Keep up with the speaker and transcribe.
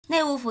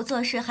内务府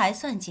做事还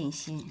算尽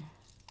心，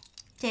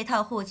这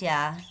套护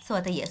甲做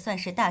的也算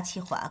是大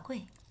气华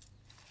贵。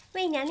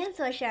为娘娘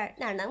做事儿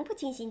哪能不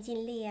尽心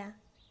尽力啊？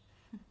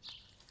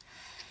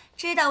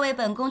知道为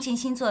本宫尽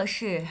心做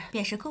事，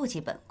便是顾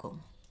及本宫。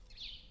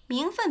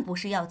名分不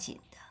是要紧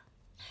的，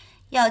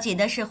要紧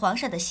的是皇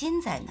上的心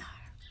在哪儿。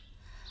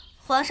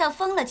皇上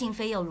封了静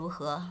妃又如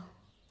何？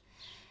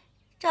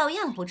照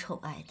样不宠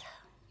爱她。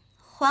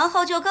皇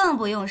后就更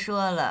不用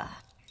说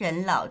了，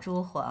人老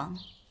珠黄。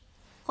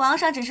皇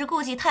上只是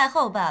顾忌太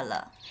后罢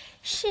了。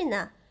是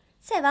呢，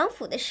在王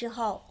府的时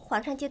候，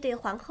皇上就对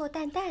皇后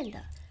淡淡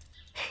的，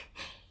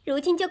如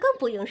今就更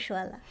不用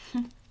说了。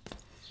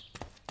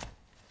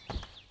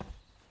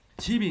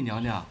启禀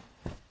娘娘，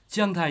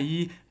姜太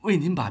医为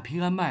您把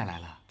平安脉来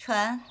了。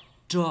传。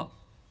这。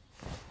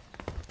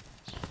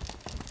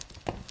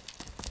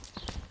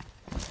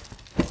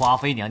华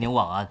妃娘娘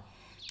万安。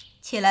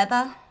起来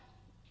吧，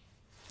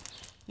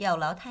有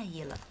劳太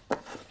医了。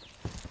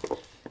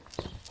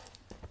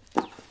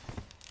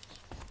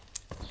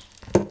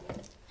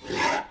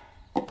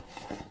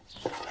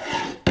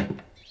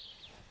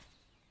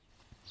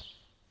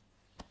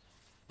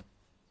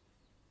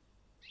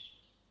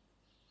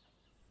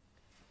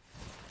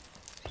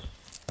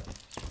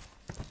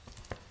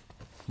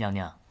娘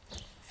娘，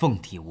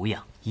凤体无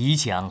恙，一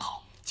切安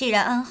好。既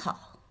然安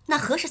好，那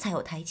何时才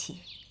有胎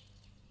气？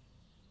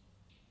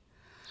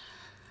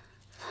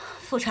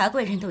富察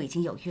贵人都已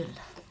经有孕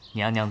了。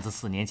娘娘自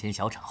4年前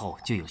小产后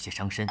就有些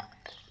伤身，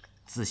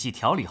仔细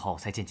调理后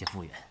才渐渐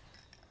复原，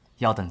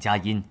要等佳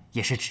音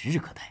也是指日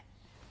可待。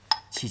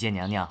期间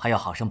娘娘还要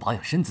好生保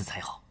养身子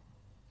才好。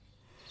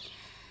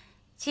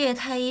借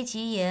太医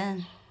吉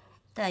言，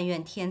但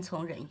愿天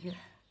从人愿。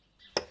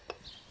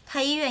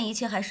太医院一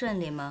切还顺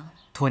利吗？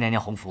托娘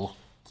娘洪福，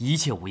一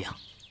切无恙。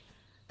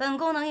本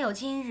宫能有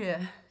今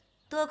日，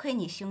多亏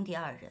你兄弟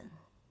2人，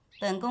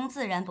本宫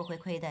自然不会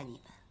亏待你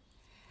们。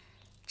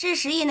至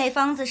10亿那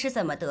方子是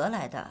怎么得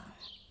来的，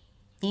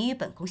你与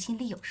本宫心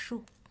里有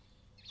数。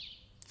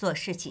做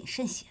事谨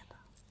慎些吧。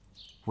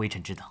微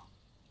臣知道，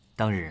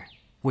当日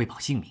为保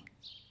性命，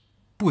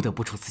不得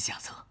不出此下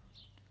策，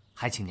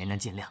还请娘娘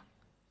见谅。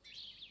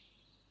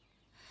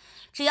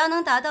只要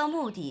能达到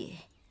目的，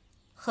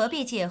何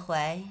必介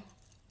怀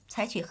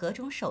采取何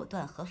种手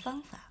段和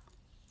方法？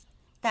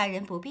大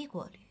人不必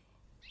过虑。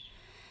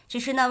只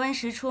是那温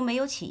实初没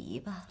有起疑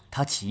吧？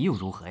他起疑又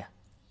如何呀？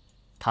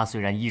他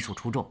虽然医术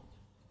出众，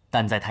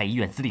但在太医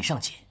院资历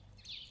尚浅，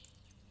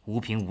无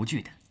凭无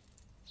据的，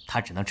他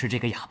只能吃这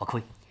个哑巴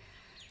亏。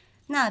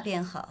那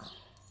便好，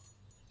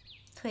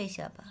退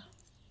下吧。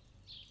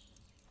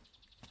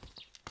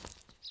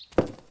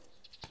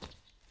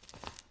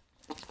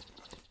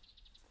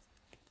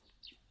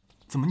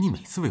怎么你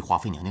每次为华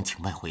妃娘娘请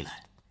脉回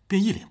来，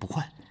便一脸不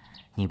快？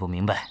你不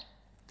明白？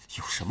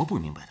有什么不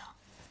明白的？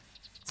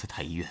在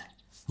太医院，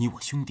你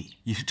我兄弟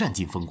已是占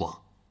尽风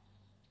光，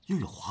又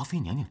有华妃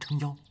娘娘撑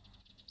腰，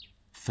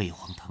飞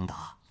黄腾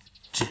达，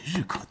指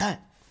日可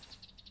待。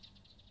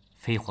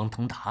飞黄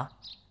腾达，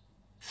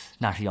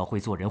那是要会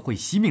做人、会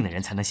惜命的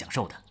人才能享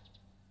受的。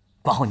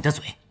管好你的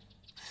嘴，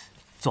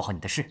做好你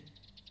的事，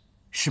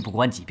事不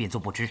关己便作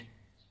不知，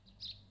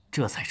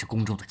这才是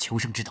宫中的求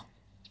生之道。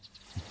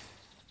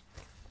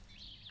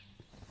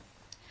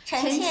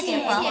臣妾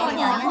给皇后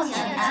娘娘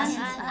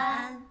请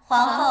安，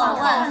皇后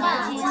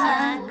万福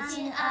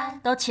金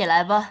安。都起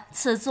来吧，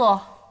赐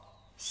座。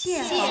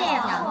谢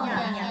皇后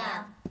娘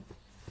娘。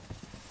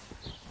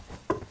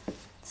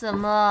怎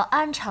么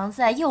安常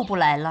在又不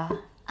来了？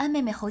安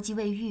妹妹喉疾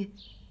未愈，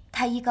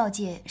太医告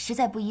诫，实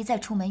在不宜再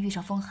出门遇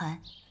上风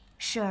寒，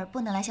时儿不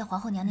能来向皇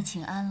后娘娘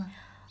请安了。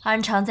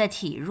安常在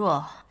体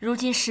弱，如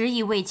今时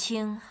疫未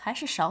清，还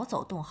是少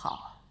走动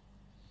好。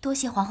多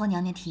谢皇后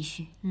娘娘体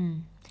恤。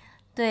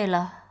对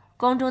了。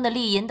宫中的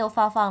利银都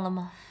发放了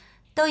吗？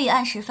都已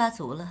按时发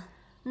足了。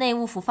内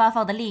务府发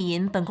放的利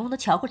银，本宫都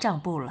瞧过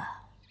账簿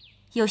了。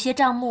有些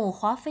账目，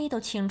华妃都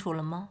清楚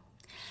了吗？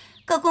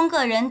各宫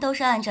各人都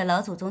是按照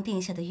老祖宗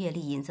定下的月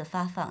例银子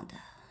发放的，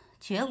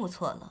绝无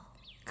错漏。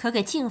可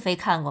给静妃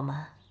看过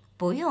吗？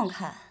不用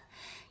看，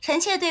臣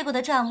妾对过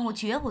的账目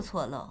绝无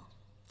错漏。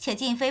且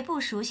静妃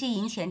不熟悉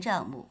银钱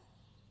账目，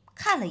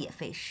看了也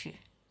费事，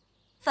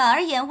反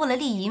而延误了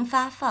利银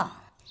发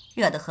放，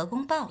惹得何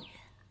宫抱怨。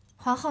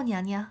皇后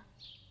娘娘，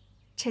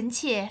臣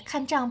妾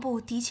看账簿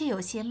的确有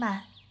些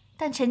慢，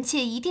但臣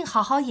妾一定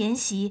好好研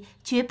习，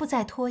绝不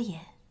再拖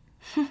延。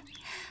哼，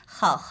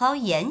好好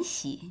研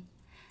习？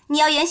你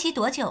要研习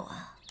多久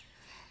啊？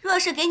若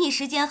是给你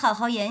时间好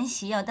好研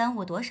习，要耽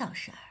误多少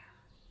事儿？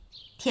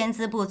天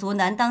资不足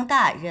难当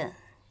大任，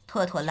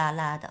拖拖拉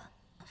拉的，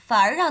反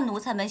而让奴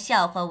才们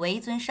笑话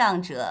为尊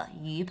上者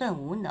愚笨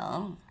无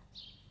能。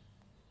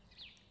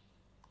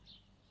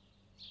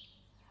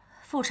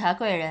富察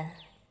贵人，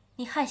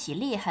你害喜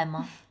厉害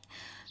吗？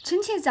臣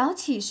妾早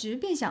起时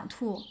便想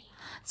吐，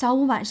早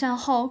午晚膳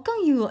后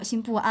更易恶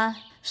心不安，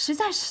实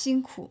在是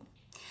辛苦。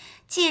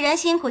既然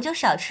辛苦，就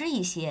少吃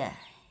一些。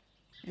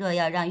若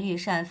要让御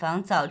膳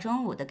房早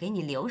中午的给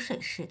你流水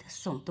似的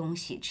送东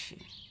西吃，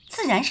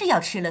自然是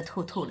要吃了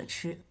吐，吐了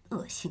吃，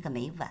恶心个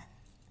没完。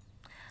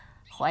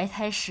怀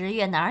胎10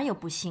月哪有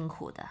不辛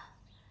苦的？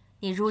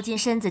你如今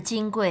身子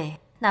金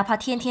贵，哪怕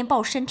天天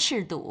抱身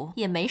赤赌，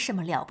也没什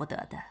么了不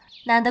得的。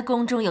难得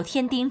宫中有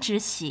天丁之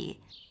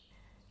喜，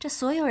这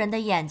所有人的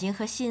眼睛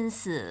和心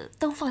思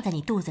都放在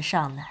你肚子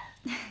上呢。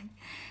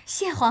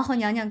谢皇后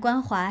娘娘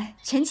关怀，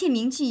臣妾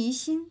铭记于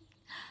心。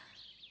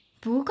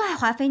不怪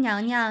华妃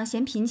娘娘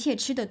嫌嫔妾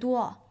吃得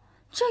多，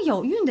这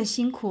有孕的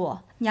辛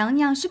苦，娘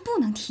娘是不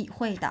能体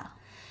会的。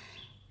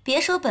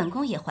别说本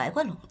宫也怀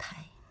过龙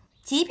胎，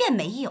即便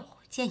没有，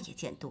见也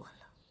见多了。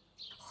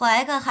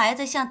怀个孩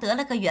子像得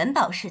了个元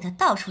宝似的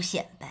到处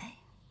显摆，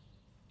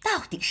到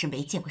底是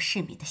没见过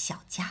世面的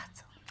小家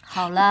子。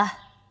好了，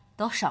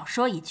都少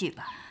说一句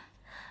吧。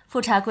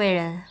富察贵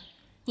人，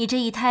你这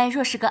一胎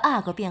若是个阿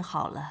哥便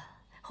好了。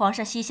皇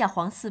上膝下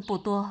皇嗣不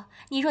多，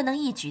你若能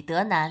一举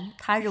得男，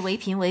他日为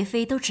嫔为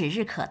妃都指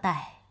日可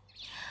待。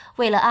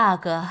为了阿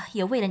哥，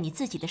也为了你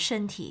自己的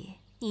身体，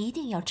你一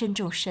定要珍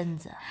重身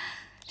子。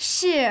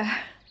是。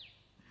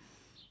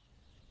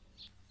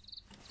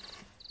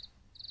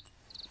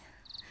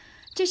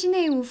这是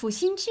内务府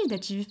新制的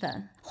脂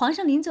粉，皇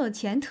上临走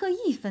前特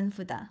意吩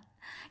咐的，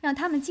让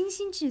他们精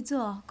心制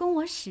作，供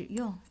我使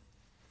用。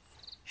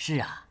是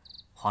啊，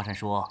皇上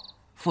说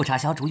富察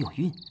小主有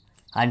孕，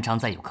安常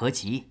再有咳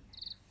疾，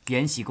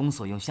延禧宫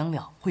所用香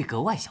料会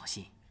格外小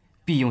心，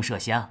必用麝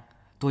香，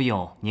多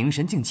用凝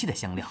神静气的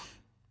香料，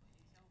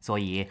所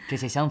以这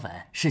些香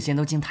粉事先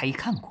都经太医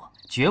看过，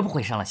绝不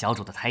会伤了小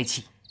主的胎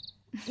气。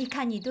你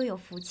看你多有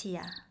福气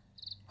呀，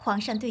皇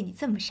上对你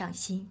这么上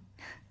心。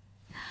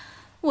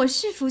我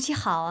是福气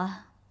好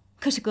啊，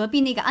可是隔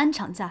壁那个安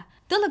常在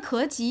得了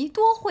咳疾，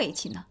多晦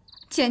气呢，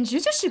简直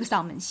就是个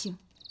丧门星。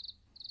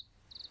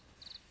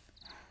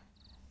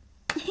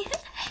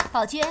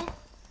宝娟，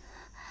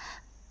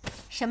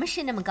什么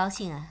事那么高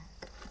兴啊？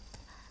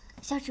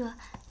小主，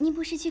您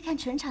不是去看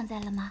纯常在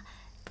了吗？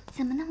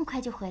怎么那么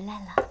快就回来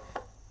了？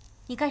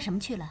你干什么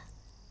去了？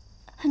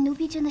奴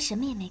婢真的什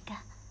么也没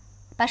干。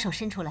把手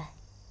伸出来。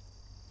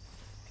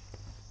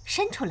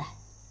伸出来。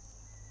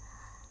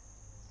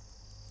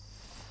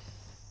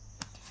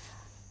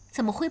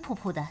怎么灰扑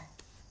扑的？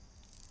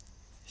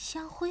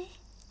香灰？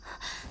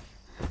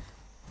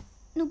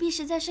奴婢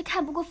实在是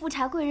看不过富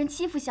察贵人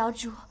欺负小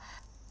主。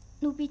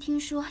奴婢听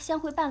说香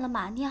灰拌了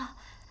马尿，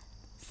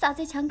撒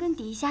在墙根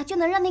底下就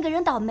能让那个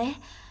人倒霉。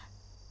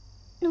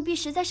奴婢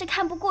实在是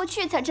看不过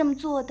去才这么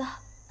做的。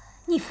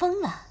你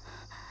疯了？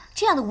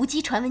这样的无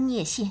稽传闻你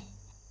也信？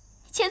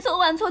千错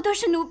万错都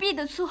是奴婢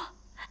的错。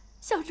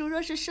小主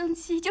若是生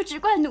气，就只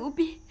怪奴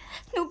婢，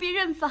奴婢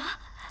认罚。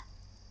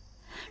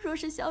若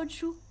是小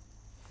主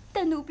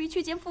带奴婢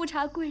去见富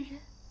察贵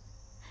人，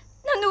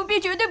那奴婢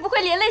绝对不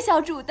会连累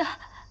小主的。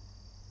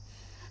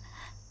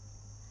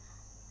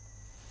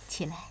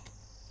起来，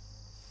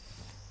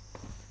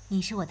你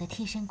是我的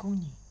贴身宫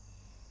女，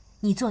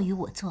你做与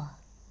我做，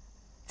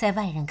在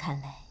外人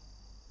看来，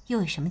又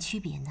有什么区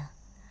别呢？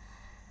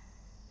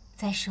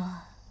再说，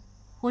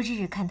我日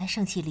日看她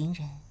盛气凌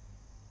人，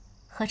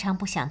何尝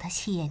不想她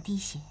气焰滴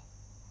血？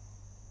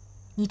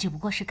你只不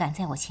过是赶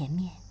在我前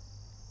面，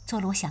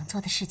做了我想做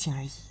的事情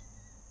而已。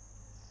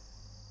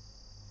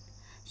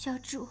小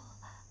主，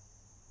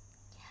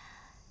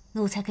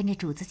奴才跟着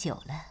主子久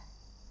了，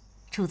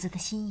主子的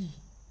心意，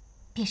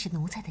便是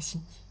奴才的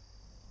心意，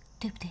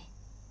对不对？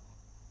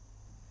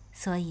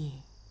所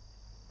以，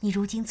你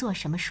如今做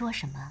什么说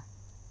什么，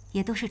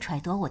也都是揣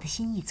度我的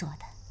心意做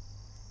的。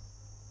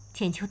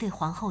浅秋对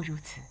皇后如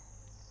此，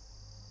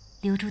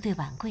流珠对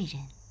婉贵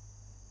人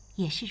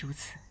也是如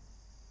此。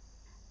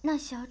那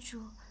小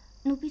主，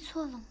奴婢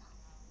错了吗？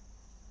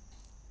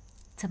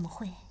怎么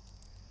会？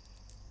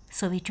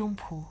所谓忠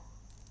仆，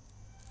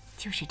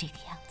就是这个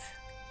样子。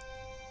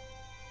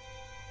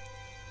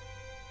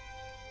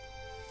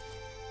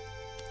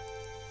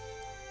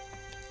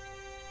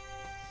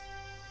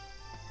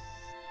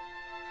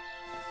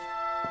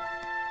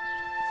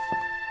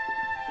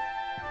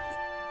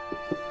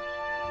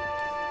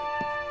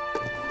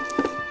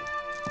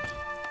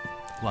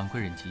婉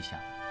贵人吉祥。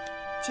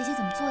姐姐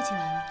怎么坐起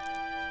来了？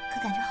可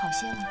感觉好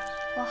些了？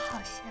我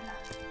好些了。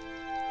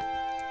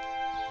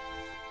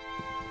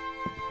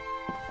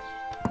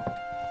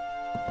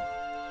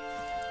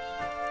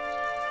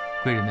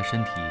贵人的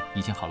身体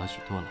已经好了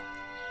许多了，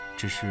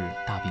只是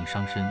大病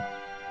伤身，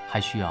还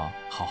需要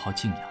好好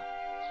静养。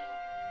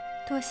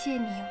多谢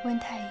你，温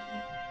太医，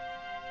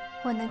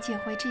我能捡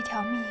回这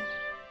条命，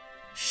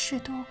是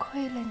多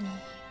亏了你。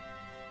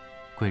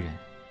贵人，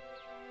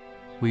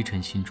微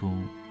臣心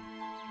中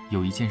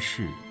有一件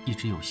事一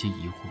直有些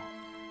疑惑。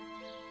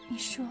你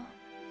说。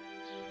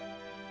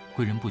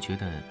贵人不觉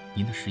得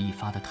您的食意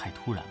发得太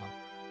突然了吗？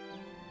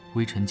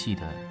微臣记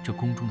得这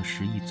宫中的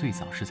食意最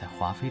早是在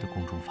华妃的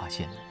宫中发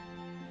现的，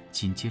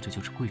紧接着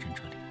就是贵人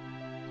这里，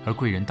而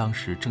贵人当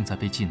时正在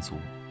被禁足，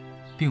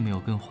并没有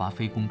跟华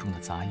妃宫中的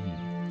杂役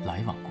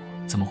来往过，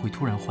怎么会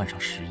突然患上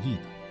食意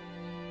呢？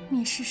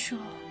你是说，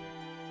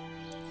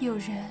有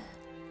人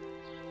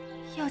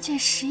要借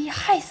食意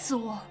害死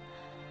我？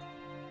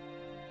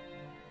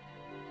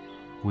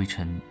微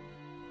臣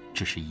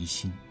只是疑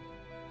心。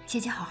姐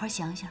姐好好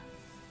想想，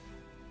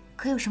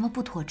可有什么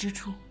不妥之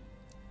处？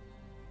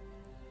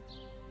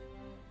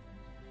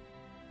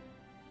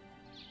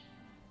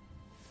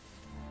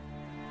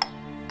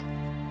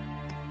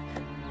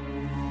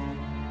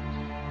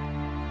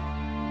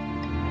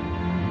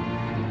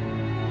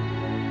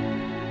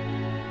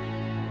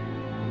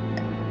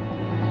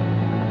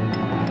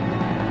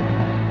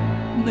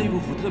内务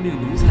府特命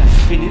奴才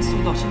给您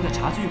送到新的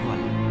茶具馆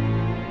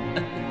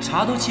了。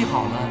茶都沏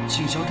好了，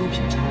请小主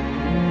品尝。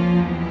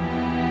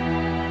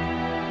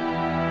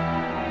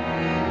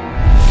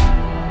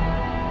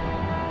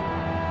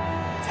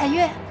彩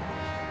月，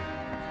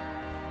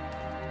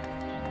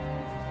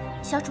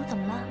小主怎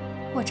么了？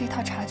我这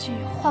套茶具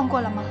换过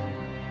了吗？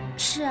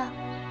是啊，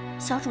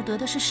小主得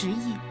的是10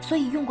亿，所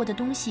以用过的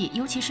东西，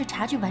尤其是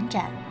茶具碗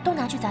盏，都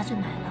拿去杂碎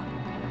买了。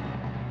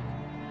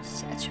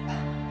下去吧。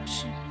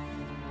是。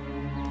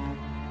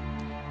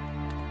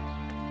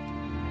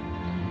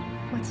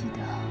我记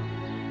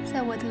得，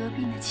在我得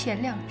病的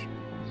前2日，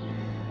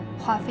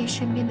华妃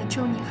身边的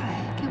周宁海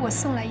给我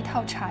送来一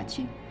套茶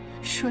具，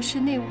说是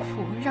内务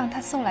府让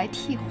他送来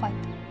替换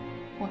的。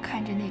我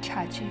看着那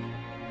茶具，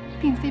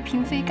并非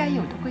嫔妃该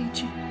有的规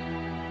制，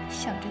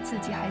想着自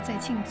己还在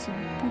禁足，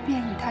不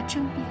便与他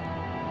争辩，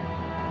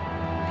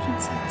便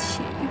暂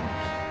且用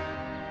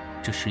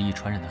了。这10亿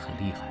传染得很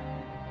厉害，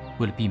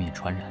为了避免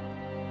传染，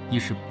一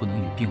是不能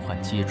与病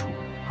患接触，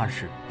二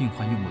是病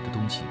患用过的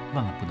东西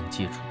万万不能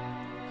接触。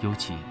尤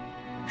其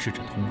是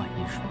这铜碗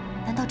饮水。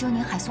难道周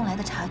宁海送来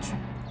的茶具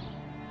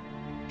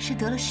是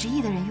得了10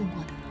亿的人用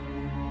过的？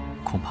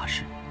恐怕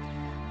是。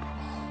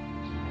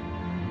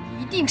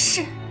一定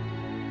是。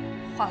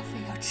华妃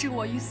要置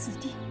我于死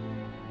地，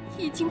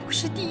已经不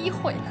是第1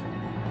回了。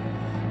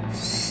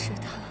是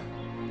他，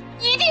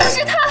一定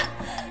是他！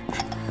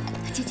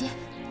姐姐，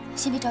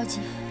先别着急，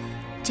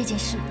这件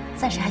事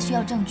暂时还需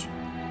要证据。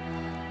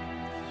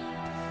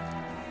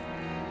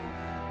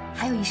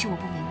还有一事我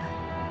不明白。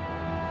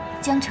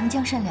江澄、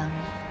江慎2人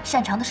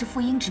擅长的是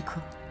妇婴之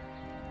科，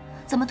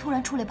怎么突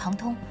然触类旁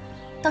通，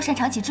倒擅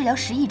长起治疗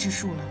10亿之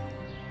术了？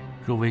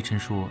若微臣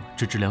说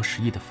这治疗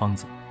10亿的方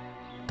子，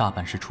大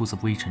半是出自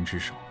微臣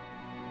之手，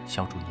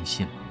小主您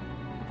信吗？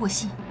我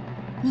信，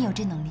你有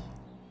这能力。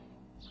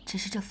只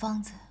是这方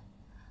子，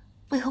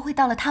为何会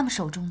到了他们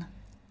手中呢？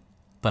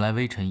本来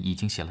微臣已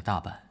经写了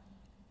大半，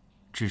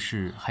只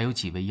是还有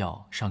几味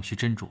药尚需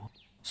斟酌，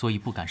所以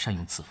不敢善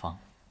用此方，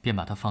便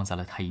把它放在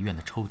了太医院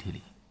的抽屉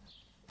里。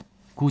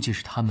估计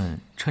是他们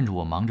趁着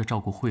我忙着照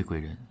顾惠贵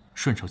人，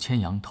顺手牵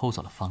羊偷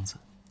走了方子。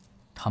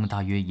他们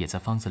大约也在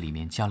方子里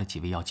面加了几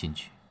味药进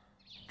去，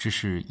只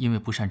是因为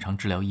不擅长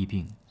治疗疫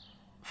病，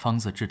方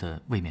子治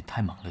得未免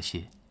太猛了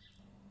些，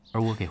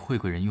而我给惠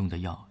贵人用的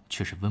药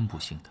却是温补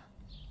性的。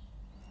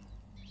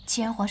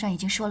既然皇上已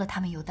经说了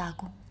他们有大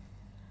功，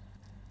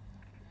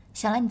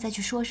想来你再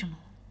去说什么，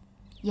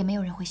也没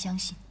有人会相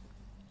信，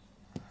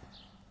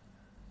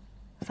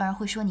反而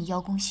会说你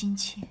邀功心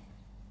切。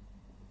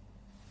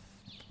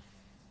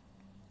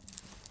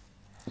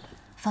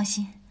放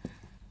心，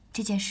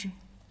这件事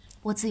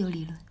我自有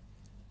理论。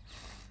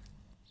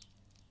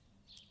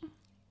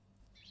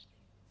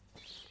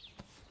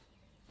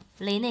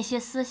理那些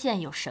丝线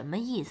有什么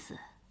意思？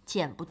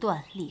剪不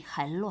断，理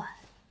还乱。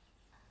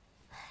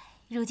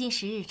如今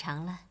时日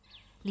长了，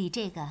理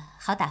这个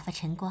好打发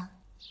晨光。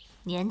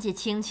年纪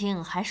轻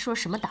轻还说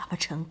什么打发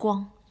晨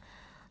光，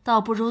倒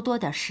不如多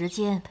点时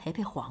间陪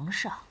陪皇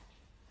上。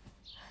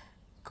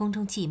宫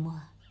中寂寞，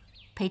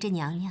陪着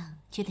娘娘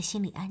觉得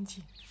心里安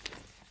静。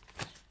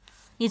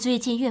你最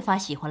近越发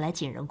喜欢来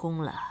景仁宫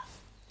了，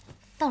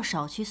倒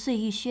少去碎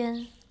玉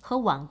轩和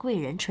婉贵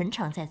人纯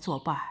常在作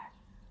伴儿。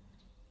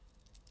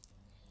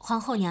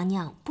皇后娘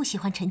娘不喜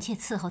欢臣妾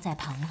伺候在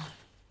旁吗？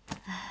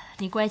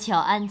你乖巧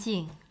安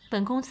静，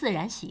本宫自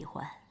然喜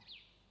欢。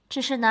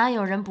只是哪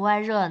有人不爱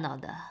热闹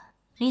的？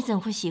你怎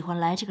会喜欢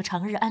来这个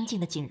常日安静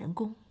的景仁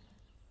宫？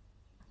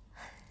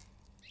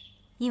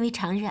因为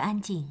常日安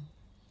静，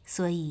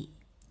所以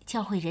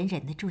教会人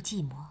忍得住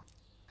寂寞。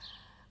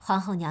皇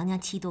后娘娘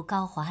气度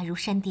高华如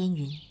山巅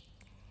云，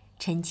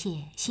臣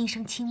妾心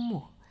生倾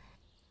慕，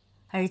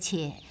而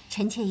且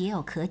臣妾也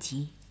有可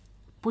及，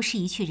不是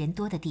一去人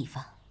多的地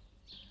方。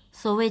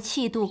所谓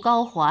气度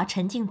高华、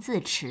沉静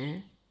自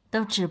持，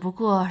都只不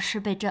过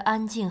是被这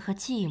安静和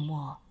寂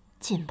寞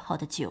浸泡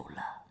的久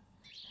了，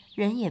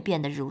人也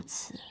变得如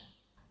此。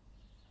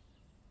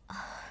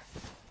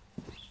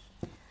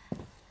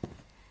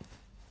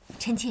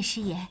臣妾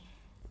失言，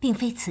并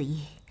非此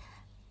意。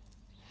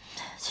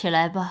起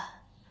来吧。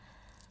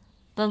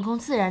本宫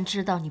自然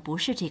知道你不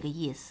是这个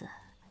意思，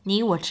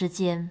你我之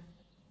间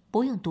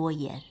不用多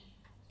言。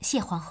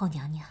谢皇后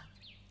娘娘。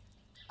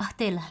哦，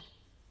对了，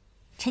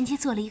臣妾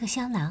做了一个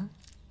香囊，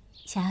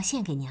想要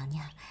献给娘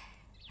娘，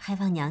还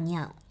望娘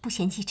娘不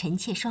嫌弃臣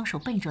妾双手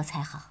笨拙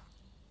才好。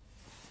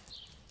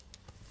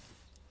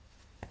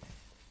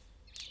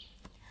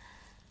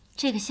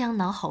这个香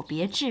囊好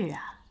别致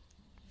啊，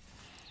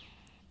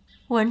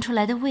闻出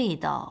来的味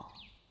道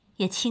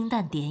也清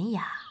淡典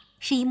雅，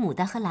是以牡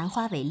丹和兰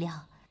花为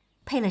料，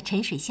配了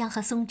沉水香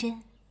和松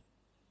针。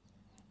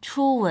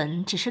初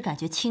闻只是感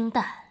觉清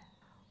淡，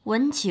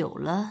闻久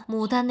了，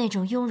牡丹那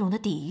种雍容的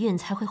底蕴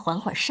才会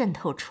缓缓渗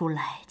透出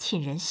来，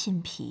沁人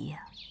心脾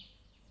呀。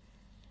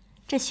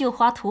这绣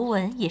花图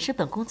文也是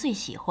本宫最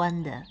喜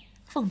欢的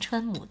凤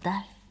穿牡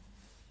丹，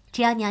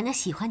只要娘娘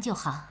喜欢就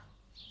好。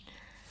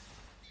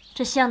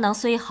这香囊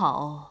虽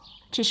好，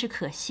只是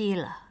可惜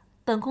了，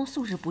本宫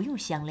素日不用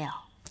香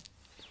料。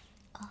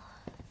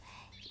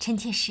臣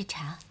妾失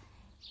察，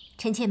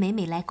臣妾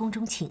每来宫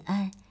中请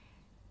安，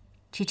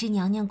只知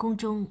娘娘宫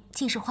中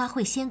尽是花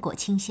卉鲜果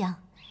清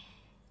香，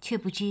却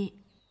不知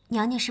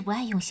娘娘是不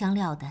爱用香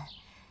料的，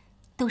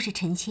都是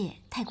臣妾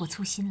太过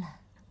粗心了。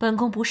本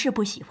宫不是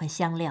不喜欢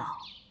香料，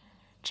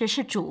只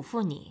是嘱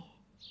咐你，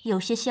有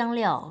些香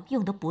料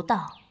用得不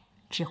当，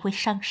只会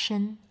伤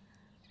身。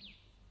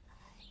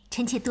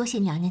臣妾多谢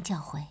娘娘教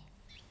诲。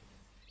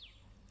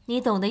你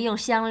懂得用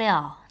香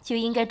料，就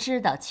应该知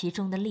道其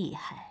中的厉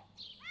害。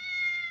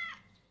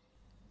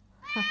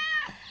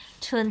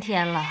春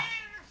天了，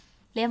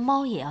连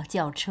猫也要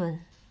叫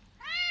春。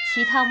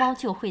其他猫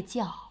就会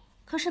叫，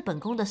可是本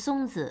宫的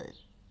松子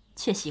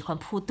却喜欢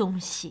扑东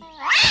西。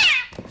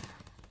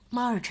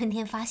猫儿春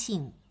天发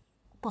性，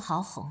不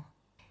好哄。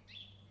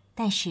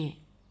但是，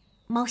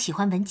猫喜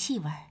欢闻气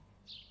味儿，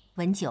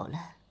闻久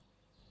了，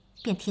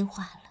便听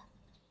话了。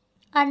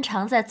安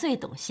常在最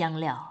懂香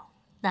料，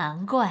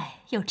难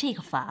怪有这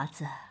个法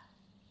子。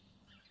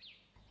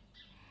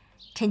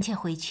臣妾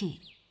回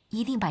去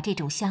一定把这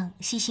种香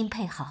细心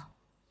配好，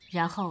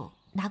然后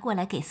拿过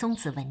来给松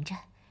子闻着，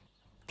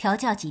调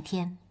教几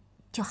天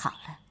就好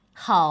了。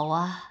好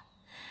啊，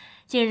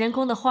景仁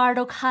宫的花儿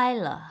都开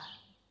了，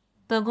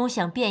本宫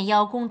想便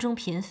邀宫中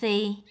嫔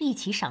妃一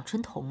起赏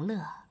春同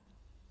乐。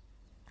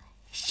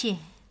是。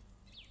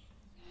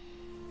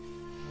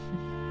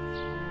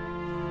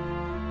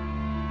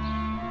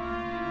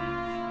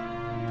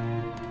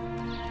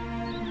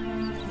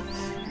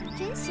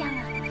真香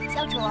啊，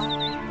小主，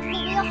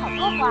那边有好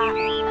多花。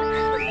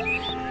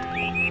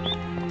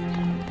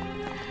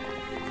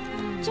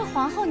这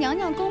皇后娘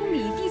娘宫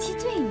里地气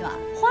最暖，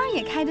花儿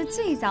也开得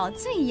最早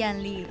最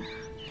艳丽。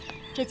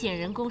这景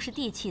仁宫是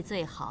地气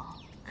最好，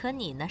可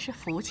你呢是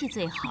福气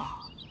最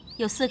好。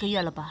有4个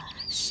月了吧？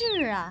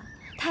是啊，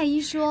太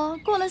医说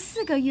过了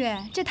4个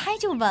月，这胎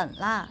就稳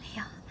了。哎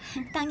呀，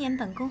当年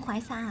本宫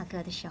怀3阿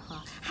哥的时候，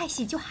害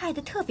喜就害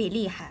得特别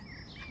厉害，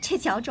这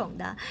脚肿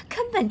的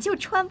根本就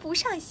穿不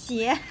上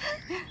鞋。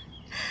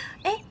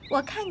哎，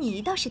我看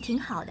你倒是挺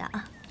好的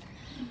啊。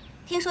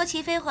听说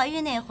齐妃怀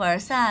孕那会儿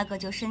，3阿哥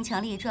就身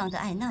强力壮的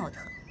爱闹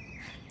腾，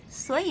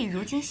所以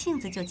如今性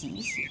子就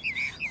急些，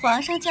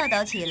皇上教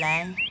导起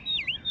来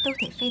都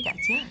得费点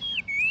劲儿。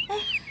哎，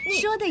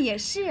说的也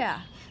是，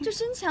这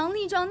身强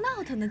力壮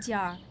闹腾的劲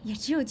儿，也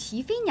只有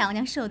齐妃娘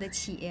娘受得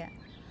起。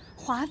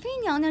华妃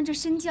娘娘这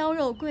身娇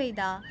肉贵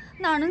的，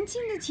哪能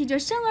经得起这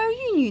生儿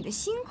育女的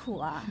辛苦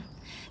啊？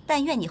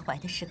但愿你怀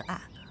的是个阿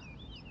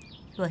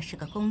哥，若是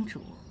个公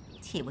主，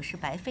岂不是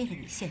白费了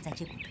你现在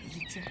这股得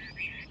意劲儿？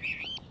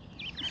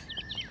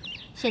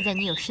现在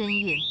你有身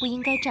孕，不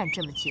应该站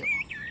这么久。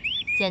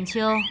简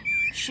秋，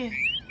是，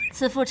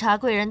赐富察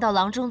贵人到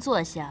廊中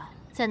坐下，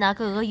再拿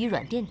个鹅羽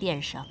软垫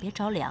垫上，别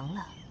着凉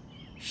了。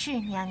是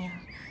娘娘。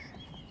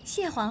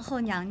谢皇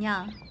后娘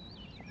娘。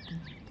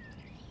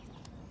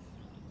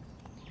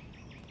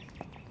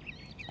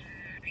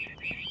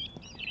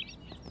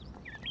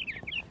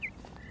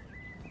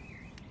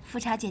富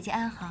察姐姐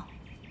安好。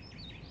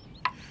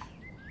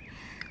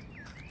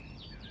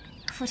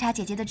富察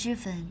姐姐的脂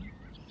粉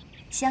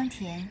香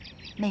甜，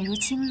美如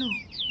清露，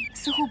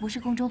似乎不是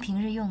宫中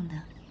平日用的。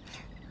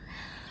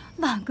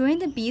婉贵人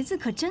的鼻子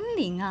可真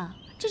灵啊！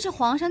这是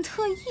皇上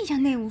特意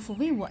让内务府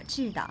为我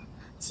治的，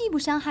既不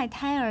伤害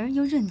胎儿，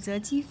又润泽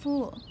肌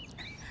肤，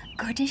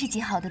果真是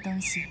极好的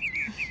东西。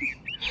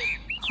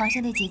皇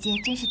上对姐姐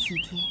真是体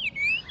贴。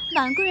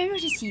婉贵人若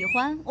是喜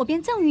欢，我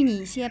便赠予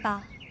你一些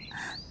吧。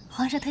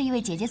皇上特意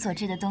为姐姐所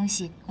制的东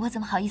西，我怎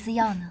么好意思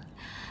要呢？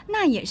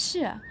那也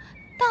是，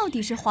到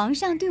底是皇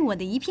上对我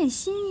的一片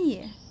心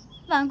意。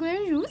婉贵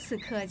人如此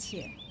客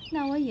气，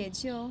那我也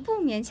就不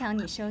勉强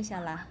你收下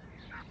了。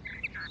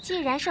既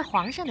然是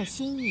皇上的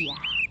心意呀，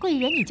贵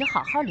人你就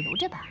好好留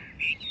着吧，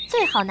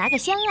最好拿个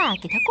香案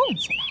给它供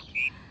起来。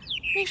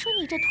你说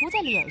你这涂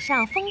在脸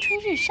上，风吹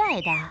日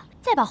晒的，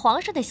再把皇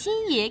上的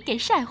心意给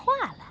晒化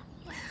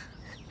了。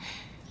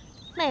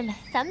妹妹，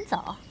咱们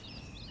走。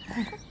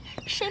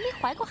谁没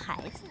怀过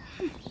孩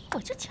子？我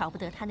就瞧不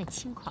得他那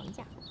轻狂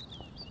样。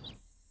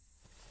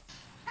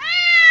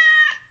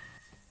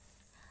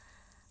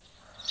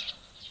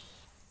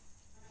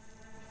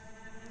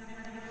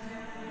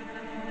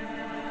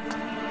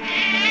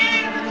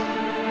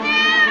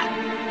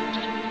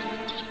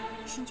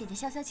欣姐姐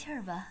消消气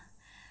儿吧，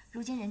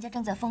如今人家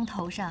正在风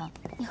头上，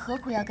你何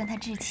苦要跟他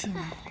置气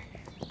呢？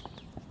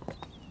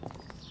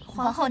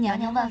皇后娘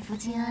娘万福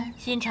金安。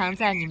心常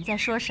在，你们在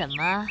说什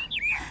么？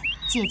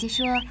姐姐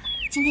说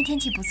今天天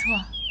气不错。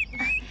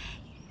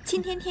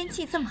今天天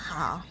气这么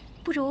好，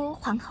不如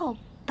皇后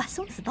把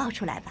松子抱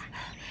出来吧。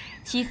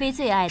齐妃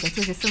最爱的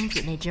就是松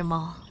子那只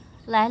猫，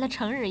来了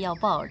成日要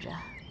抱着，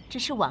只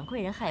是婉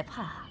贵人害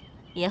怕。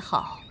也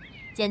好，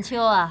简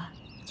秋啊，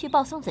去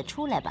抱松子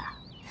出来吧。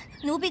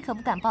奴婢可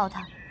不敢抱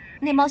它，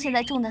那猫现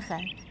在重得很，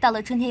到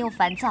了春天又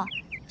烦躁，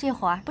这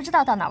会儿不知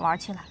道到哪儿玩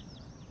去了。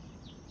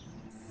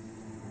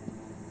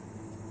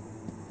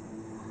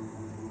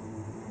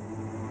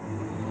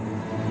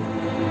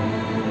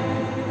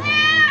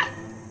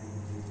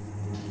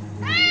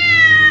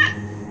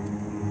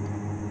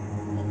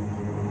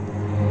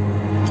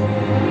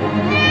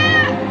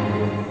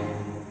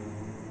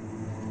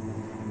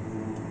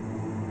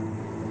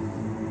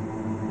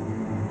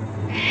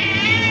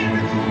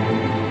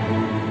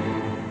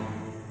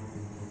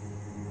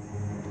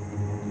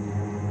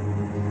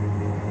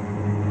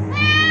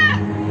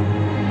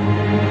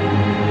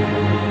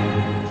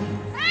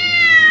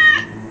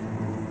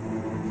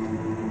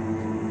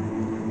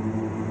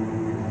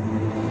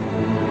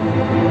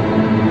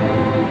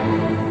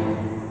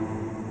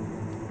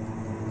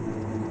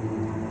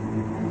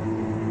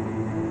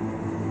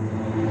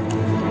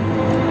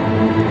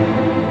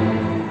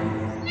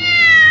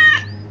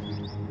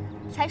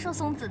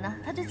松子呢？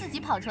它就自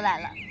己跑出来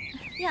了。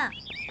呀，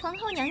皇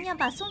后娘娘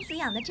把松子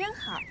养得真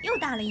好，又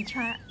大了一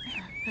圈。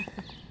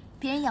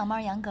别人养猫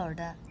养狗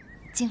的，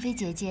静妃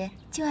姐姐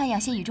就爱养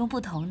些与众不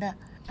同的。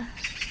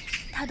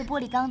她的玻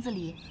璃缸子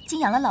里竟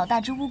养了老大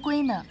只乌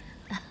龟呢。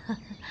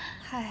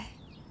嗨，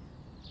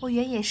我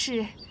原也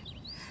是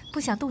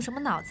不想动什么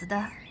脑子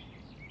的。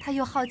它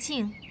又好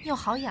静又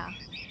好养，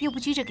又不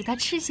拘着给它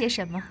吃些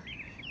什么。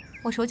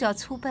我手脚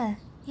粗笨，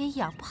也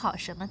养不好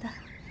什么的。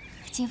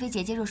静妃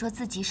姐姐若说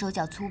自己手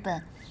脚粗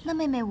笨，那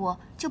妹妹我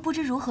就不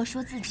知如何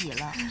说自己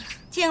了。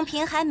静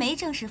嫔还没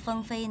正式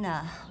封妃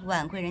呢，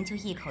婉贵人就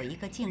一口一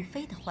个静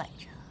妃的唤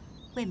着，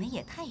未免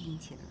也太殷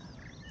勤了，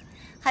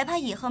还怕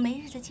以后没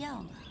日子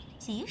叫吗？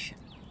急什么？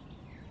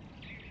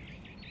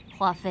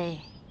华妃，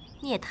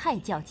你也太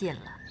较劲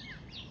了。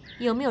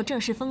有没有正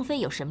式封妃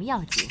有什么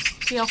要紧？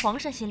只要皇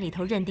上心里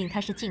头认定她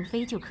是静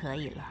妃就可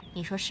以了，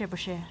你说是不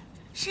是？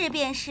是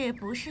便是，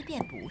不是便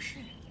不是。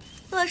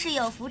若是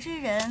有福之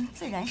人，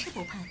自然是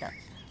不怕等的；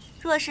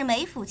若是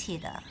没福气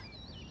的，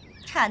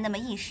差那么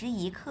一时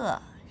一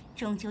刻，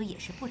终究也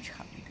是不成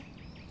的。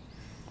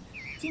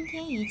今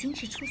天已经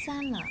是初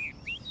3了，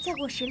再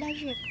过10来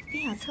日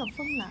便要册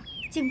封了。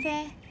静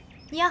妃，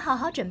你要好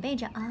好准备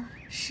着啊。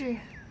是。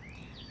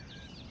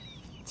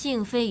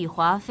静妃与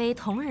华妃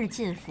同日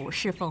进府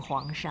侍奉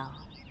皇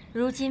上，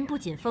如今不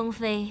仅封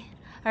妃，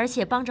而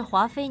且帮着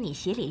华妃你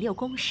协理6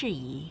宫事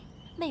宜。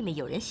妹妹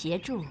有人协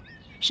助，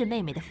是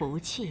妹妹的福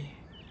气。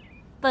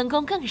本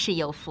宫更是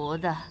有福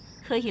的，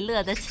可以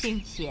乐得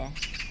清闲。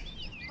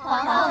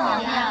皇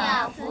后娘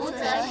娘福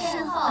泽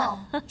深厚。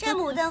这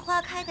牡丹花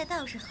开的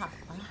倒是好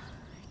啊，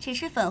只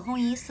是粉红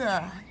一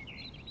色，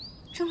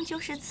终究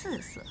是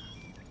次色，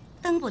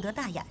登不得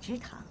大雅之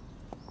堂，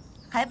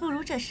还不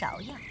如这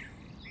芍药。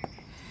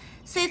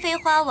虽非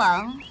花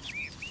王，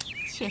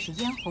却是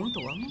嫣红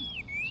夺目，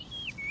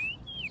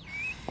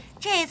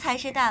这才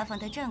是大方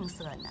的正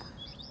色呢。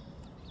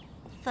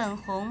粉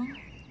红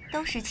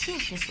都是妾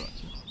室所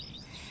用，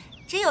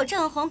只有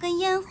正红跟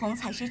嫣红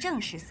才是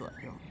正室所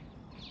用。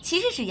其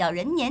实只要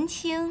人年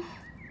轻，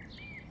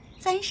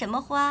簪什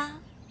么花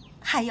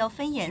还要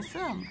分颜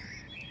色吗？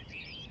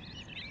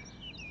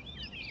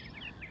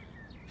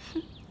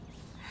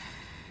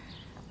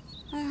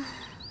哼，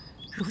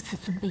如此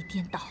尊卑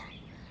颠倒。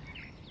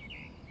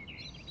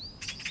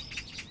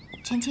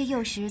臣妾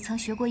幼时曾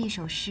学过一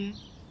首诗，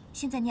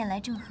现在念来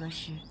正合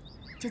适，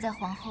就在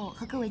皇后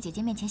和各位姐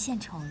姐面前献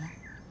丑了。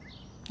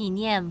你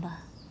念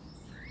吧。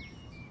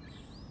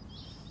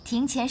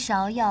庭前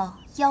芍药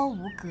妖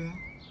无格，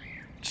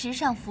池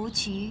上芙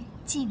蕖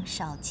净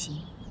少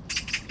情。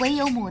唯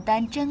有牡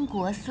丹真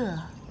国色，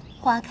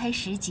花开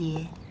时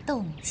节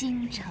动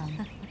京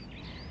城。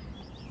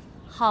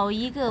好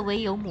一个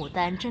唯有牡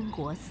丹真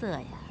国色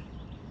呀！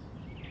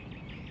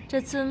这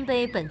尊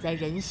卑本在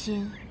人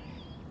心，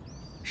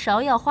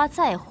芍药花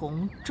再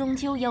红，终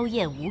究妖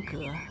艳无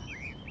格，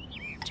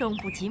终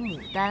不及牡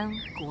丹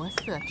国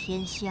色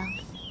天香。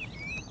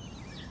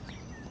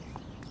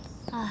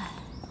唉，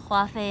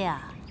华妃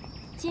啊，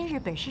今日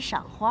本是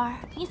赏花，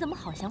你怎么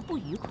好像不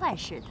愉快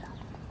似的？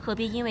可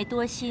别因为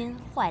多心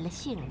坏了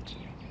兴致。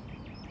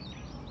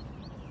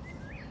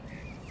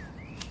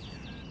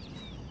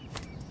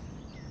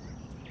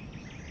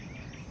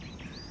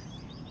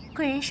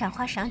贵人赏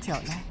花赏久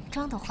了，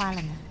妆都花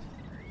了呢。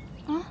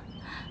啊？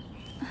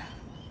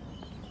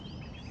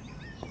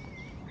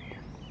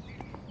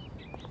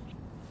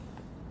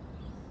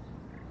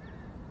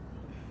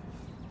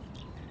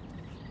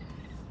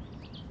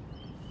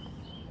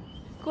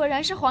果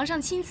然是皇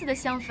上亲赐的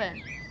香粉，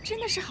真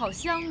的是好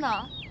香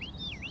呢。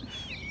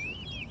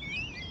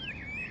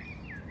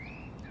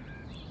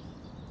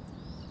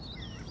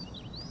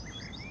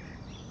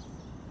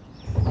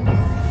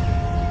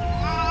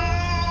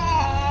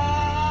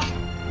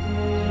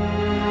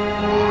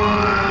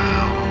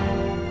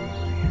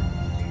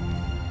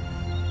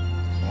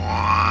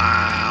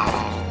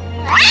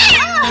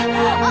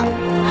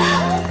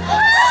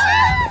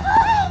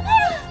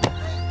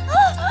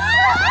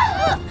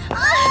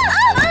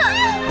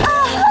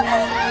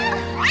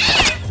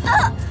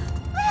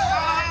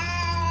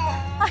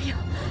呀！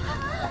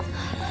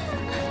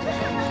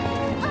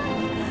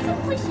怎么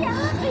回事啊？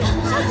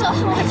小主，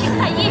快请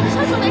太医！小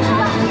主没事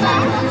吧？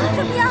怎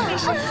么样？没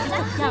事，怎么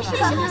样了？没事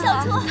吧，小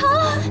主？疼？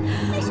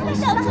没事吧，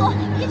小主？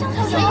别张口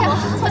哎呀，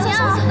好像手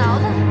指挠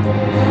的。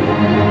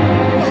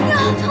娘娘，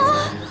疼！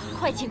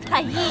快请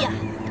太医呀！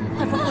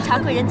快扶富察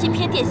贵人进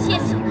偏殿歇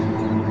息。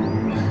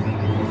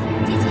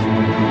姐姐，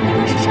你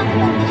若是上了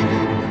半点，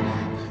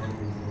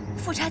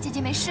富察姐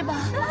姐没事吧？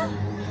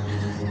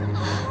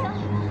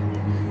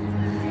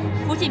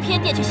扶进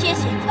偏殿去歇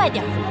息，快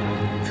点！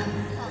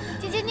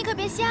姐姐，你可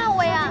别吓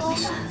我呀！没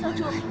事，小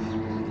主。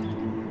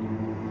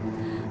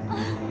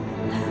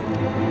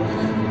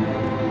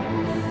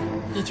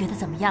你觉得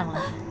怎么样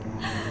了？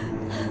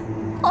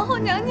皇后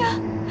娘娘，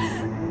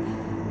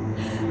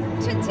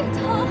臣妾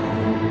疼。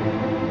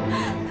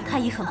太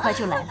医很快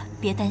就来了，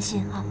别担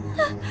心啊。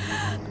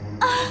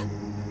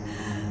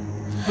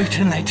微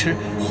臣来迟，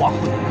皇后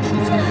娘娘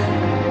恕罪。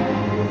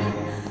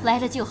来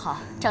了就好，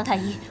张太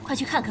医，快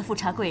去看看富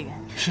察贵人。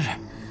是。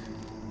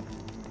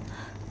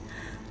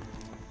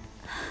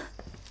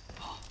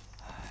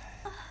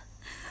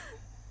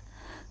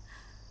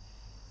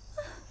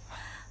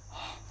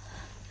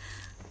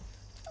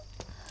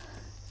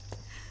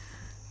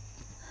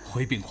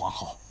回禀皇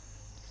后，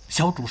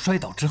小主摔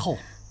倒之后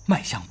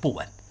脉象不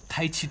稳，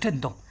胎气震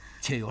动，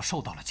且又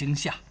受到了惊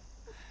吓。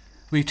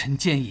微臣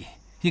建议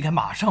应该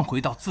马上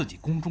回到自己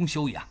宫中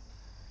休养，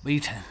微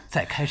臣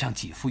再开上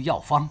几副药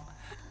方，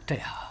这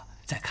样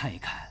再看一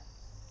看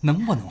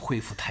能不能恢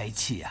复胎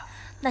气呀。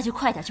那就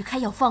快点去开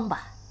药方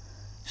吧。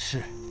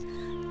是。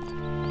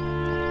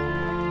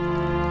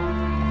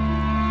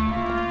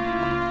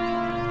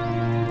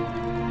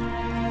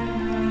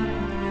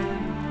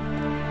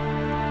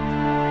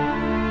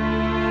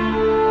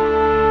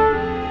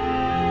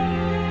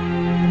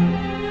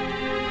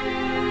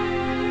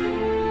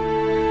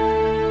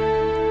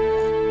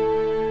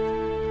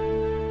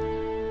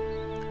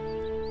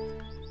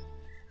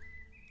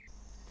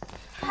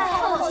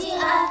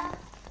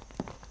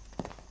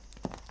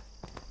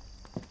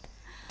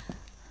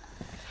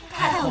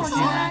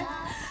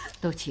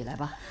都起来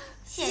吧。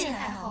谢谢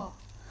太后。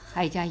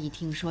哀家一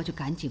听说就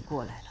赶紧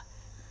过来了。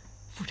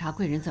富察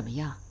贵人怎么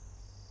样？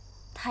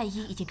太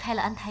医已经开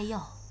了安胎药。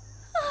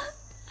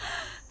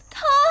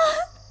疼！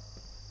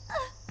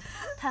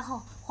太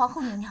后，皇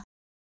后娘娘。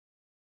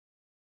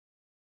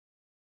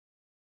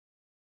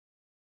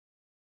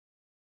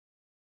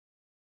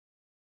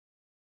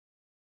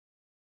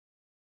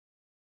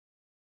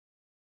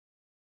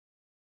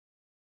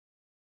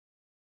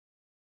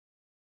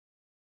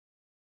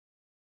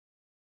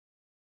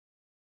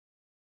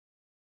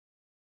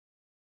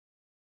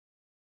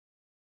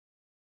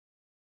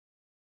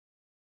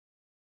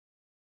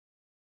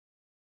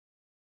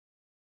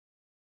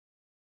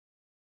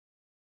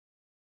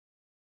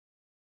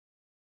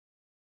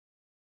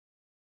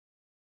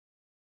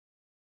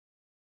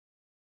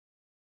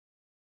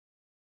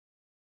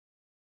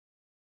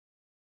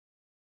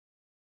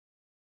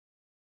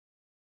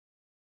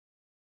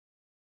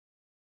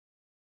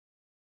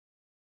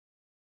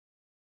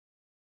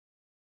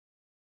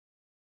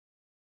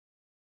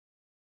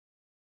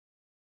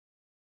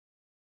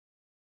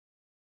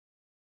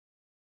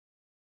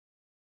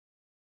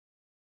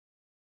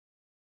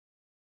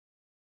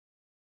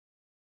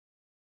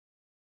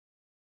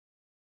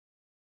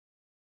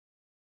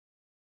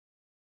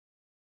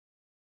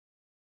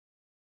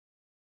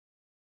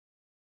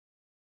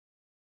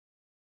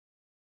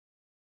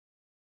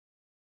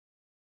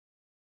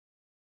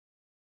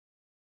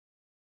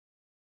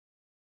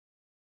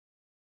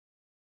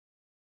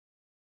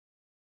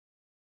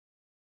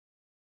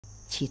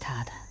其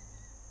他的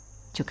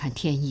就看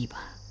天意吧。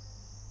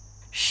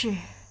是。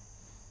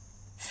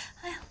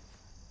哎呀，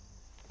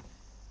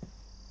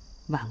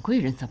婉贵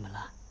人怎么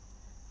了？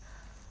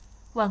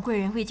婉贵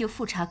人为救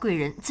富察贵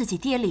人，自己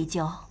跌了一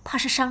跤，怕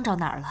是伤着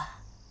哪儿了。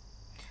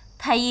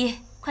太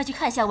医，快去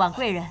看一下婉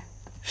贵人。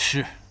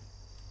是。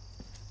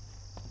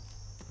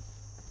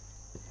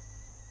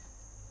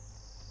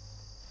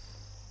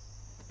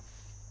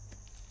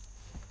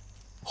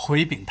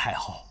回禀太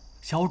后，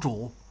小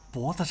主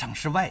脖子上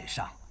是外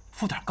伤，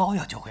敷点膏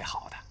药就会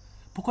好的。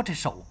不过这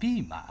手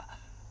臂嘛，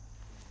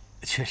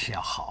却是要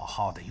好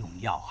好的用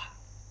药啊。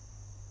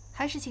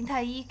还是请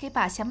太医给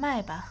把下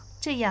脉吧，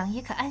这样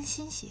也可安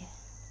心些。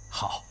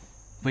好，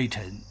微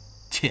臣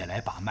且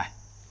来把脉。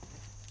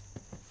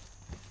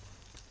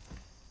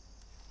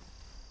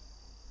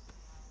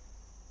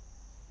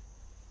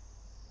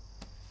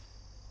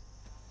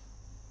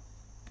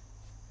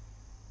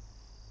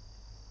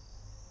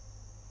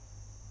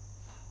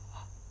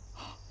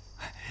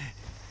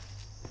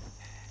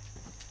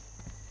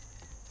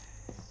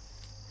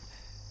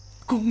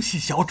恭喜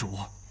小主！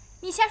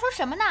你瞎说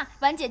什么呢？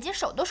婉姐姐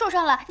手都受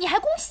伤了，你还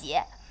恭喜？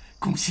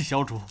恭喜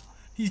小主，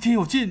已经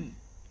有近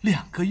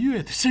2个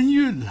月的身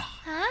孕了。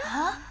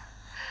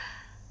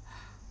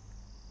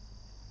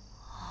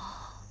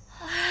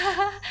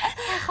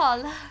太好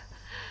了！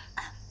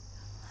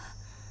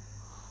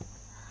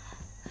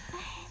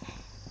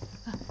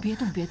别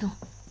动，别动！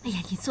哎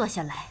呀，你坐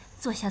下来，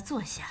坐下，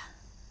坐下。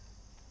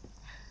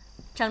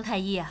张太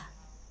医啊，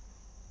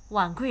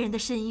婉贵人的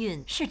身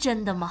孕是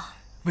真的吗？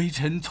微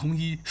臣从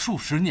医数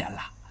十年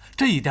了，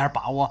这一点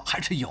把握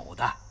还是有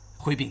的。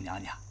回禀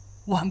娘娘，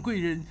婉贵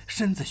人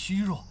身子虚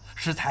弱，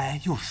适才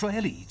又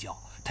摔了一跤，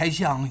胎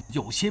相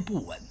有些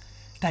不稳，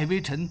待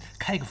微臣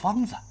开个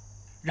方子，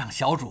让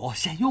小主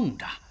先用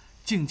着，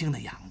静静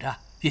的养着，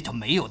也就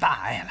没有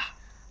大碍了。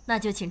那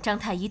就请张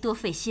太医多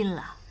费心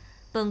了。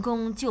本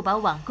宫就把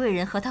婉贵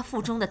人和她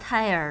腹中的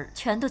胎儿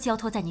全都交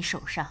托在你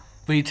手上。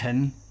微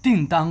臣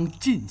定当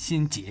尽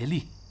心竭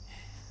力。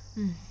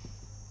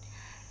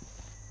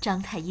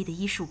张太医的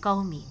医术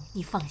高明，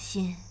你放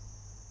心。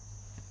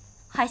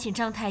还请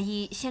张太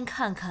医先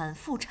看看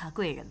富察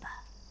贵人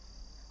吧。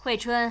惠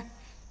春，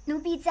奴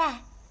婢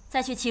在。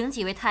再去请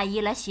几位太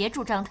医来协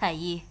助张太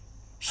医。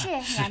是，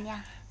娘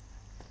娘。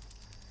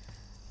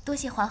多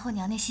谢皇后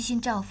娘娘悉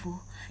心照拂，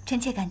臣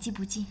妾感激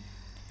不尽。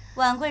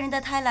婉贵人的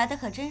胎来的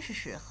可真是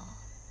时候，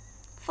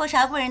富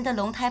察贵人的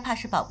龙胎怕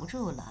是保不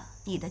住了，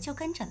你的就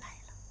跟着来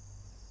了，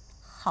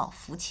好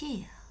福气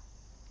呀！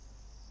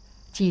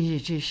今日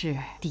之事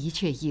的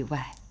确意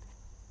外，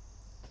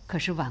可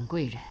是婉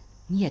贵人，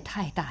你也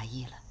太大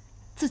意了，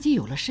自己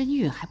有了身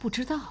孕还不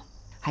知道，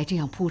还这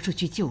样扑出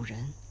去救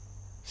人，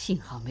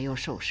幸好没有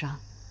受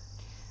伤，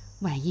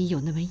万一有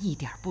那么一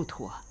点不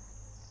妥，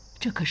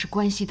这可是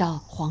关系到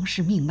皇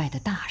室命脉的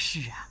大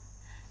事啊！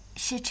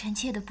是臣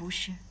妾的不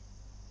是。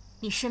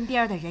你身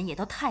边的人也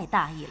都太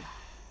大意了，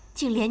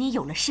竟连你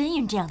有了身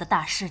孕这样的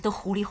大事都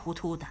糊里糊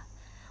涂的。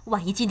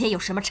万一今天有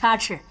什么差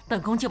池，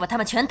本宫就把他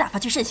们全打发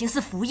去慎刑司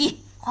服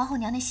役。皇后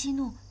娘娘息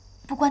怒，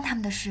不关他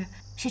们的事，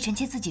是臣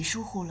妾自己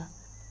疏忽了，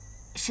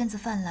身子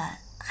犯懒，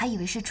还以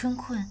为是春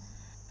困。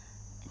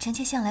臣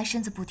妾向来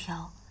身子不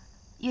调，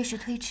月事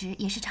推迟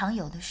也是常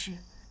有的事。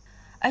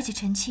而且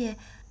臣妾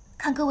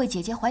看各位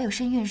姐姐怀有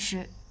身孕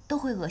时都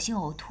会恶心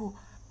呕吐，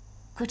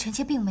可臣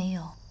妾并没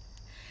有。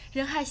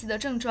人害喜的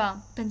症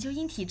状本就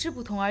因体质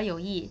不同而有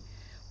异。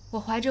我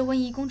怀着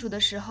温宜公主的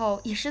时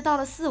候，也是到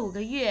了4、5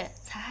个月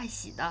才害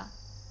喜的。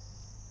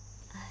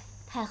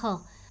太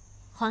后，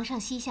皇上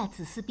膝下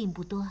子嗣并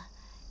不多，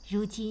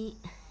如今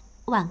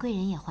婉贵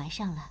人也怀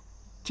上了，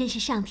真是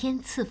上天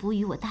赐福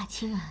于我大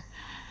清啊！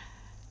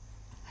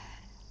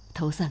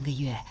头3个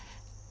月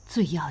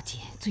最要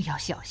紧，最要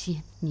小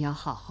心，你要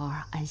好好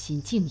安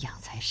心静养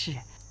才是。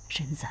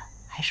身子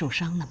还受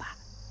伤呢吧？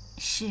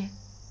是，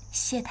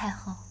谢太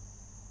后。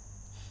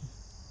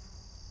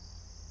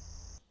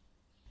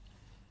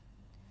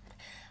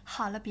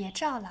好了，别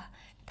照了，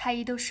太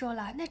医都说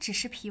了，那只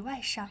是皮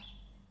外伤，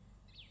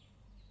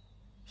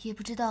也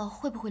不知道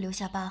会不会留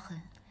下疤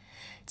痕。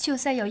就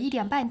算有1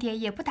点半点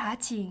也不打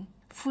紧，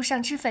敷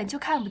上脂粉就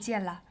看不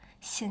见了。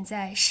现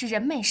在是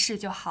人没事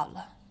就好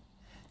了。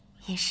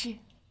也是，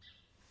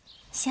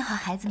幸好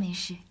孩子没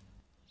事。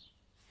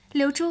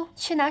刘珠，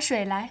去拿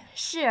水来。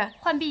是。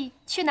浣碧，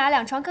去拿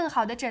2床更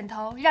好的枕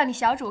头，让你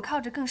小主靠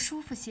着更舒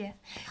服些。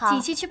好。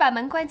锦溪，去把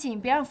门关紧，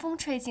别让风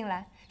吹进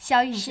来。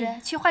小允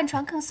子，去换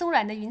床更松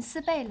软的云丝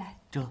被来。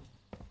这，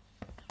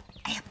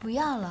哎呀，不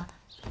要了，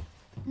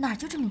哪儿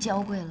就这么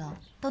娇贵了，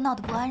都闹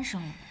得不安生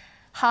了。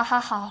好，好，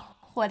好，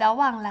我倒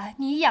忘了，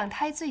你养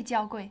胎最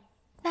娇贵。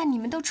那你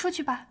们都出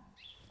去吧。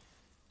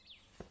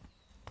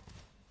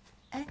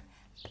哎，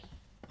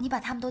你把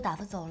他们都打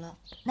发走了，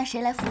那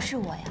谁来服侍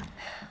我呀？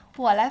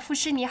我来服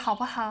侍你好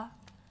不好？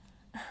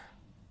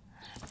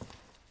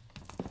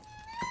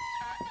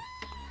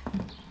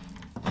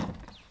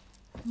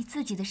你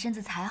自己的身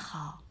子才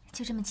好，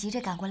就这么急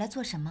着赶过来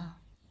做什么？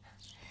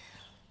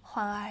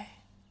环儿，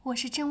我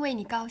是真为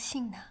你高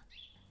兴呢。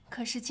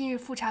可是今日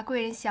富察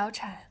贵人小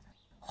产，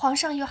皇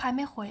上又还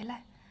没回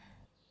来，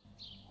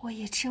我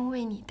也真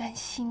为你担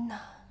心呢。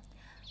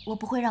我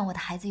不会让我的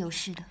孩子有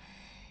事的。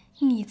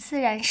你自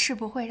然是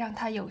不会让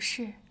他有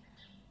事，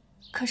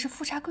可是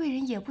富察贵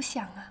人也不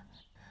想啊。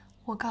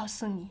我告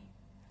诉你，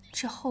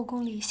这后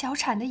宫里小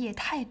产的也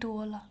太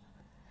多了。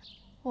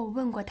我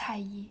问过太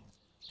医，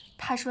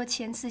他说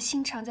前次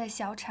新常在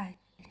小产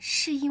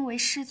是因为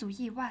失足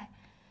意外，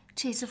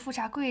这次富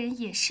察贵人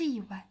也是意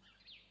外。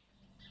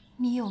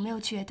你有没有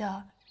觉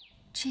得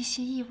这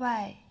些意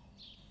外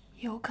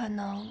有可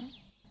能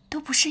都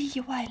不是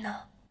意外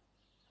呢？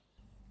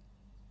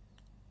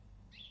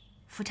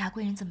富察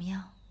贵人怎么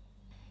样？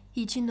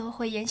已经挪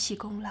回延禧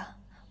宫了，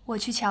我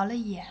去瞧了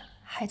一眼，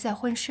还在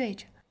昏睡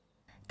着，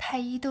太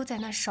医都在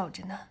那守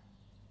着呢。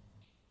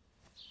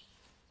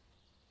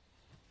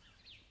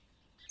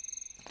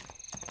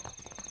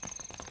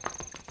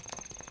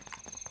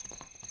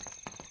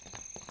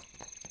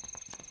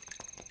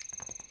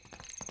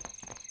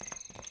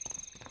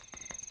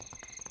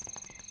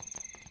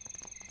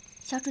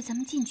小主，咱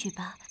们进去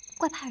吧，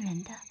怪怕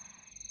人的。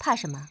怕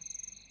什么？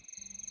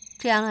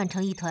这样乱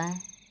成一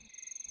团，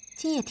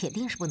今夜铁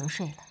定是不能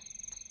睡了。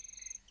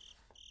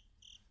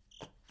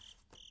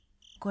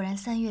果然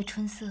3月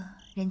春色，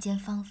人间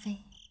芳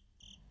菲，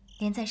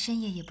连在深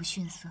夜也不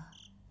逊色。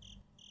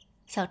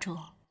小主，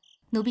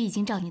奴婢已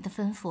经照您的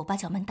吩咐把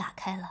角门打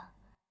开了，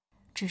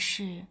只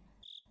是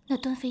那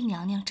端妃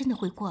娘娘真的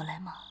会过来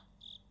吗？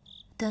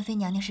端妃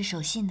娘娘是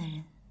守信的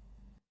人，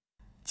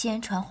既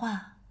然传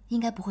话，应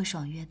该不会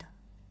爽约的。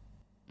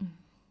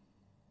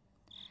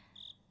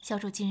小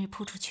主今日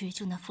扑出去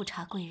救那富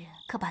察贵人，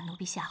可把奴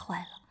婢吓坏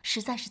了，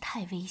实在是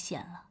太危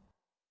险了。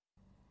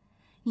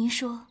您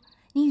说，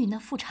你与那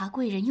富察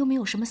贵人又没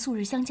有什么素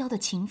日相交的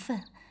情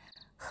分，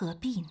何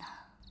必呢？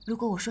如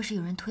果我说是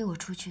有人推我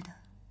出去的，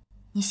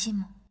你信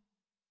吗？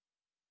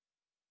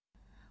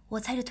我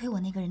猜着推我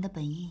那个人的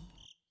本意，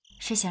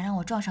是想让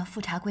我撞上富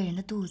察贵人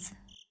的肚子。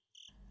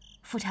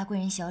富察贵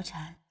人小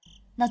产，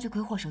那罪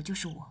魁祸首就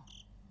是我，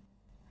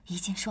一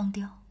箭双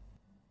雕。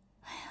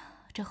哎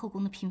呀，这后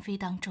宫的嫔妃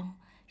当中，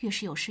越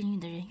是有身孕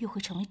的人，越会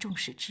成为众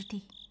矢之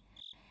的。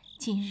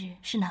今日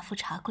是那富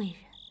察贵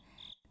人，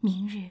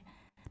明日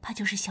怕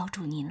就是小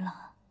主您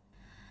了。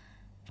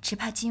只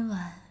怕今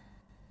晚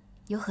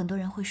有很多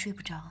人会睡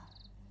不着。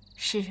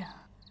是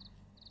啊，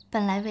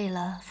本来为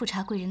了富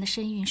察贵人的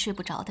身孕睡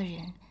不着的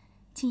人，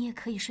今夜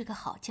可以睡个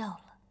好觉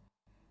了。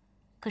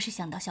可是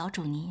想到小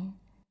主您，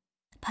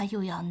怕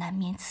又要难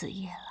眠此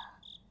夜了。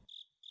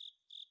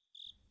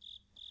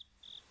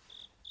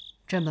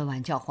这么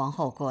晚叫皇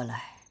后过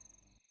来，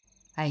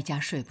哀家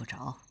睡不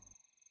着。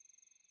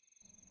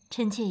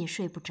臣妾也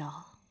睡不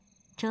着，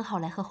正好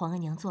来和皇额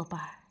娘作伴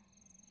儿。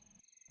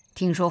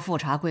听说富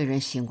察贵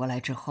人醒过来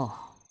之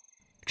后，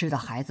知道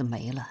孩子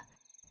没了，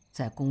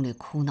在宫里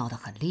哭闹得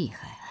很厉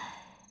害。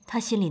她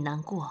心里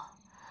难过，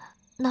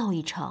闹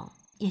一场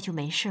也就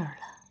没事儿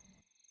了。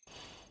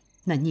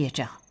那孽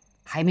障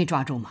还没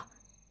抓住吗？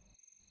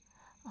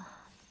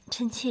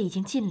臣妾已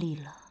经尽力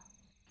了。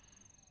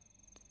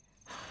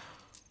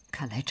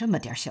看来这么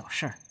点小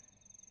事儿，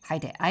还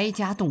得哀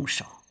家动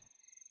手。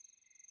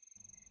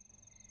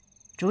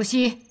竹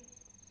溪，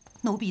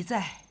奴婢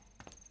在。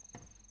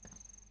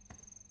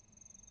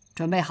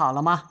准备好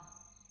了吗？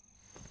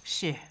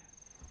是。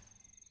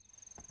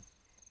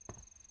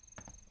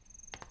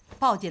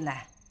抱进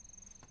来。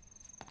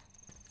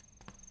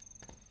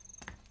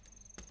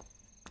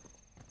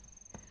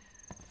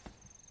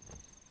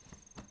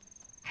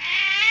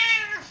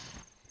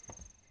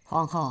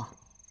皇后，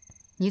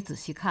你仔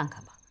细看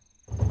看吧。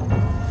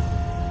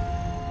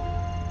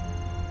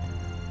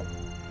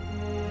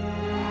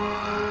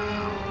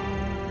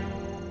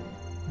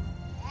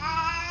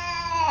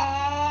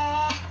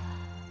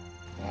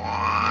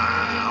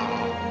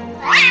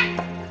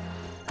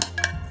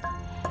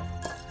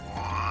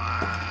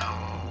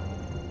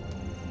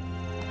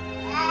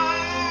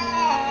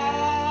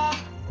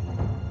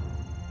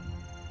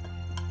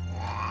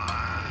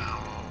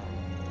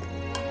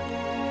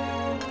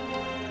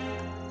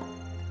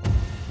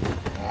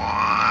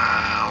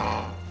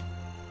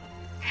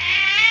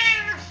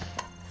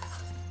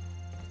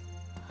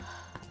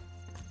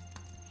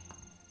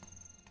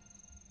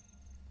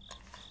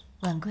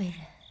婉贵人，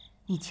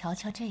你瞧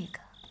瞧这个。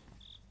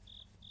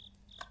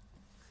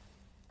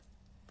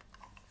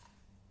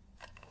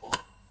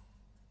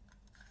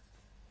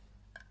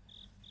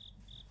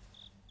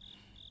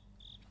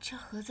这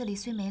盒子里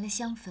虽没了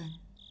香粉，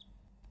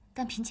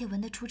但嫔妾闻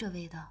得出这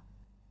味道，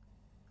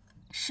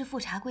是富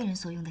察贵人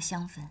所用的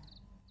香粉。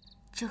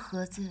这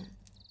盒子，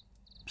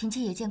嫔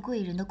妾也见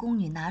贵人的宫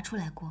女拿出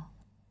来过。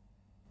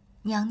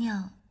娘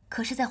娘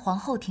可是在皇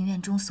后庭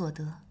院中所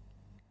得。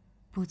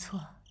不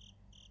错。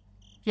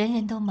人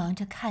人都忙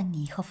着看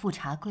你和富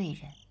察贵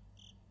人，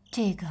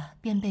这个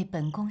便被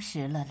本宫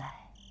拾了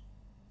来。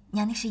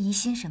娘娘是疑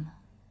心什么？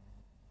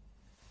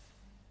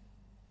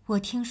我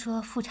听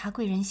说富察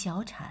贵人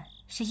小产，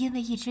是因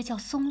为一只叫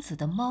松子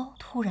的猫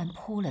突然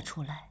扑了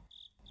出来。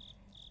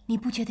你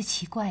不觉得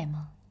奇怪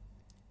吗？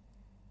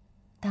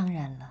当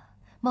然了，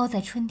猫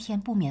在春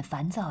天不免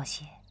烦躁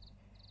些。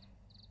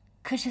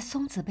可是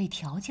松子被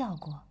调教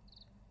过，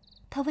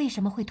它为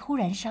什么会突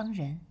然伤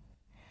人，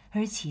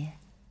而且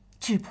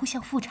只扑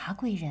向富察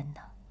贵人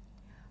呢？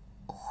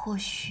或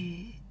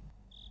许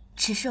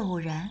只是偶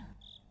然。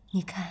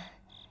你看，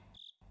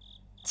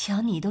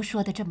瞧你都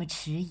说得这么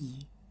迟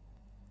疑，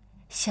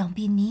想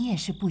必你也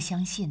是不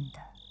相信的。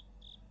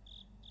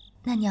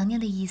那娘娘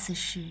的意思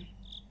是，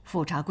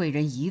富察贵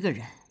人一个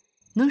人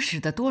能使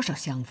得多少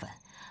香粉？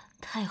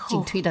太后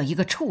竟推到一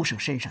个畜生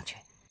身上去。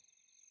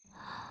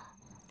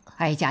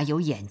哀家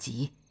有眼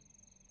疾，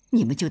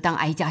你们就当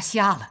哀家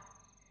瞎了。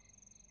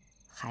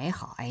还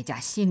好哀家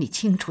心里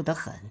清楚得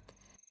很，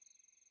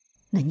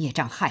那孽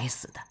障害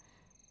死的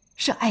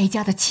是哀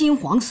家的亲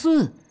皇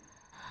孙。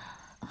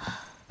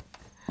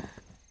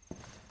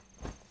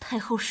太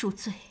后恕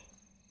罪。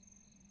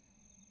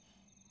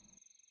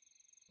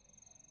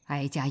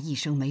哀家一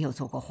生没有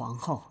做过皇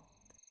后，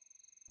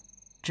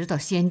直到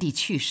先帝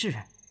去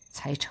世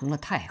才成了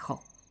太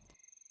后。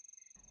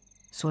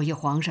所以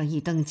皇上一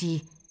登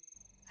基，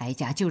哀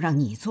家就让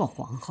你做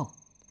皇后，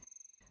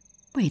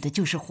为的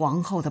就是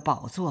皇后的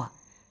宝座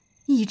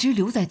一直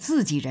留在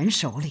自己人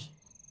手里。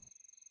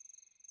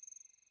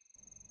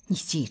你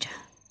记着，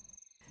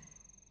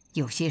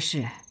有些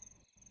事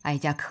哀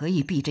家可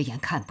以闭着眼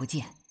看不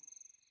见，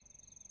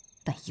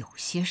但有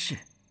些事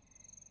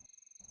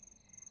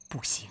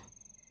不行。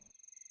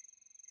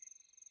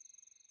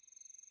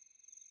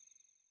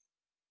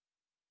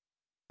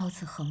遭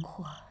此横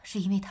祸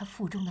是因为他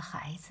腹中的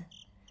孩子，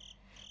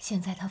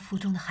现在他腹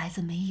中的孩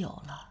子没有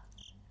了，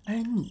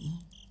而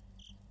你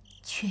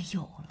却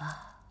有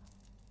了。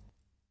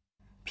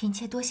嫔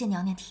妾多谢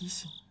娘娘提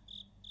醒。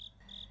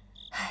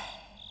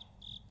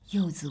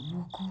幼子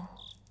无辜，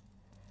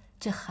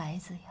这孩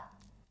子呀，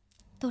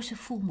都是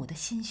父母的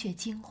心血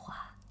精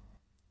华。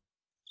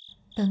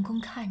本宫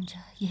看着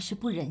也是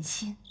不忍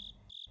心，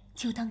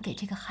就当给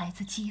这个孩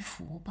子积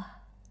福吧。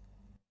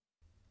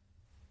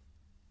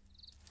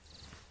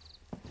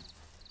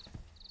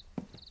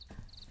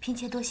嫔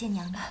妾多谢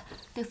娘娘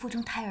对腹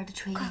中胎儿的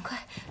垂怜。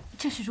快，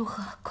这是如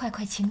何？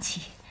快请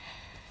起。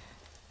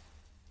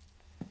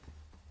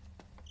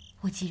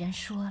我既然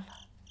说了，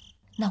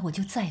那我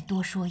就再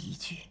多说一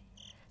句：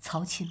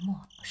曹琴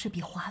墨是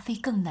比华妃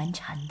更难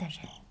缠的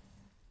人。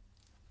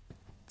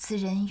此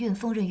人运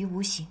丰润于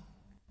无形，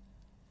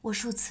我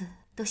数次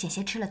都险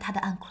些吃了他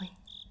的暗亏。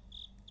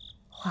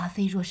华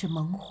妃若是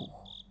猛虎，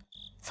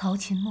曹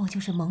琴墨就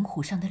是猛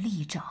虎上的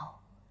利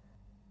爪。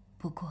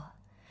不过，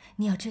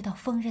你要知道，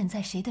锋刃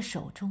在谁的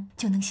手中，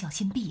就能小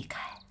心避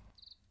开。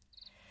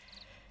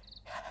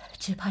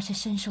只怕是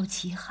深受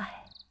其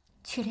害，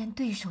却连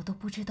对手都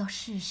不知道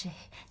是谁，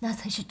那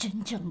才是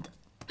真正的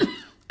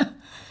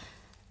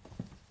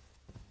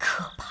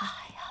可怕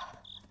呀！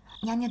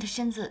娘娘的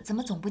身子怎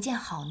么总不见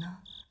好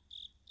呢？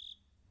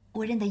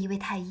我认得一位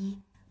太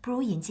医，不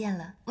如引荐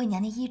了，为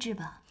娘娘医治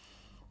吧。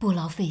不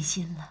劳费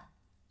心了，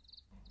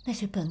那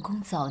是本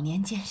宫早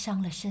年间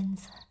伤了身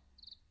子，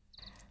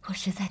我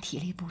实在体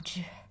力不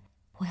支，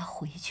我要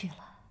回去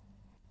了。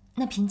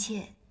那嫔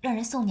妾让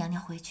人送娘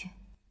娘回去。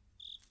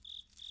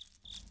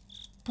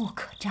不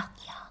可张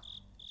扬。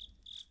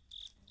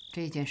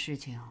这件事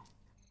情，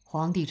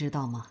皇帝知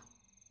道吗？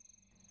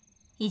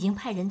已经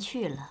派人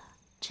去了，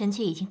臣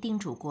妾已经叮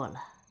嘱过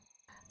了，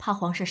怕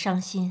皇上伤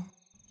心，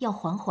要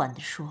缓缓地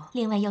说。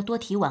另外要多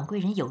提婉贵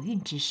人有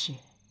孕之事。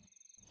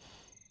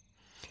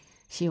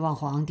希望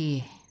皇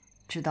帝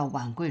知道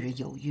婉贵人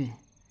有孕，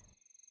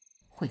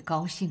会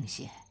高兴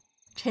些。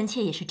臣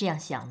妾也是这样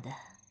想的。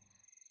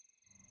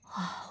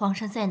皇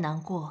上再难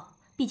过，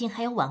毕竟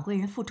还有婉贵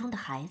人腹中的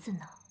孩子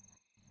呢。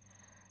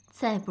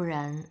再不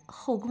然，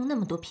后宫那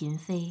么多嫔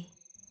妃，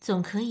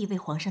总可以为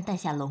皇上诞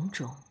下龙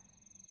种。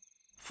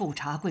富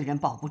察贵人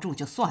保不住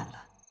就算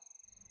了，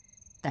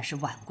但是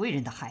婉贵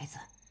人的孩子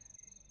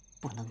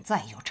不能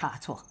再有差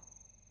错。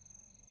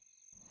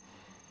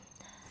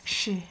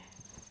是。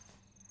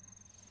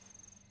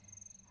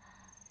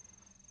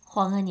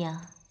皇额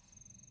娘，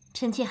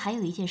臣妾还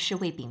有一件事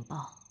未禀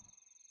报。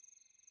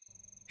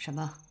什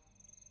么？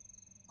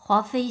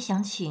华妃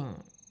想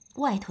请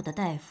外头的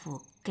大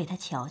夫给她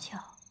瞧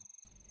瞧。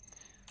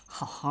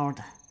好好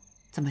的，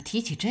怎么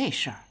提起这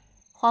事儿？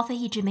华妃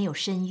一直没有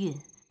身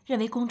孕，认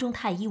为宫中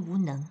太医无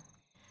能，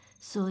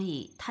所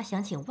以她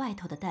想请外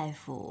头的大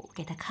夫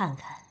给她看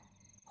看。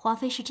华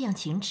妃是这样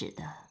请旨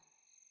的，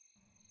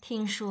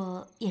听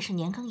说也是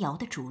年羹尧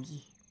的主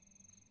意。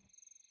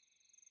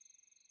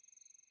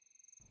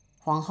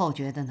皇后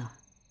觉得呢？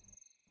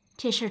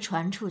这事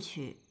传出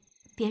去，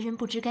别人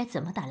不知该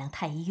怎么打量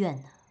太医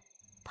院呢，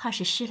怕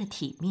是失了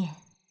体面。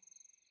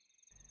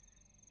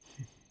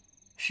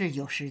是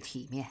有失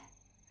体面，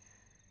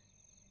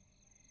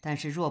但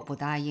是若不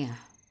答应，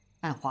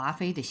按华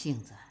妃的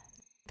性子，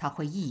她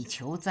会一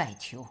求再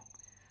求。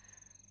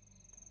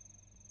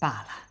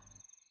罢了，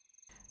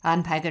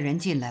安排个人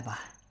进来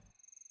吧。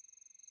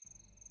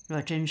若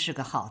真是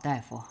个好大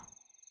夫，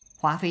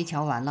华妃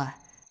瞧完了，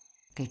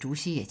给竹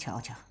溪也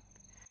瞧瞧。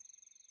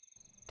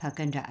她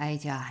跟着哀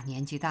家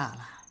年纪大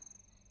了，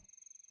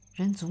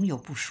人总有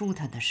不舒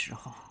坦的时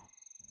候。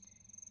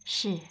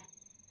是。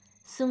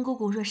孙姑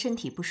姑若身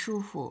体不舒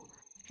服，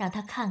让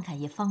她看看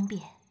也方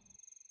便。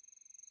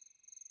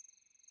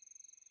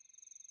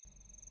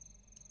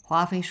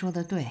华妃说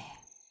的对，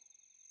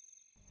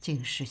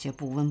竟是些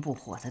不温不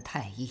火的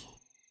太医，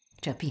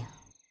这病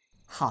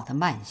好得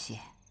慢些。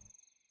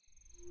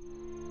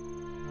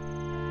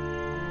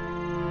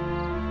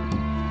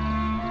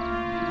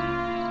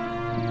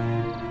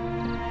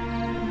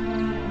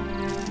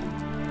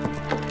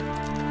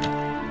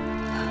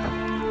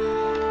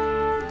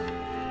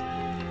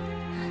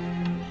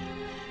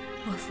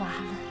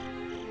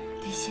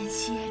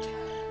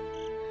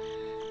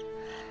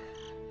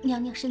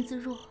娘娘身子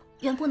弱，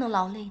原不能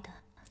劳累的。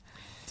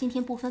今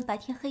天不分白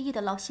天黑夜的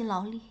劳心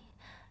劳力，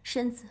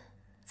身子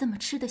怎么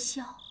吃得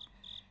消？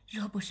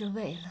若不是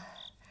为了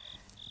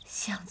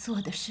想做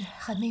的事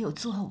还没有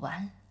做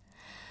完，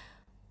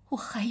我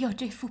还要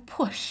这副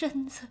破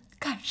身子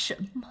干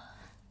什么？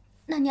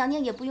那娘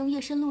娘也不用夜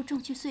深露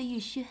重去碎玉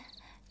轩，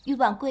与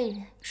婉贵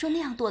人说那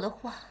样多的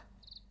话。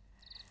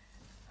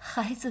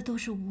孩子都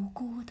是无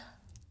辜的，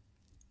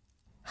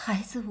孩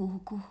子无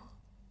辜，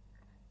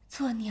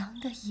做娘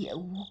的也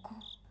无辜，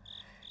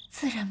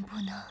自然不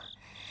能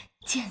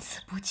见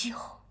死不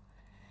救。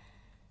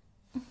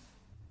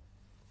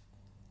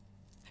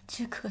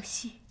只可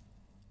惜，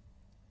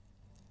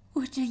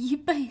我这一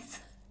辈子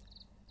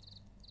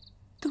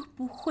都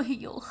不会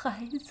有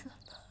孩子了。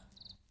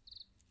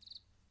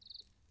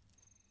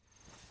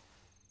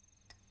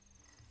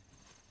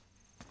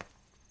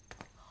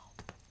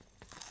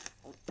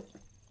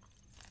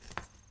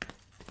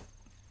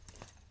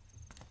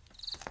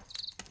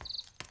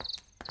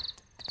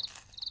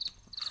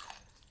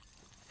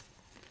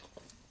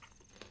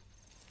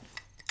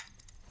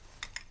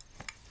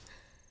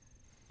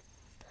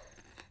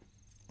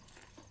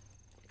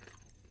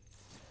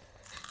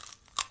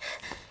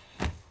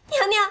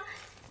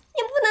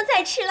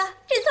太吃了，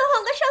这酸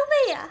黄瓜伤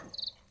胃呀。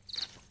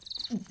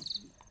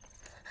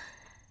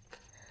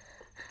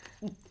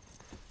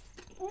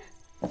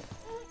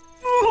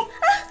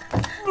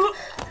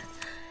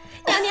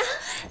娘娘，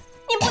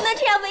您不能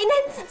这样为难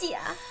自己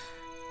啊！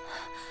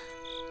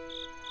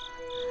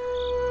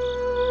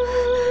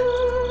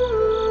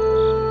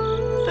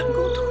本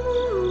宫吐了。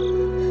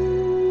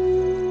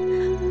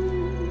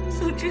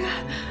素芝，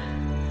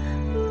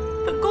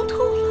本宫吐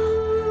了，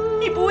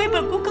你不为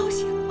本宫高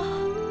兴吗？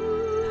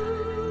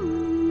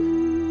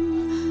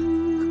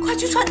快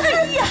去传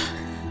太医啊！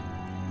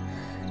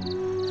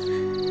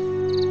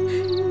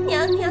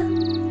娘娘，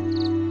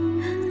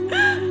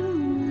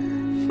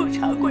富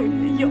察贵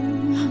人有，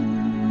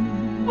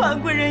婉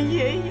贵人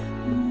也有，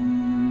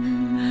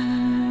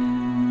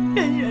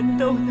人人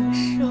都能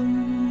生，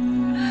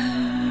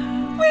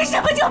为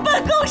什么就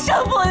本宫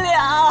生不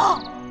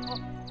了？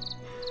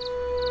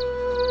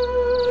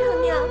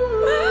娘娘，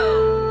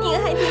您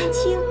还年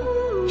轻，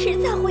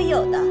迟早会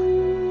有的。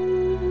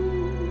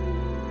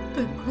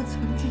本宫曾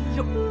经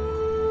有过，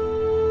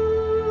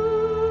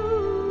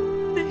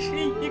那是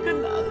一个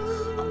男孩。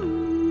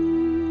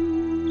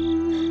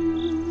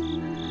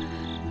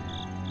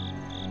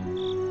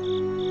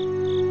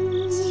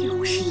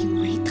就是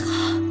因为他。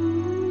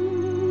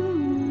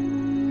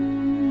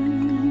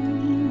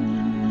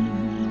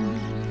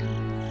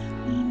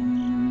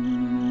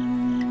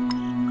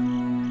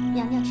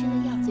娘娘吃了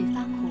药，嘴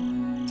发苦，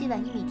这碗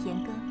薏米甜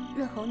羹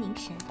润喉凝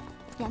神，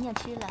娘娘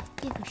吃了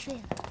便可睡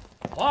了。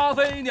华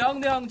妃娘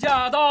娘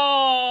驾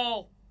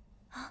到！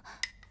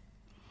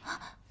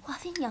华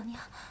妃娘娘，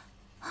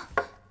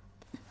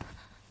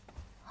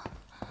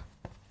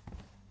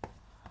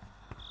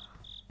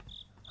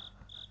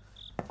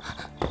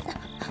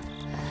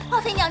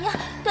华妃娘娘，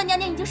段娘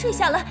娘已经睡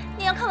下了，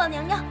您要看望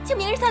娘娘，就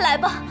明日再来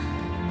吧。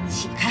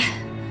起开！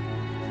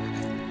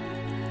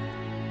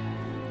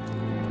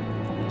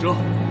这，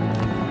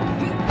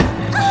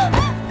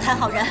看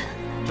好人！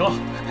这，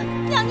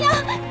娘娘，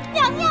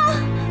娘娘，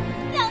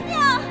娘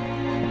娘！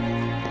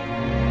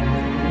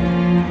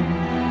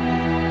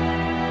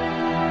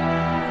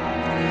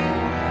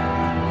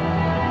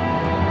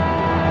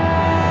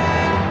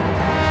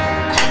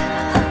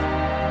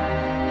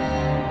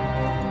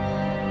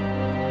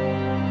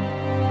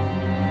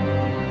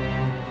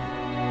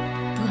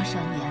多少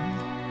年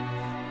了，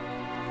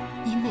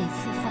你每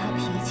次发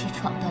脾气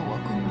闯到我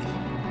宫里，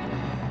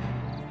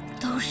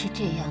都是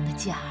这样的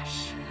架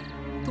势。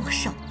多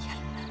少年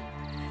了，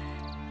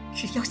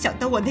只要想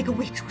到我那个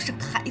未出生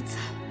的孩子，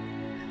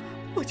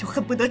我就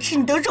恨不得吃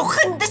你的肉，喝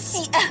你的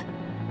血。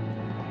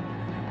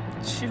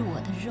吃我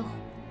的肉，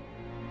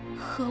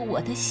喝我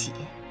的血，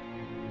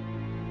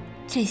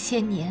这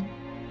些年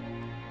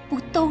不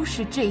都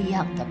是这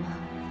样的吗？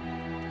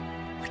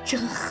我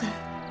真恨，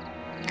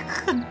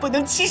恨不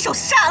能亲手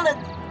杀了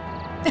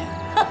你。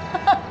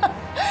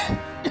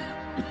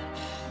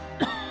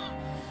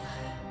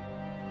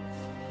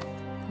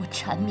我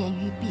缠绵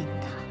于病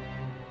榻，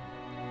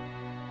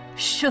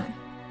生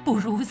不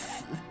如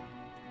死，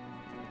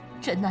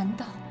这难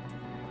道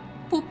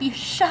不比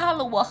杀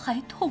了我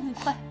还痛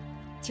快？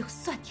就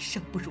算你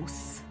生不如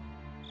死，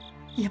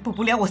也补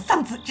不了我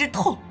丧子之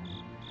痛。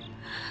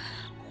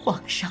皇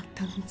上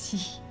登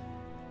基，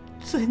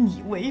尊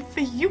你为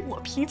妃，与我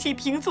平起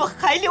平坐，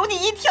还留你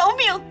一条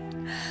命，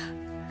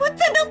我怎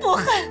能不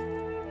恨？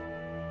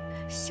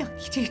像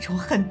你这种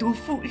狠毒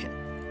妇人，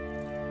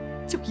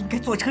就应该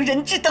做成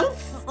人质等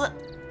死。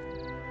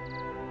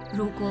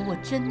如果我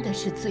真的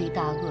是罪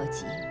大恶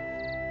极，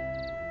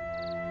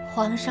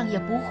皇上也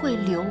不会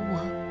留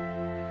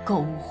我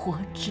苟活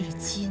至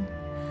今。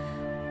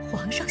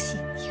皇上信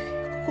你，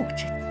护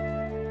着你，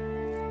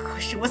可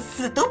是我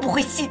死都不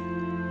会信。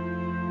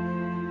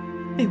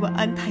那碗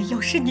安胎药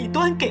是你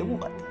端给我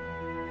的，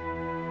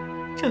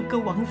整个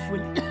王府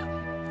里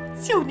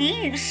就你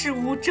与世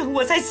无争，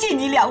我才信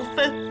你2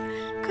分。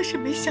可是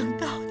没想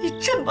到你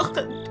这么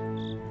狠毒，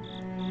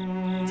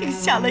竟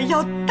下了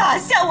药打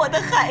下我的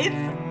孩子。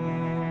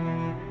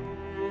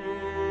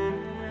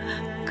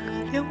可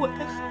怜我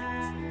的孩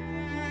子，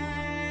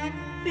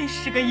那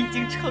是个已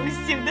经成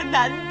型的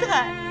男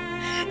胎，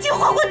竟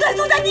缓缓断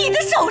送在你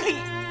的手里。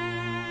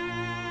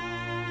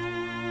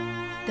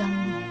当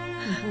年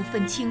你不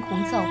分青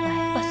红皂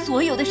白，把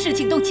所有的事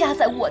情都加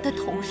在我的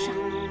头上，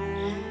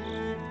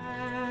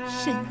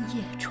深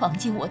夜闯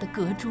进我的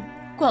阁中，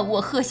灌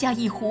我喝下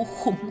一壶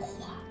红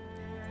花。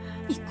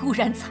你固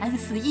然惨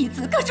死一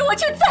子，可是我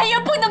却再也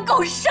不能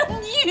够生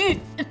育。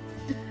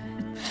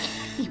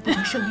你不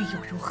能生育又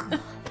如何？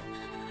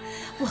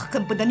我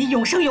恨不得你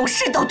永生永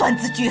世都断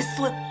子绝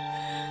孙。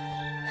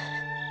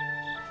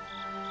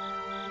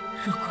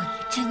如果你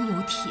真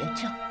有铁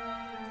证，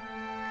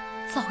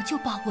早就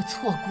把我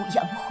挫骨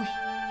扬灰，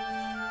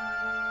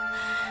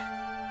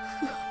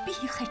何必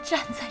还站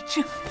在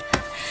这里？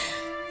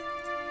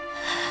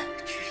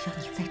只要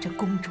你在这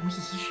宫中一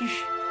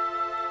日，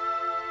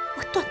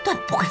我断断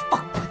不会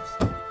放过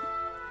你。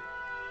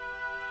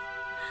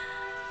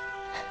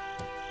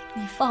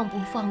你放不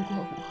放过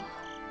我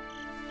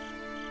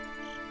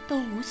都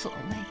无所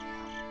谓了。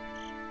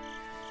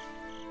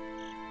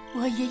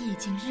我也已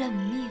经认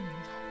命了，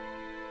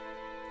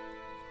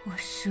我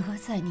折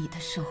在你的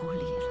手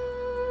里了。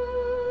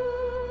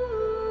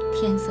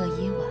天色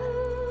已晚，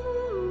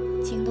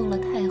惊动了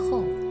太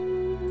后，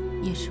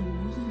也是无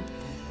益的。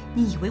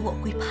你以为我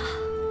会怕？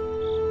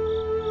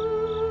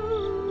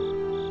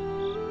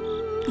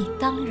你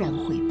当然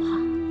会怕。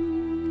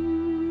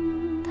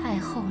太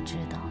后知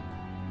道了，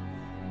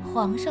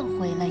皇上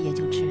回来也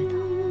就知道。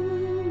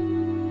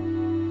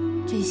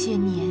这些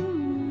年，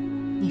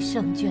你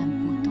胜券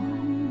不断，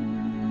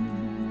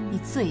你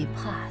最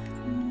怕的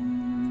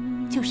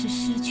就是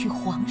失去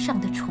皇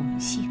上的宠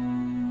幸。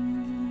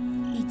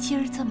你今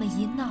儿这么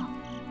一闹，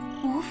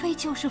无非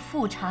就是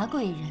富察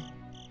贵人，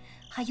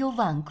还有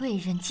婉贵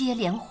人接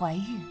连怀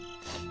孕，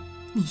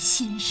你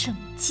心生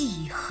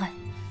记恨。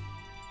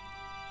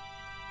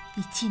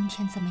你今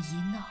天这么一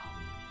闹，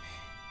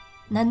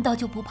难道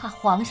就不怕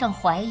皇上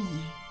怀疑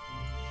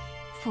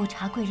富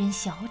察贵人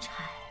小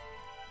产，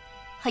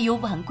还有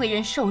婉贵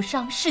人受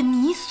伤是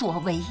你所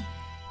为？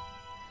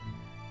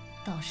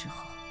到时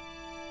候，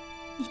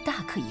你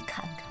大可以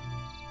看看，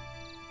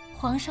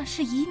皇上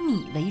是以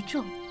你为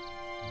重，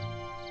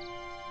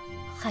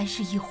还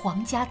是以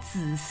皇家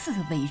子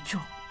嗣为重？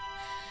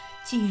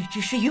今日之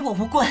事与我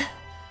无关，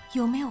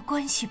有没有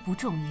关系不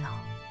重要，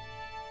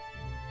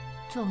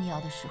重要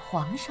的是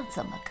皇上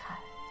怎么看。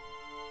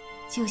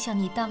就像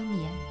你当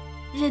年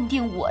认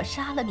定我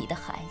杀了你的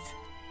孩子，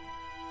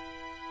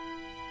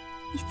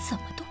你怎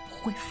么都不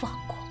会放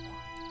过我，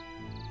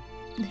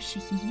那是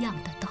一样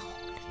的道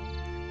理。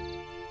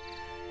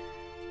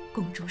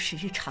宫中时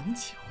日长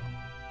久，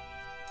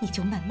你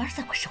就慢慢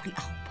在我手里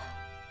熬吧。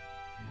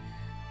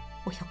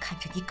我要看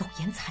着你苟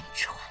延残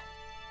喘，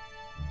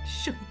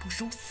生不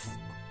如死。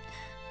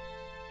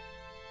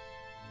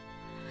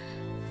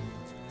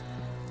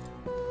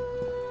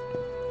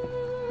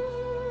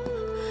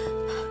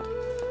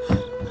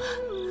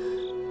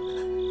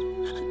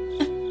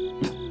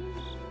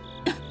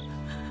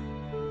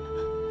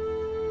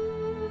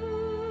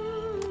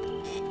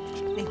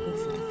内宫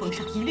府的封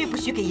赏一律不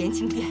许给延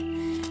庆殿，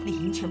理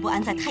应全部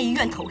安在太医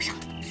院头上，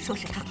说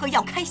是他喝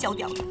药开销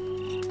掉的。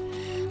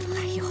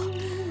还有，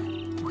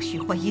不许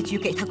换衣具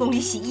给他宫里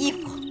洗衣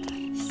服，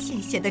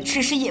新鲜的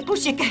吃食也不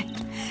许给，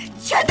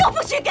全都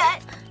不许给。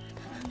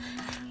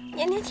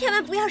娘娘千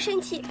万不要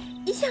生气，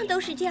一向都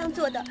是这样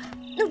做的，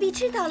奴婢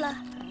知道了。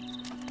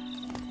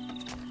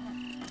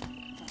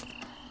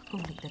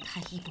宫里的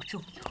太医不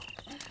中用，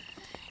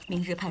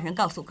明日派人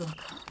告诉哥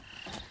哥，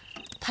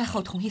太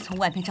后同意从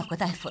外面找个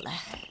大夫来。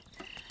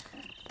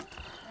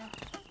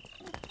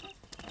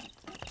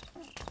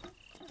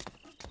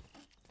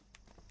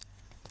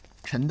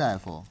陈大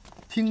夫，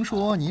听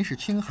说您是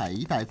青海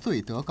一带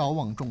最德高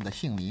望重的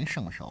杏林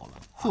圣手了，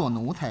做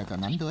奴才的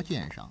难得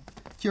见上。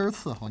今儿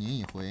伺候您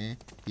一回，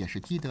也是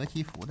积德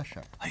积福的事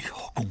儿。哎呦，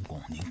公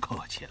公您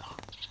客气了，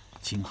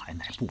青海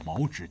乃不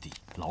毛之地，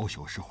老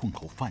朽是混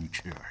口饭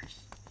吃而已，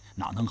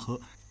哪能和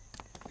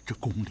这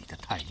宫里的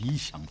太医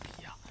相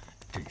比呀？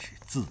真是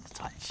自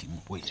惭形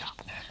秽呀！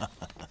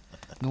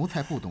奴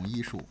才不懂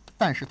医术，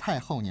但是太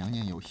后娘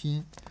娘有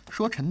心，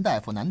说陈大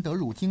夫难得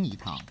入京一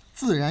趟，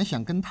自然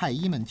想跟太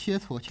医们切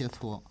磋切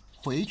磋，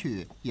回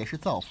去也是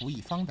造福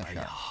一方的事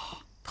儿。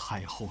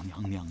太后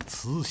娘娘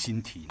慈心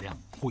体谅，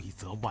惠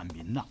泽万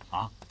民呐！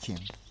啊，请。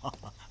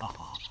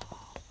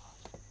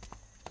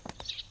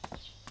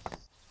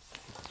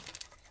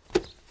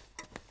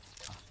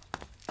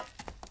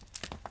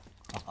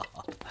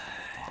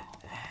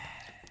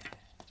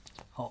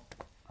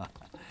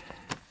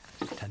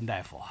陈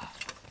大夫啊，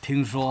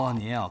听说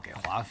您要给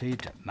华妃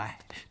诊脉，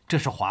这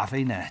是华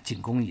妃呢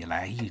进宫以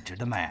来一直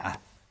的脉案，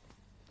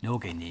留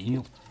给您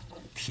用，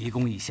提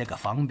供一些个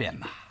方便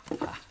吧。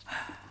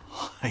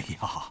哎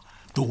呀，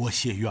多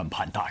谢院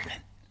判大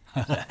人。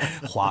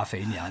华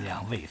妃娘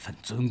娘位分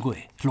尊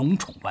贵，龙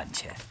宠万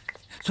千，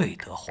最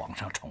得皇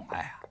上宠爱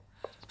啊。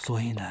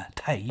所以呢，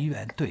太医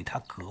院对她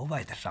格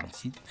外的上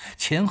心，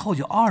前后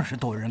就20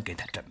多人给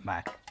她诊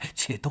脉，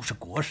且都是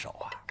国手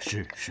啊。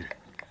是，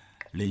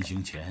临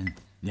行前，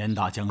年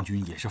大将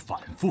军也是反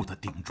复的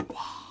叮嘱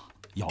啊，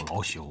要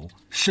老朽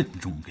慎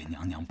重给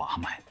娘娘把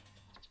脉。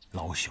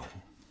老朽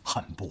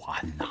很不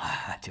安呐。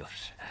就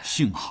是，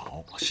幸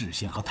好事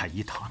先和太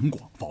医谈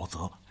过，否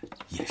则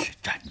也是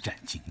战战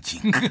兢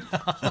兢。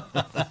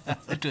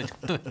这就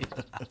对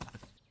了。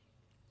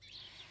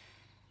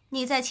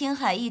你在青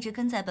海一直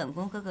跟在本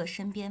宫哥哥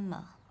身边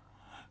吗？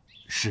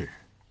是。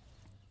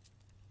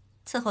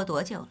伺候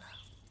多久了？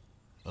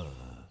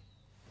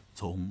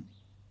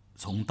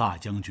从大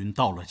将军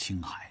到了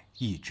青海，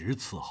一直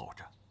伺候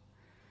着。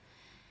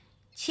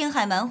青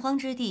海蛮荒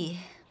之地，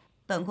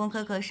本宫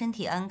哥哥身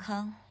体安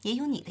康，也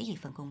有你的一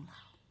份功劳。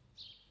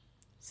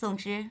宋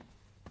之，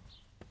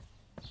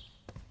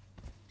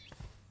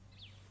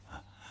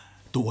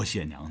多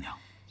谢娘娘。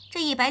这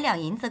100两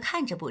银子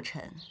看着不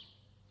沉，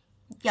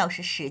要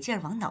是使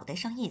劲往脑袋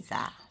上一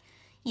砸，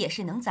也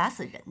是能砸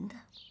死人的。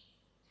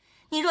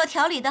你若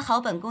调理得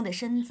好本宫的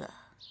身子，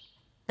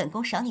本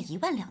宫赏你1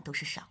万两都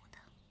是少的；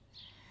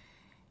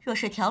若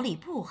是调理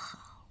不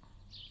好，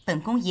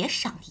本宫也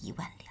赏你1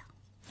万两。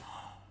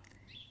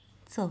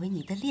作为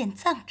你的殓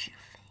葬之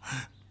费。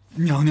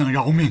娘娘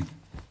饶命，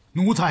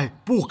奴才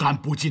不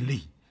敢不尽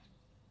力。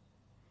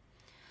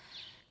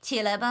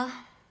起来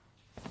吧，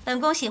本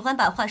宫喜欢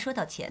把话说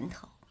到前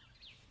头。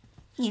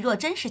你若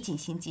真是尽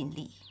心尽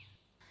力，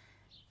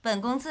本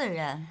宫自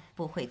然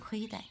不会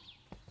亏待你。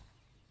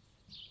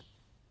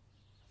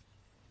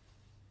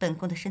本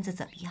宫的身子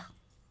怎么样？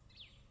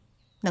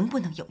能不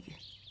能有孕？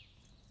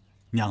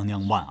娘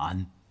娘万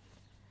安。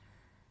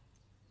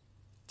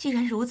既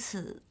然如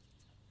此，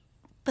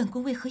本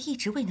宫为何一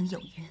直未能有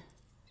孕？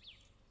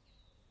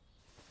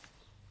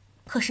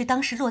可是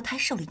当时落胎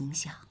受了影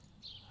响。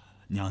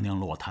娘娘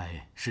落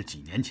胎是几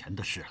年前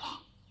的事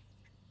了，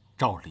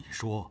照理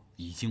说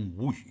已经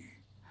无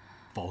语，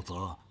否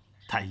则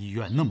太医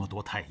院那么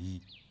多太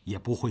医也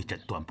不会诊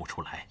断不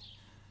出来。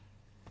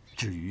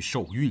至于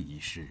受孕一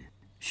事，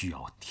需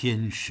要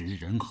天时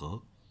人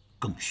和，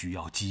更需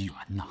要机缘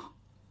呐。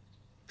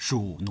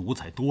恕奴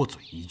才多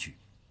嘴一句，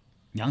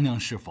娘娘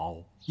是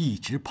否一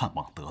直盼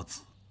望得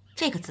子？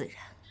这个自然。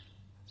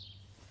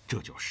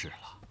这就是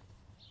了。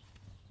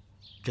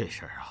这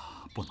事儿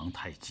啊，不能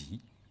太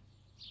急，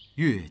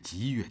越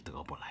急越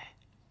得不来。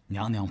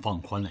娘娘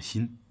放宽了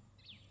心，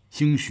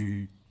兴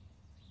许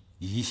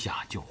一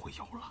下就会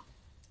有了。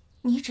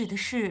你指的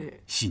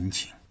是心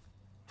情，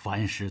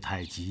凡事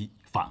太急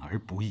反而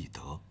不易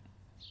得。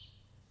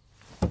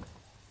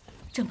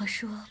这么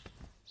说，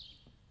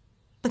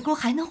本宫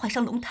还能怀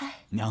上龙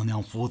胎？娘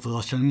娘福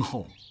泽深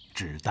厚，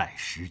只待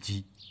时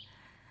机。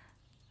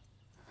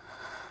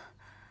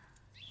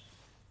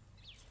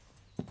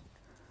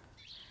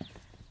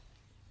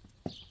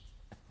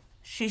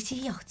时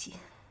机要紧，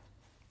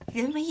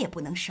人为也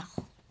不能少。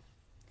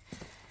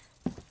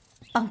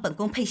帮本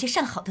宫配些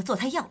上好的坐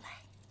胎药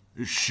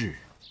来。是。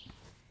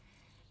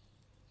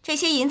这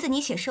些银子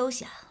你且收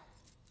下，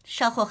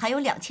稍后还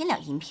有2000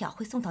两银票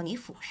会送到你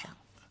府上。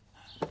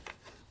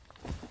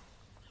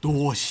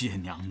多谢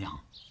娘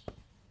娘。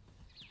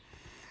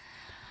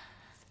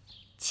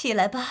起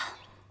来吧。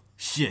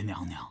谢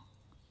娘娘。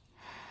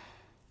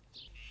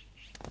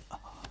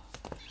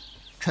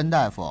陈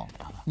大夫，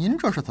您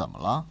这是怎么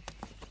了？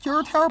今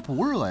儿天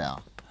不热呀，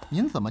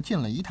您怎么进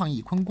了一趟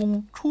翊坤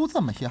宫，出这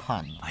么些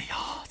汗呢？哎呀，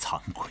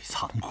惭愧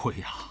惭愧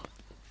呀！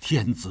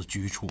天子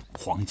居处，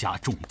皇家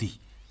重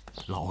地，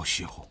老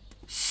朽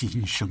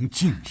心生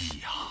敬意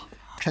呀。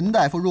陈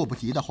大夫若不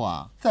急的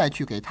话，再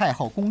去给太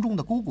后宫中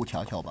的姑姑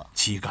瞧瞧吧。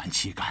岂敢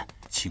岂敢，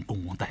请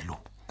公公带路。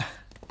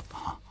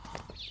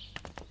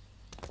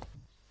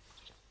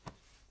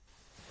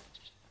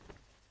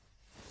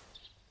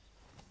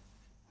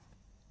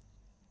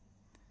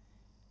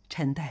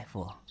陈大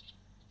夫，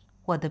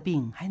我的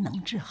病还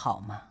能治好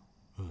吗？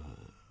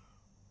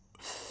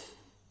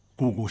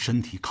姑姑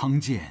身体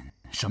康健，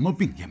什么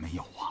病也没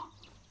有啊。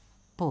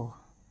不，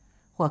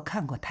我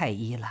看过太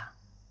医了，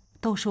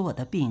都说我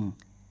的病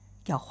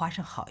要花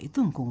上好一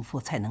顿功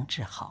夫才能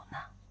治好呢。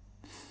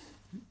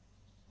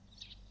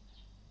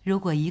如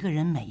果一个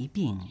人没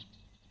病，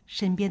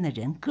身边的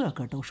人个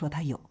个都说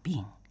他有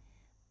病，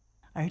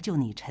而就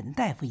你陈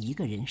大夫一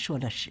个人说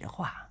了实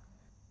话，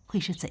会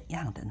是怎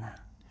样的呢？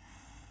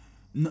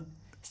那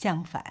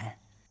相反，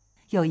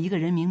有一个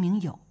人明明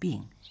有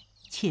病，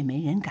却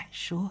没人敢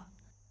说，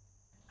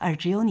而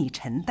只有你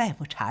陈大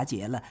夫察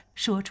觉了，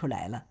说出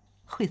来了，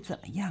会怎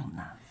么样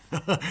呢？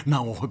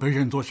那我会被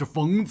认作是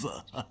疯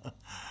子。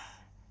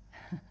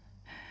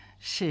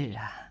是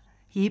啊，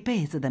一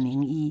辈子的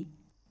名医，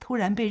突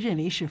然被认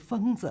为是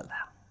疯子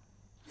了。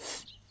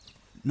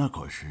那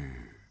可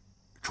是，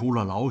除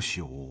了老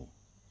朽，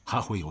还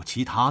会有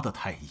其他的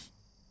太医。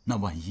那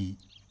万一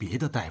别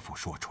的大夫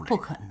说出来，不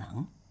可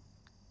能，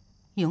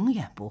永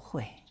远不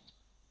会。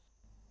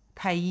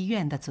太医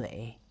院的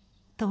嘴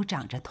都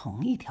长着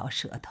同一条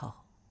舌头。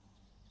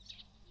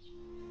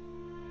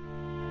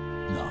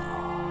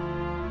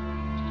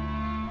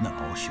那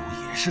老朽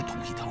也是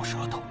同一条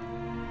舌头。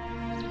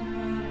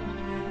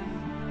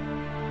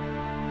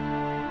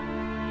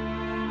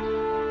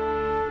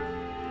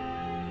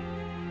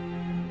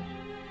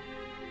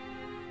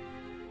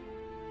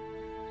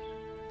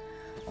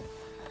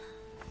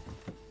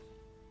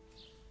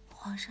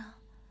皇上，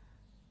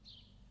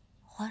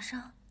皇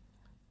上，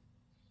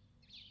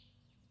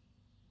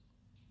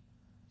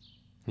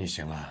你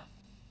醒了？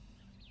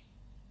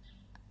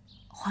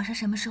皇上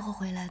什么时候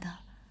回来的？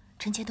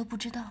臣妾都不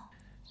知道。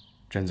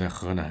朕在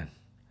河南，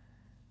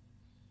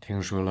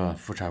听说了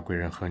富察贵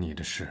人和你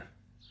的事，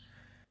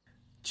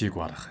记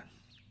挂得很。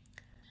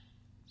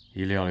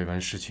一料理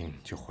完事情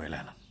就回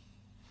来了。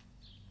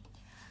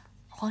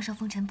皇上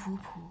风尘仆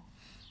仆，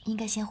应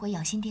该先回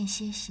养心殿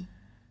歇息。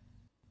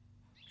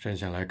朕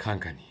想来看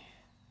看你。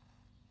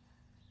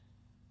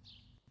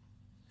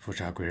富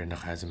察贵人的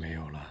孩子没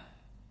有了，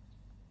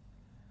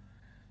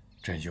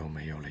朕又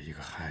没有了一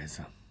个孩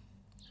子。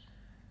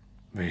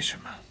为什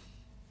么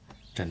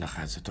朕的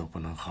孩子都不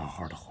能好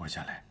好的活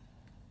下来？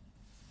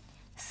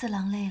四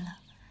郎累了，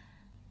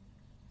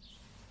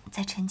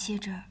在臣妾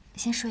这儿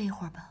先睡一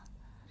会儿吧。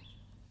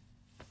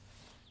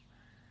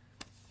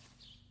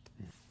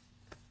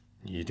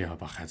你一定要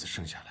把孩子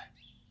生下来。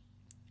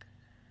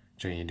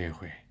朕一定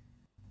会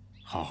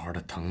好好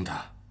的疼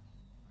她，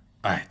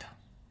爱她。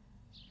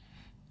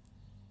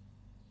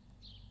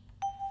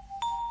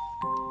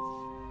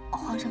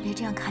皇上别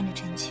这样看着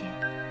臣妾，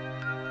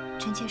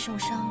臣妾受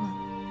伤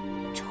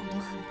了，丑得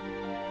很。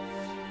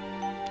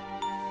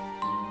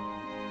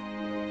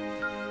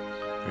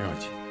不要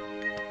紧，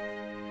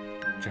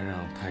朕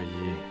让太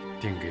医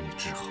定给你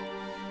治好。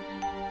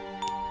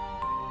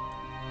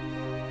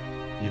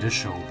你的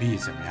手臂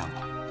怎么样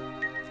了？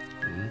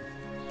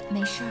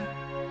没事儿。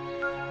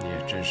你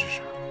也真是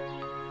傻。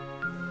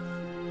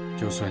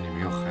就算你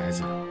没有孩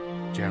子，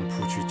这样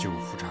扑去救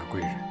富察贵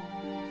人，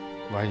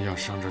万一要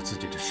伤着自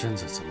己的身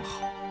子怎么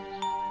好？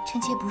臣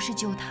妾不是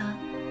救他，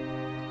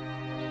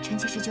臣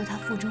妾是救他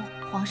腹中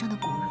皇上的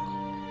骨肉。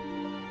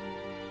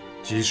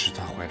即使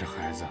她怀着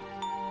孩子，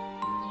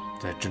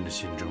在朕的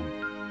心中，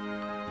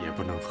也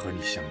不能和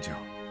你相较。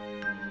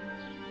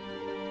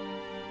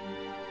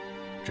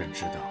朕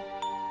知道，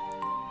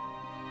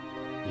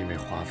因为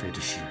华妃的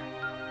事，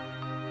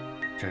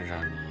朕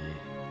让你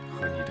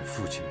和你的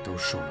父亲都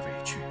受了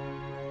委屈。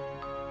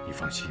你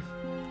放心，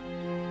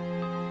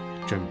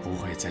朕不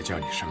会再叫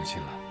你伤心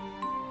了。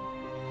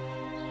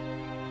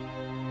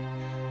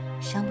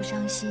伤不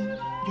伤心，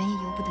原也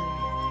由不得人。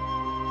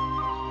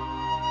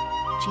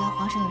只要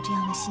皇上有这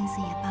样的心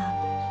思也罢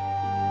了。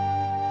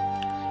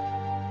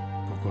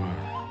不过，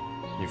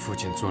你父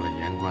亲做了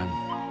言官，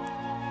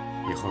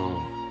以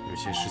后有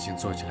些事情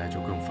做起来就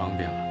更方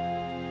便了。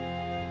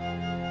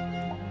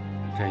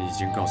朕已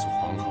经告诉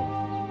皇后，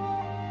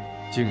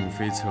敬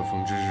妃册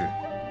封之日，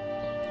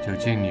就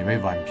敬你为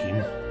婉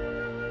嫔。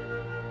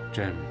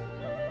朕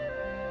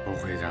不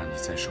会让你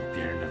再受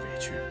别人的委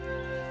屈。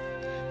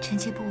臣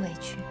妾不委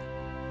屈。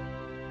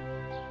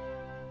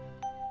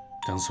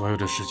等所有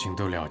的事情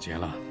都了结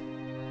了，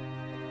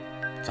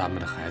咱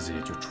们的孩子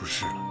也就出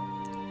世了。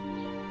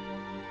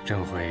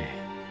朕会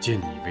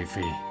晋你为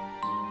妃，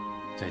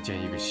再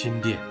建一个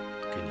新殿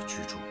给你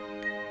居住。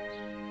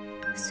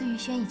孙玉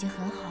轩已经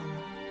很好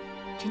了，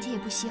臣妾也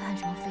不稀罕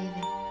什么妃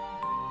位，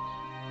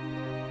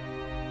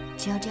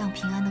只要这样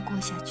平安的过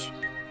下去，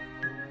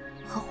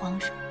和皇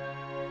上、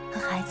和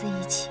孩子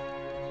一起。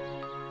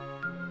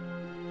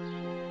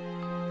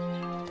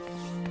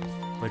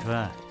慧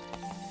春，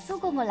苏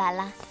公公来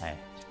了。哎，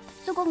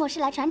苏公公是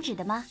来传旨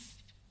的吗？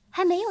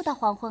还没有到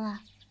黄昏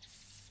啊。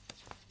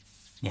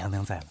娘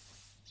娘在吗？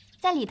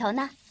在里头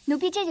呢，奴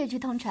婢这就去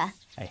通传。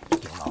哎，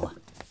有劳了。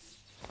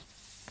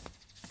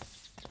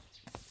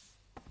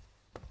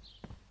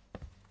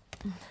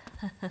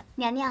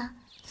娘娘，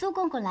苏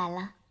公公来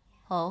了。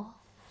哦，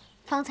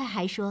方才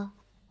还说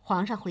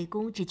皇上回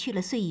宫只去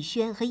了碎玉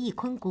轩和翊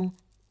坤宫，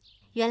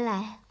原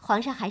来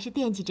皇上还是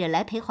惦记着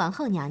来陪皇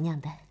后娘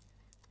娘的。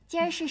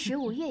今儿是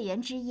15月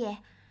圆之夜，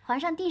皇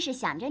上定是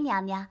想着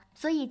娘娘，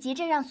所以急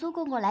着让苏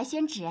公公来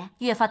宣旨。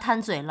越发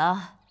贪嘴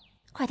了，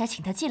快点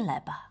请他进来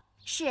吧。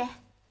是。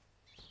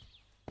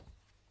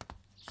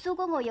苏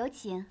公公有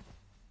请。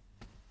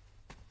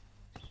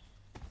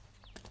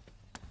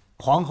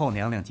皇后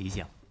娘娘吉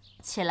祥。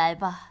起来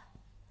吧，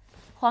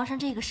皇上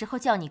这个时候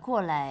叫你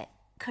过来，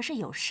可是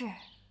有事。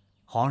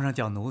皇上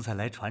叫奴才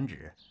来传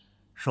旨，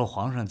说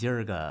皇上今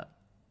儿个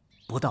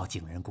不到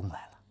景仁宫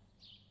来了。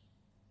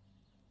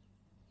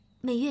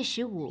每月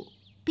15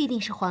必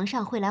定是皇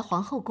上会来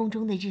皇后宫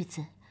中的日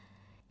子，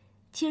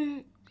今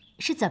儿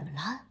是怎么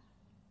了？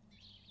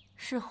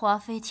是华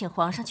妃请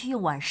皇上去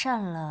用晚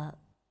膳了，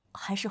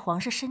还是皇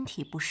上身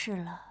体不适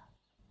了？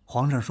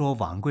皇上说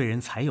婉贵人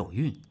才有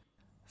孕，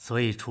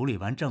所以处理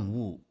完政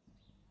务，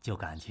就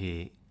赶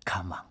去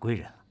看婉贵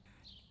人了，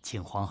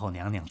请皇后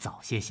娘娘早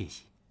些歇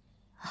息。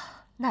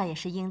那也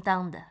是应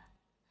当的。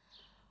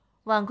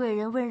婉贵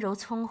人温柔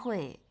聪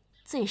慧，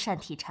最善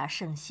体察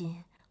圣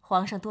心，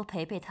皇上多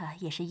陪陪她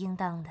也是应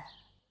当的。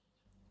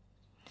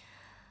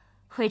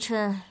惠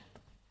春，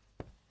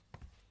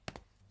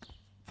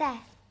在。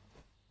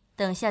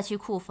等下去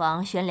库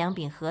房选2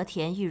饼和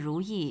田玉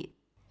如意，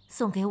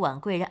送给婉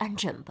贵人安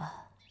枕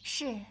吧。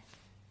是。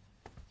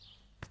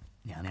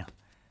娘娘，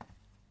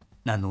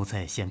那奴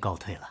才先告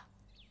退了。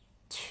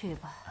去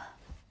吧。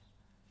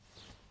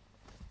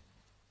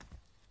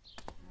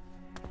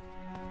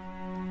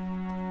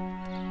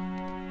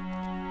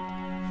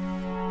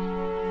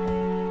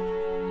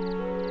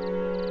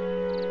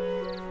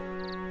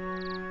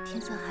天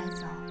色还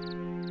早，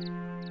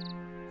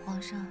皇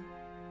上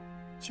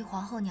去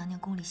皇后娘娘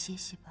宫里歇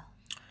息吧。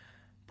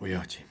不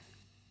要紧。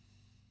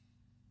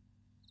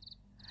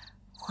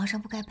皇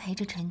上不该陪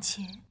着臣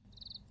妾，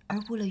而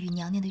误了与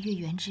娘娘的月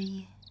圆之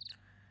夜。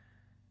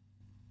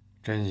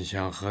朕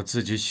想和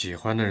自己喜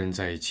欢的人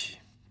在一起，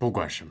不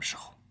管什么时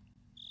候。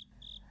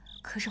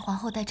可是皇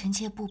后待臣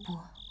妾不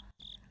薄，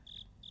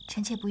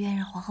臣妾不愿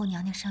让皇后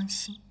娘娘伤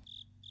心。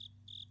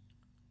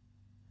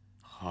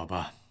好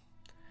吧，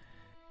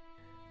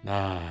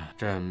那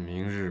朕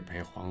明日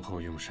陪皇后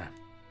用膳。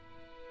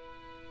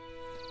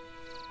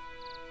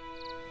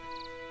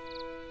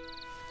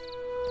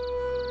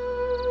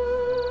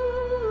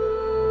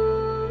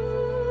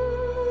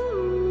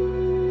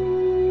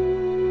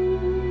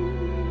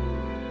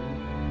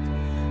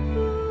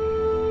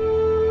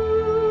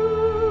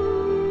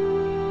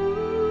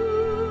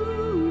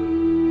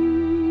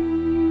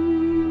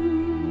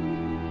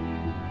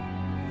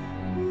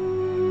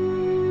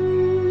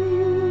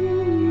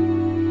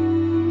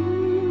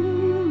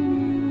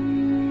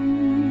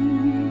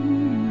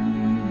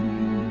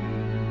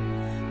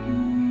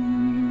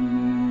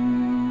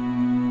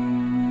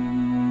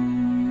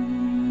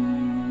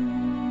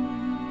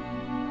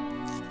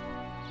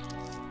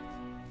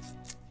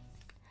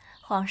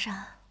皇上。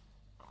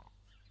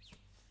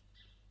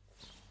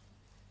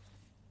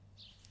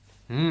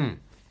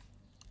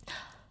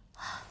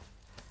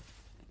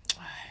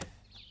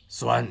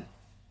酸。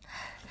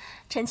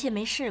臣妾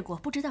没试过，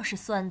不知道是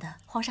酸的。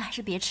皇上还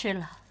是别吃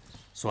了。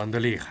酸的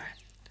厉害，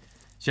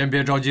先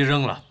别着急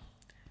扔了，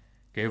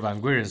给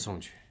婉贵人送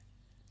去。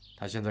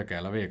她现在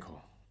改了胃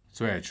口，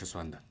最爱吃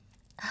酸的。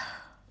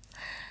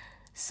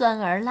酸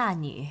儿辣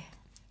女，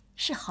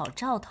是好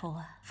兆头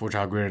啊。富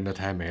察贵人的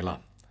胎没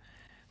了，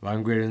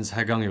婉贵人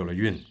才刚有了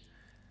孕，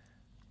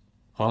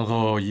皇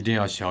后一定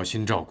要小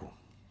心照顾。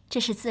这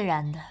是自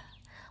然的，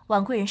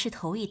婉贵人是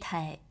头一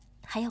胎，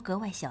还要格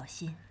外小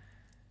心。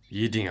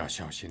一定要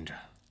小心着，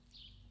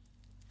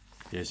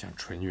别像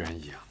纯元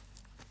一样。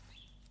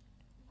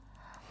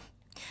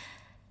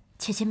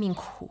妾妾命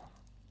苦，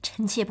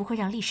臣妾不会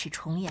让历史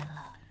重演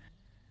了。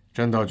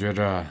朕倒觉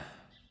着，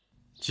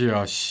既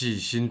要细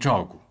心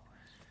照顾，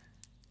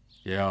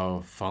也要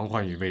防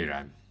患于未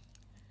然。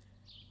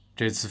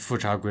这次富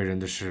察贵人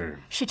的事，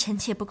是臣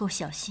妾不够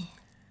小心，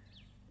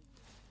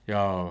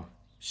要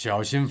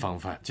小心防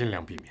范，尽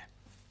量避免。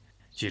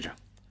记着，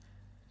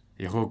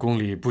以后宫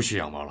里不许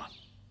养猫了。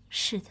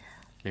是的。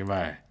另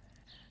外，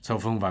册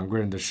封婉贵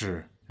人的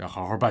事要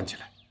好好办起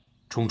来，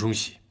冲冲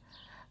喜。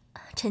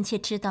臣妾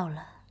知道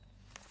了。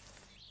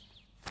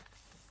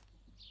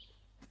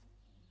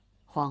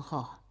皇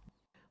后，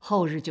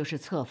后日就是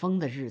册封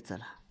的日子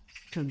了，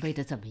准备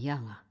的怎么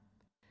样啊？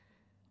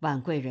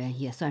婉贵人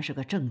也算是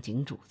个正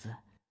经主子，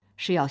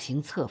是要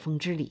行册封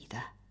之礼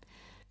的。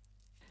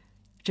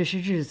只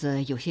是日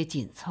子有些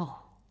紧凑，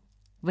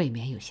未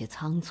免有些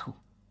仓促。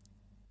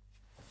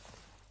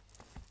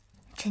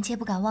臣妾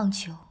不敢妄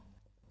求，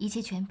一切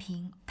全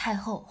凭太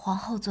后、皇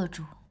后做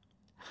主。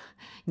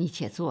你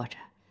且坐着，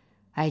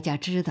哀家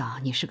知道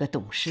你是个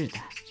懂事的。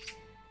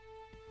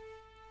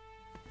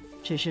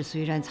只是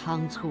虽然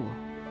仓促，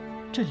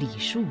这礼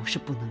数是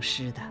不能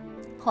失的。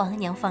皇额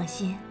娘放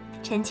心，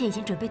臣妾已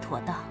经准备妥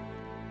当。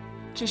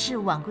只是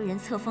婉贵人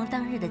册封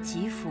当日的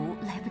吉服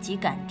来不及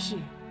赶制，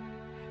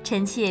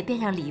臣妾便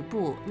让礼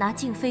部拿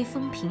静妃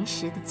封嫔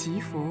时的吉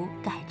服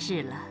改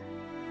制了。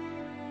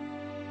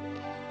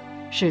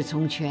事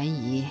从权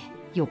宜，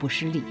又不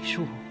失礼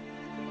数。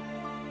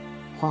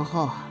皇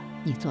后，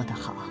你做得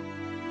好。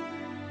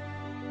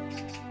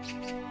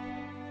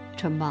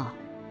春茂，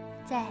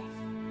在。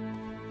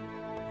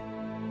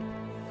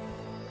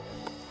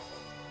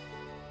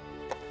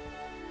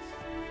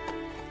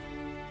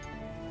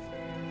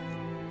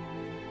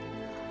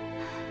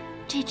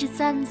这只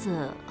簪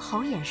子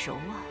好眼熟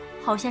啊，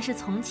好像是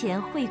从前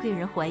惠贵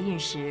人怀孕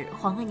时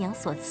皇额娘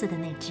所赐的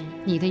那只。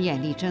你的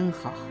眼力真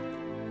好。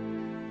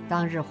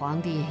当日皇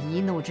帝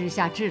一怒之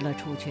下掷了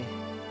出去，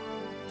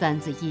簪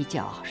子一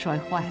脚摔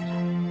坏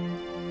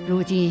了，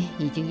如今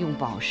已经用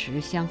宝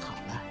石镶好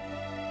了。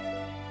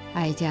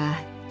哀家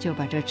就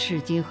把这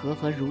赤金盒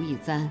和如意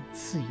簪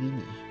赐予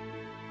你。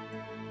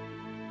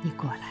你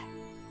过来。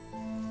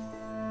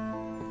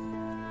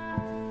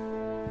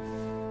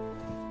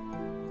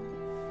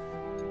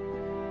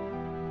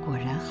果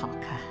然好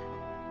看。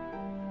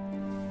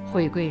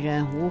惠贵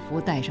人无福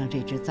戴上这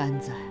只簪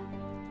子，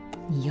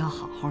你要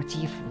好好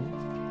积福，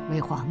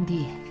为皇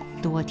帝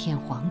多添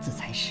皇子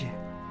才是。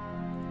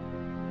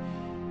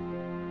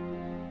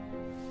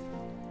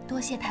多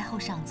谢太后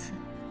赏赐。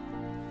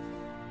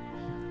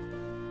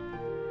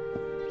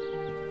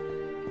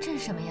这是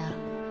什么呀？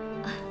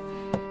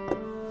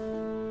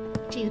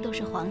这个都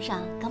是皇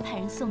上刚派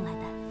人送来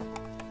的。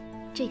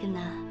这个呢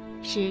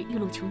是玉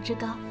露琼脂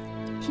膏，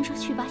听说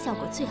祛疤效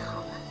果最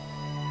好了。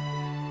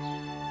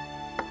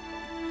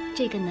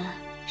这个呢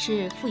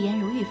是复颜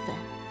如玉粉，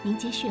凝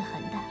结血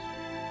痕的。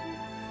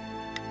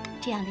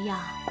这样的药，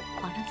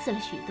皇上赐了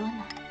许多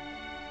呢。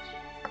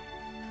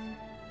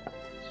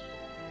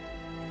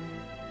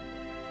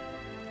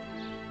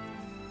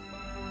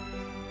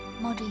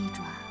猫这一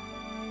爪，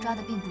抓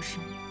得并不深，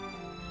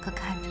可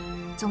看着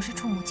总是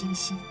触目惊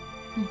心。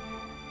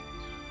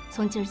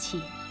从今儿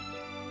起，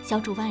小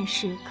主万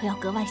事可要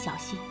格外小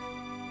心。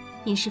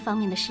饮食方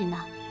面的事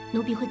呢，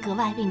奴婢会格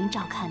外为您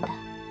照看的。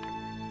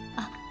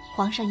啊，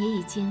皇上也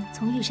已经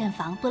从御膳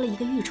房拨了一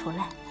个御厨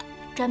来，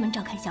专门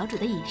照看小主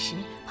的饮食，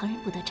旁人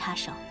不得插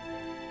手。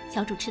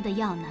小主吃的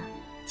药呢，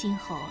今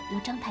后由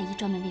张太医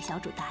专门为小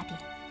主打点。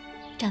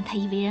张太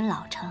医为人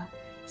老成，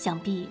想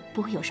必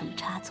不会有什么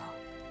差错。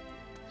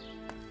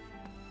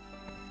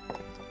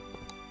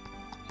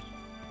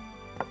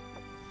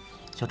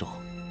小主，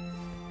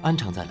安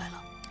常在来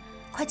了，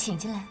快请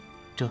进来。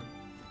这。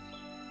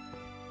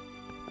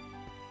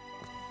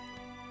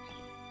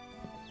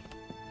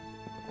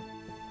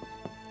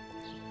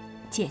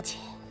姐姐，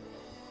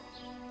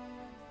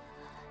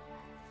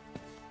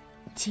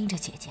惊着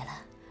姐姐了。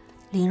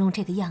玲珑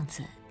这个样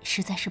子，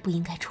实在是不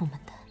应该出门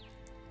的。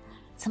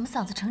怎么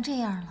嗓子成这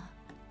样了？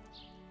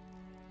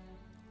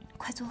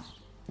快坐。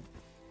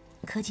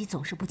科技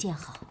总是不见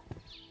好，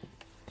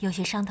有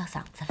些伤到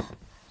嗓子了。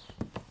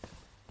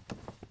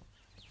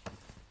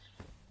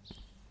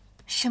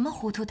什么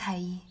糊涂太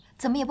医，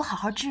怎么也不好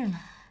好治呢？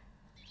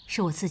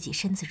是我自己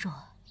身子弱，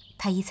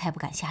太医才不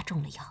敢下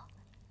重了药，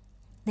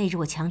那日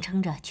我强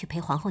撑着去陪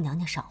皇后娘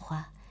娘赏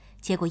花，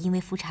结果因为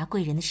富察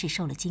贵人的事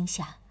受了惊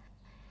吓，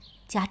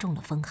加重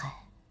了风寒，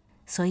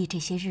所以这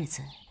些日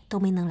子都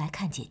没能来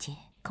看姐姐，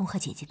恭贺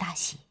姐姐大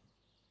喜。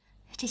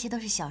这些都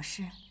是小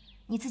事，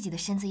你自己的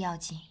身子要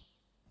紧。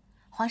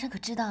皇上可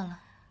知道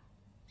了？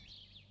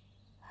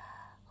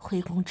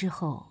回宫之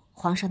后，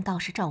皇上倒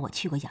是召我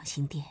去过养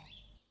心殿，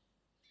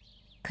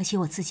可惜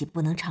我自己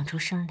不能唱出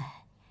声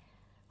来，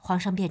皇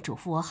上便嘱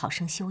咐我好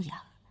生休养，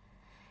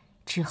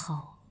之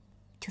后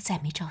就再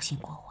没召醒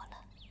过我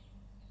了。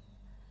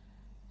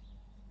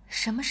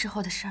什么时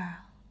候的事儿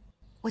啊？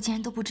我竟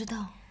然都不知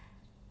道。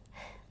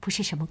不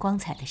是什么光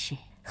彩的事，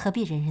何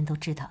必人人都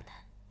知道呢？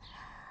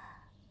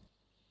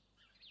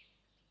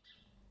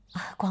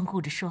光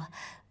顾着说，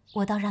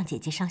我倒让姐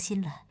姐伤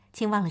心了，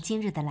竟忘了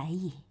今日的来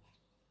意。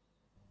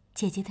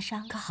姐姐的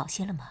伤可好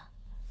些了吗？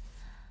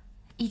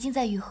已经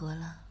在愈合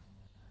了，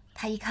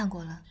太医看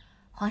过了，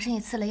皇上也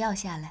赐了药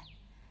下来，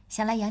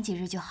想来养几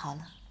日就好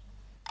了。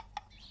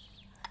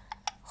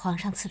皇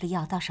上赐的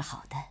药倒是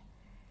好的，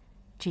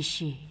只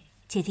是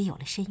姐姐有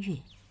了身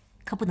孕，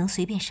可不能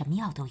随便什么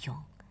药都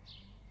用。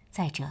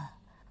再者，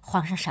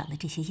皇上赏的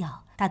这些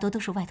药大多都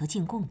是外头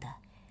进贡的，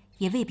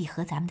也未必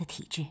合咱们的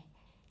体质。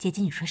姐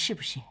姐，你说是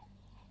不是？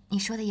你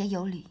说的也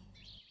有理。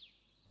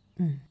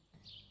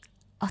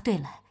哦，对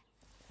了，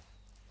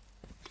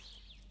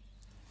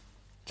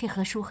这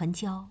盒舒痕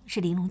胶是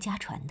玲珑家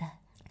传的，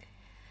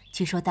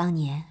据说当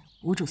年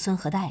吴主孙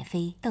和的爱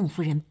妃邓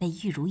夫人被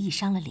玉如意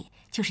伤了脸，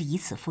就是以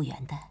此复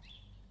原的。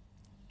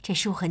这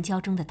舒痕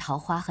胶中的桃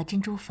花和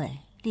珍珠粉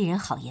令人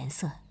好颜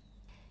色，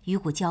鱼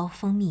骨胶、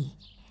蜂蜜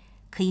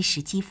可以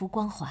使肌肤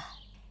光滑，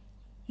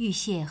玉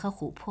屑和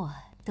琥珀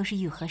都是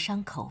愈合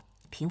伤口、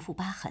平复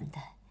疤痕的。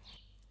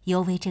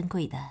尤为珍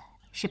贵的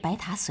是白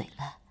塔水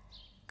了，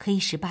可以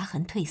使疤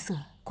痕褪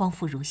色，光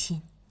复如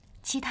新。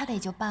其他的也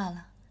就罢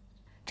了，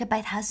这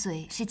白塔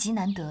水是极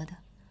难得的，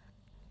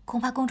恐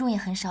怕宫中也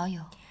很少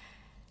有。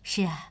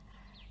是啊，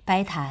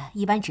白塔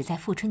一般只在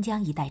富春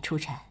江一带出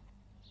产，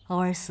偶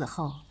尔死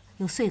后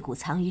用碎骨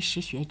藏于石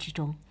穴之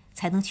中，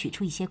才能取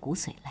出一些骨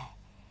髓来。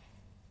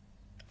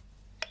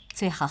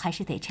最好还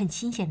是得趁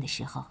新鲜的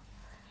时候，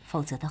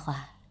否则的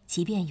话，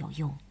即便有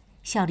用，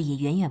效力也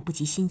远远不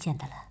及新鲜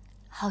的了。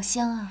好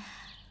香啊！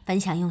本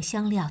想用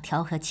香料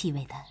调和气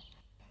味的，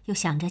又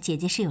想着姐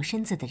姐是有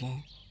身子的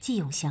人，忌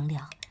用香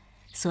料，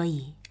所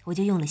以我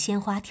就用了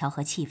鲜花调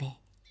和气味。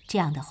这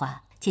样的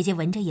话，姐姐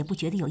闻着也不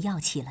觉得有药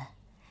气了。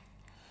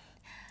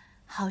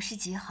好是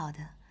极好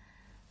的，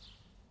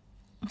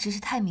只是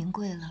太名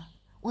贵了，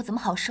我怎么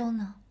好收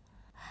呢？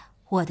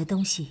我的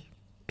东西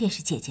便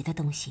是姐姐的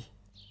东西，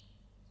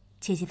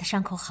姐姐的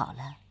伤口好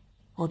了，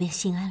我便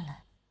心安了。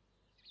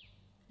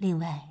另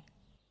外，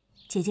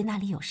姐姐那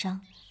里有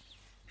伤，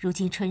如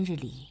今春日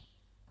里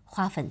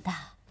花粉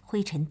大，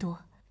灰尘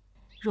多，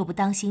若不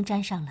当心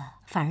沾上了，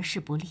反而是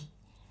不利。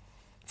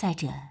再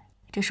者，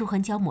这舒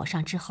痕胶抹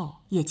上之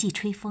后也忌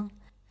吹风，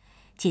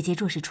姐姐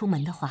若是出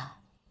门的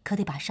话，可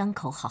得把伤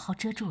口好好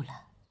遮住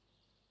了。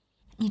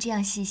你这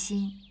样细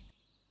心，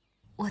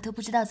我都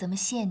不知道怎么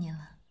谢你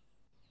了。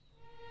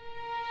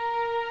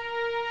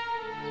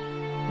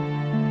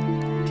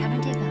尝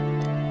尝这个。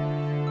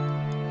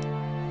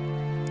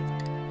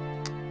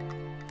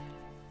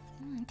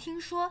听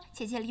说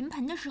姐姐临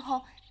盆的时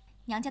候，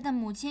娘家的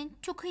母亲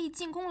就可以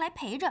进宫来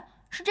陪着，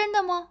是真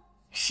的吗？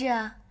是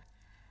啊，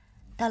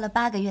到了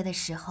8个月的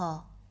时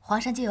候，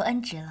皇上就有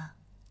恩旨了。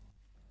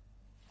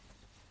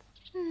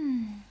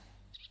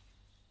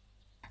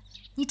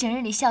你整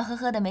日里笑呵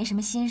呵的，没什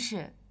么心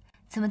事，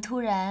怎么突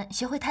然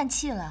学会叹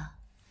气了？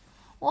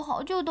我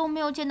好久都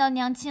没有见到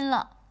娘亲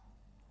了。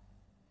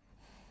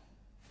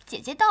姐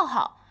姐倒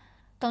好，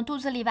等肚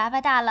子里娃娃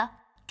大了，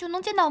就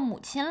能见到母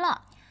亲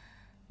了。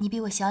你比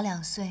我小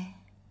2岁，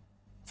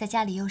在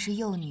家里又是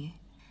幼女，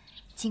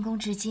进宫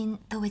至今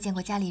都未见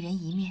过家里人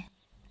一面，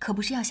可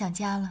不是要想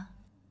家了？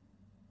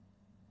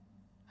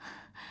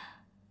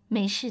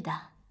没事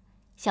的，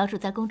小主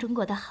在宫中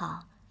过得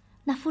好，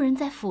那夫人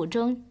在府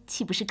中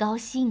岂不是高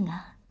兴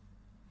啊？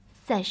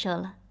再说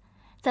了，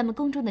咱们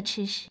宫中的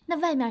吃食，那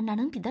外面哪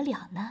能比得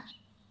了呢？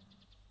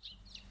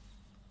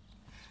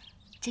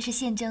这是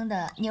现蒸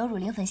的牛乳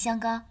灵粉香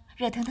膏，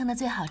热腾腾的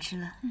最好吃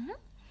了。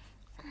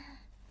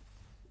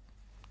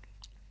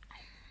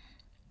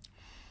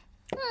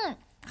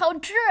好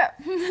吃。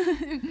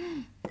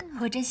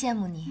我真羡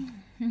慕你，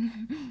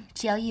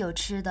只要一有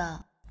吃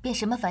的，便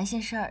什么烦心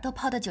事儿都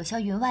抛到九霄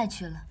云外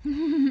去了。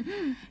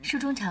书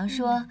中常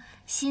说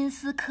心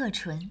思克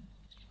纯，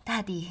大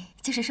抵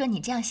就是说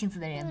你这样性子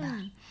的人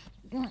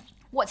吧。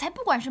我才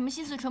不管什么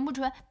心思纯不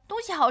纯，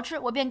东西好吃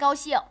我便高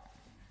兴。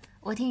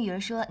我听雨儿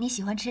说你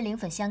喜欢吃灵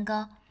粉香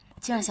膏，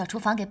就让小厨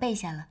房给备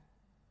下了，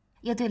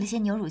又兑了些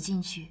牛乳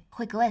进去，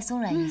会格外松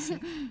软一些。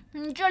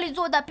你这里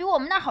做的比我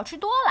们那儿好吃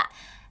多了。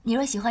你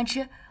若喜欢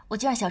吃，我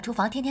就让小厨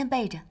房天天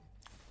备着，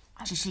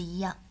只是一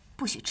样，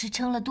不许吃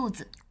撑了肚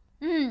子。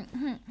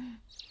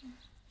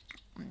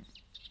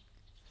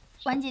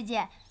婉姐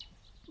姐，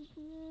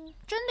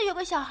真的有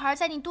个小孩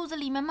在你肚子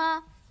里面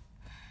吗？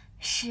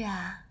是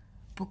啊，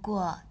不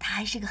过他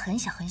还是个很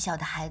小很小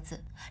的孩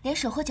子，连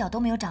手和脚都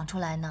没有长出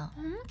来呢。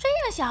这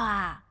样小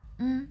啊？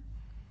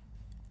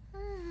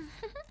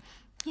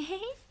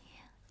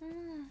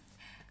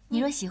你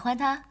若喜欢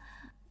他，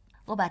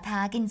我把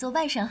他给你做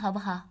外甥，好不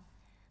好？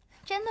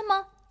真的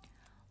吗？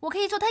我可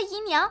以做他姨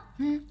娘。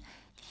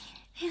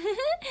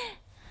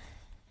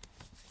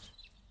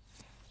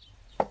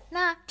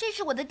那这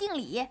是我的定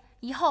礼，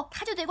以后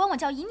他就得管我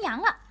叫姨娘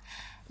了。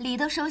礼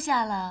都收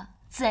下了，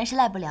自然是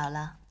赖不了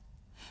了。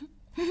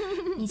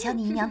你瞧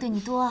你姨娘对你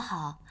多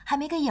好，还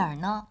没个影儿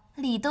呢，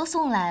礼都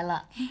送来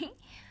了。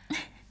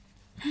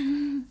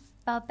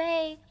宝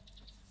贝，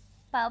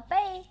宝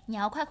贝，你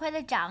要快快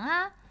的长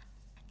啊！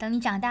等你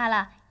长大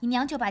了，姨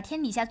娘就把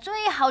天底下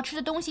最好吃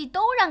的东西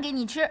都让给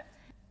你吃，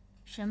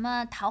什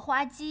么桃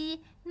花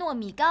鸡、糯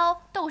米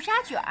糕、豆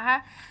沙卷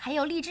儿，还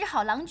有荔枝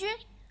好郎君，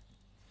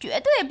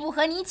绝对不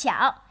和你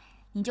抢。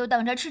你就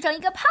等着吃成一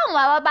个胖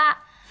娃娃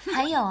吧。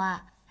还有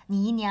啊，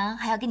你姨娘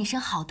还要给你生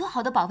好多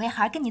好多宝贝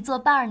孩跟你作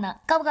伴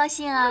呢，高不高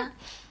兴啊？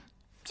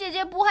姐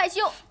姐不害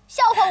羞，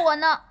笑话我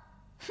呢。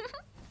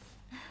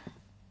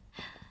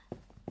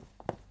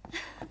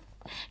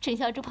陈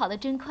小主跑得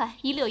真快，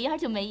一溜烟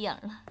就没影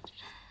了。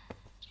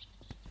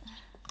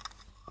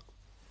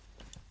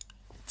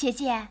姐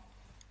姐，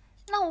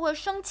那我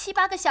生7、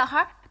8个小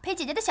孩，陪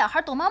姐姐的小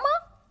孩躲猫猫，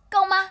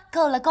够吗？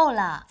够了够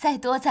了，再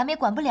多咱们也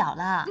管不了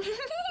了。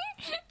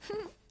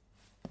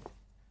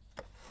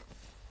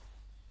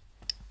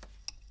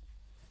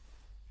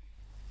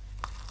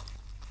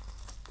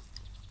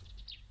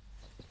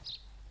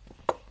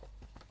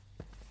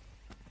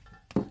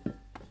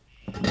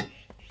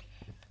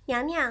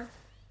娘娘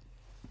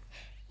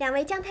，2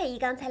位姜太医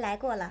刚才来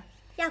过了，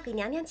要给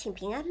娘娘请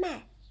平安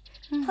脉。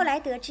后来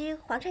得知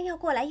皇上要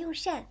过来用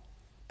膳，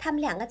他们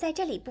2个在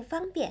这里不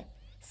方便，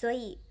所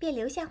以便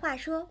留下话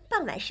说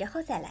傍晚时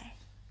候再来。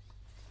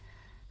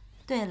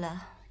对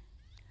了，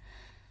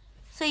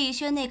所以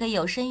轩那个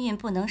有身孕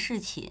不能侍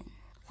寝，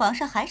皇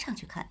上还常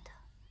去看他，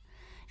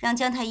让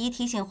姜太医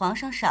提醒皇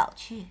上少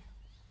去。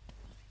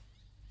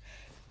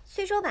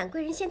虽说婉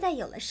贵人现在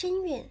有了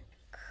身孕，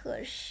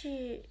可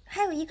是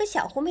还有一个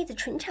小狐妹子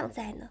纯常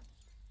在呢，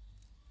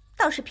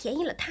倒是便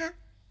宜了她。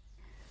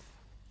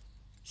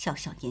小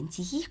小年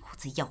纪一股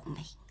子妖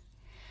媚，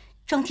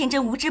装天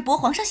真无知博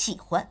皇上喜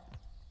欢。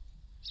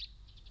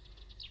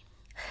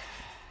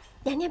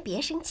娘娘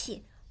别生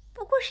气，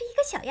不过是一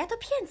个小丫头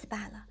片子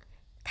罢了，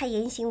她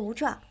言行无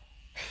状。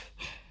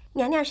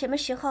娘娘什么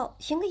时候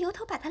寻个由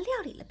头把她料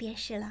理了便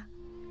是了。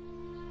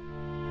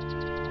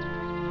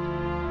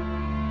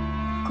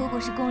姑姑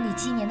是宫里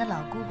积年的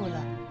老姑姑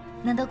了，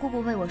能得姑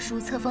姑为我梳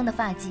册封的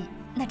发髻，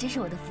那真是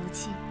我的福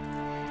气。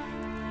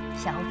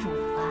小主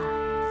啊，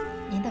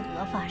您的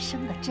额发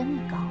升得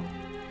真高。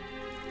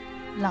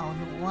老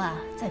奴啊，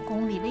在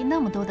宫里为那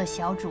么多的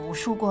小主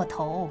梳过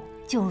头，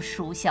就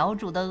数小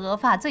主的额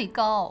发最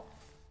高。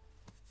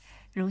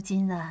如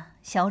今呢，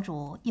小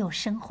主又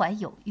身怀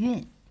有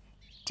孕，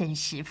真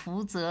是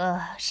福泽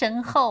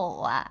深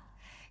厚啊，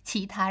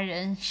其他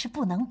人是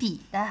不能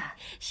比的。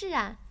是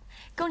啊，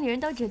宫里人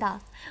都知道，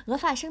额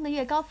发生得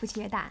越高，福气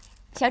越大。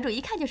小主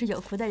一看就是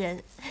有福的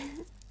人。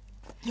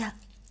呀，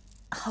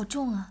好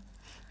重啊！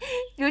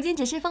如今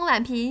只是封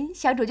婉嫔，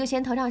小主就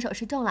嫌头上首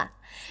饰重了。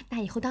那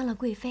以后当了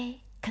贵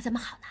妃，可怎么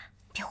好呢？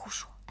别胡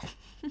说。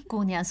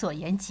姑娘所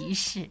言极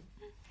是。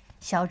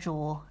小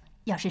主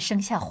要是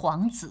生下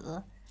皇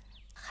子，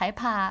还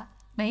怕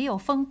没有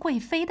封贵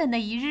妃的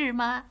那一日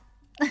吗？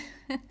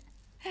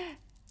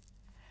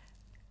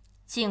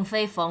敬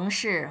妃冯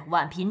氏、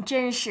婉嫔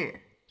甄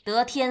氏，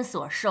得天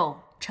所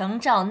授，承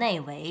诏内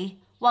违，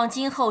望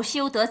今后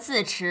修德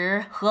自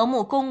持，和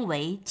睦恭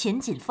维，勤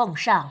谨奉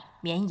上，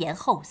绵延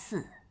后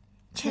嗣。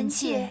臣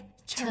妾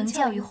承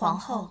教于皇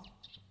后，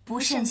不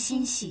甚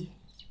欣喜。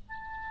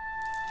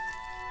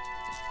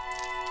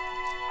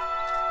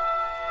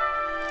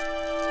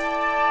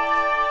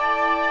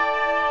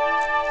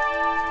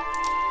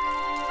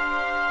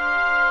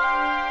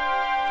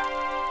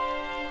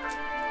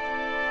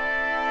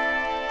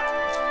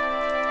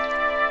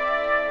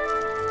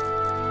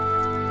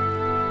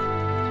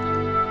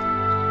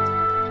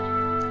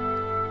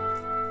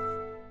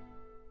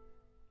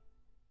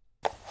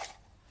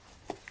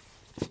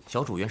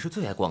小主原是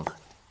最爱逛的，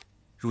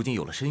如今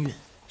有了身孕，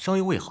伤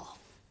又未好，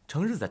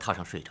成日在榻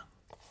上睡着。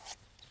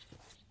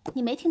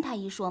你没听太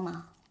医说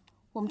吗？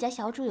我们家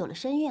小主有了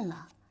身孕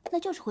了，那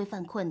就是会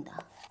犯困的。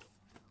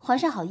皇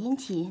上好殷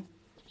勤，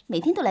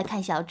每天都来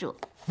看小主。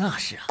那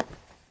是啊，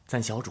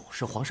咱小主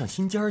是皇上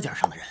心尖尖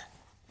上的人。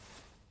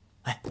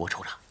哎，我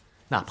瞅着，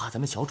哪怕咱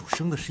们小主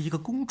生的是一个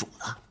公主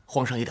呢，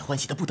皇上也得欢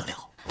喜的不得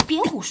了。别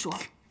胡说，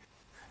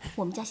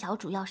我们家小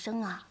主要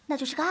生啊，那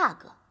就是个阿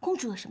哥，公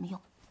主有什么用？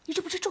你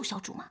这不是咒小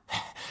主吗？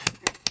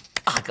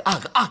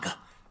阿哥，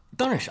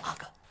当然是阿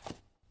哥。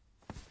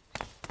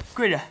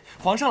贵人，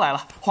皇上来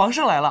了，皇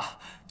上来了。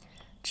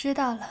知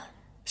道了。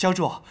小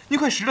主，您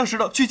快拾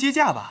掇去接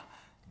驾吧。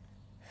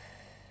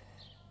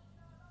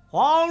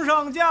皇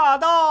上驾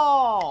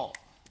到！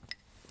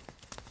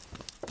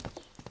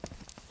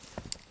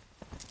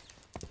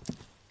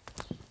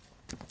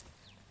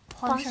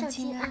皇上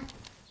请安。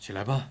起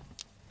来吧。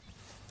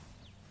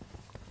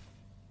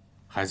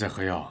还在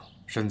喝药，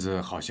身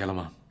子好些了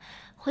吗？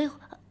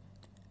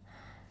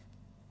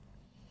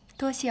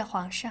多谢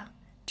皇上，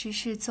只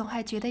是总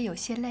还觉得有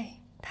些累，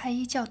太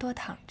医叫多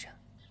躺着。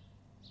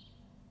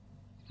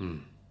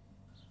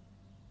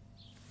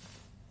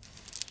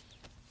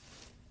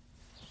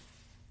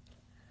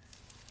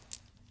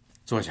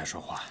坐下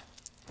说话。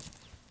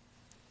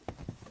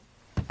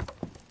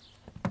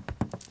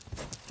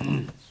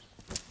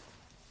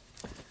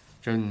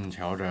朕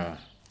瞧着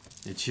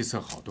你气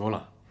色好多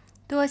了。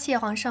多谢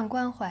皇上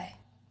关怀，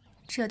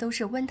这都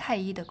是温太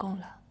医的功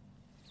劳。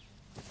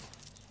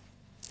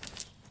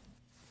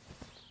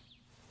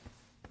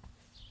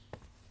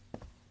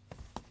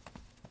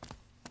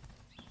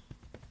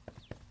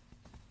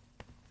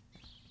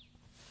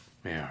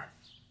梅儿，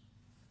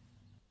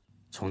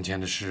从前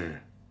的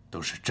事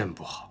都是朕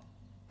不好。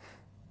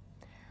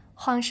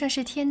皇上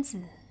是天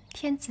子，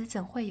天子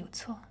怎会有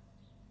错？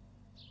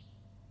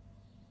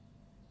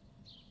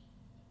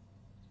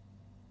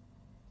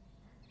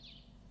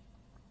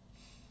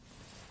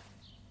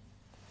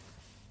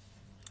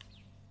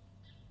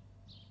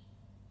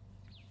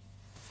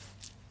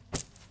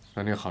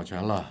等你好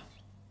全了，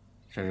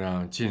朕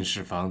让进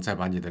士房再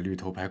把你的绿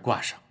头牌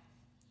挂上。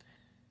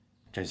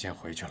朕先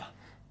回去了。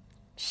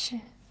是。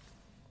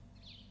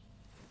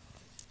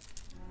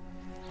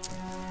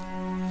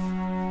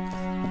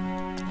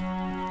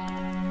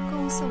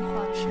恭送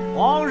皇上。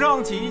皇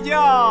上起驾！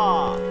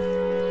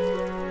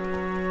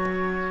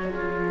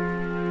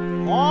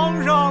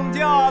皇上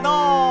驾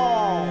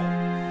到！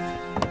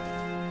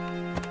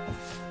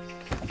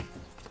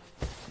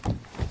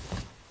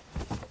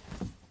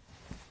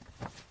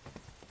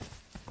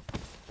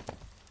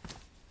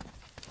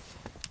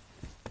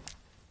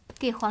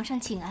给皇上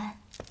请安。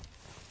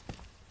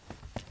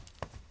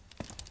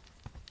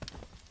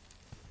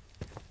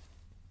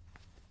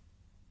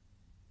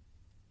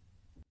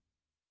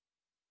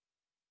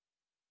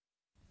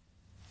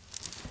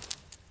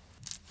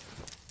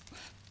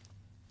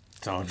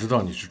早知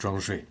道你是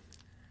装睡，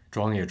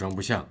装也装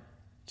不像，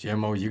睫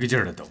毛一个劲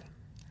儿的抖。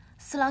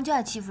四郎就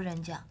爱欺负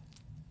人家。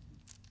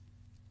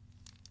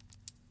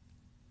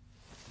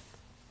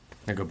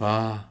那个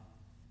疤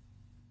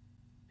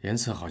颜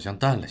色好像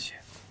淡了些。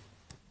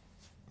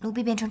奴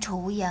婢变成丑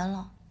无颜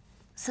了，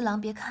四郎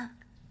别看。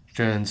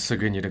朕赐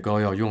给你的膏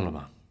药用了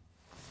吗？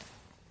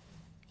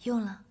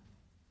用了。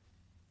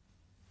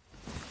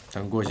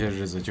等过些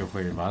日子就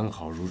会完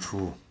好如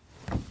初。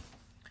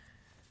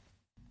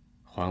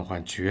嬛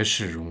嬛绝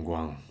世荣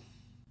光，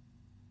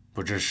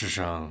不知世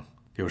上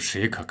有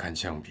谁可堪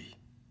相比？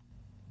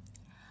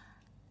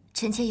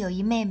臣妾有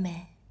一妹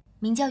妹，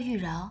名叫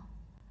玉娆，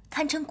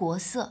堪称国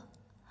色，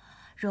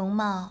容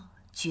貌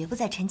绝不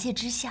在臣妾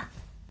之下。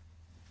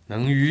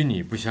能与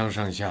你不相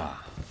上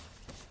下，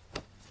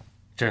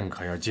朕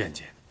可要见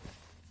见。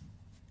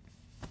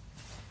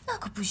那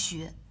可不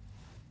许。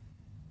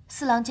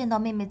四郎见到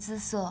妹妹姿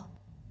色，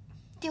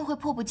定会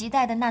迫不及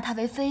待地纳她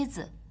为妃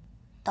子。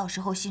到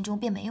时候心中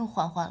便没有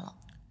嬛嬛了。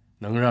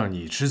能让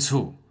你吃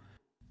醋，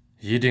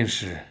一定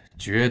是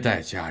绝代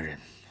佳人。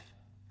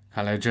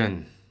看来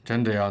朕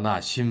真的要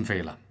纳新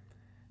妃了。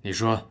你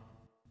说，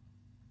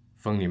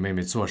封你妹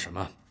妹做什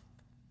么？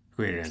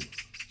贵人、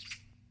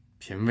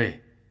嫔位，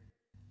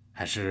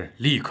还是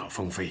立刻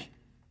封妃？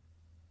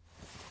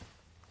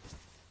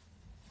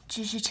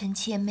只是臣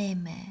妾妹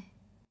妹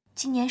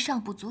今年尚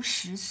不足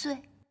10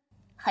岁，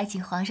还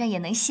请皇上也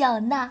能笑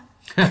纳。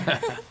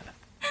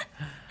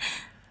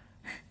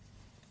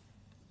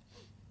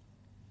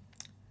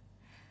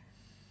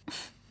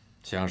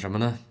想什么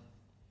呢？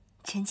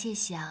臣妾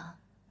想，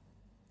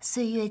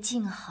岁月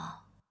静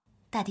好，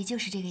大抵就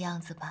是这个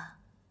样子吧。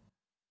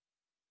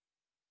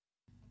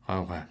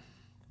嬛嬛，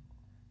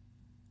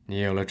你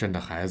有了朕的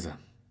孩子，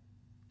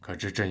可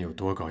知朕有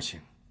多高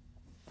兴？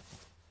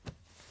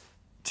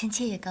臣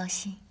妾也高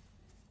兴。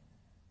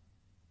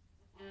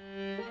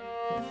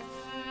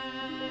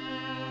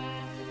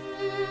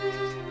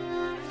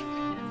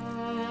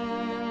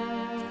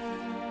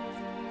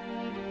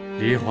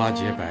梨花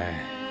洁白，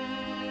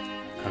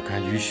可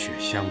堪与雪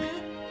相比。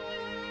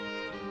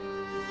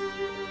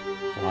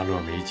花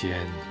落眉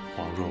间，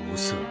恍若无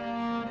色，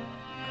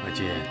可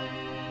见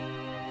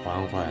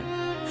嬛嬛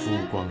肤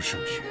光胜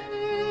雪。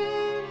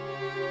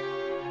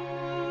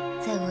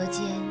在额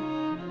间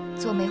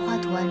做梅花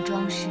图案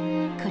装饰，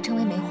可称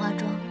为梅花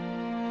妆。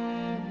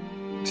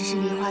只是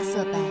梨花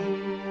色白，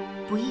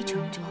不易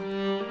成妆，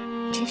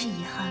真是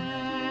遗憾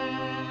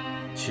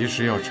了。其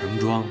实要成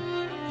妆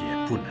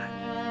也不难。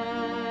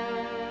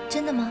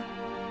真的吗？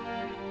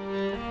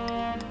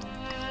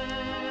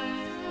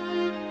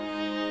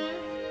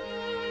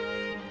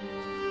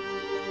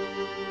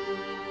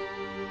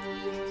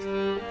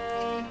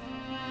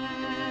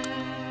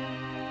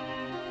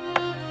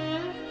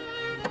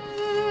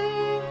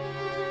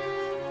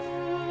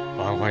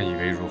嬛嬛以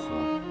为如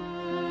何？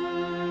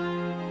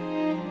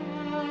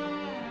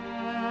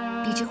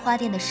比之花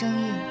钿的生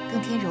硬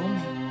更添柔美。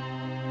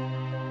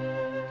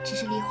只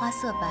是梨花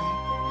色白，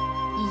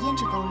以胭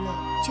脂勾勒，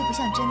却不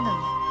像真的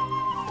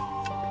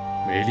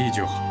了。美丽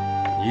就好，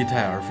仪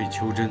态而非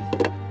求真。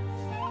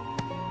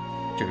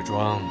这个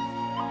妆，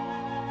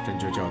朕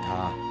就叫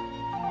它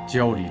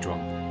娇丽妆。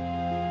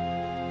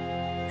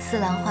四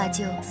郎画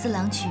就，四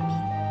郎取名，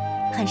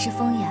很是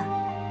风雅。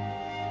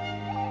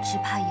只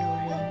怕有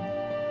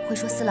人会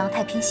说四郎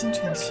太偏心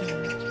臣妾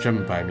了。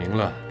朕摆明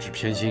了只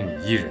偏心你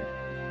一人，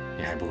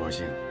你还不高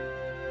兴？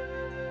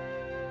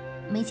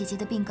梅姐姐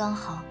的病刚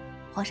好，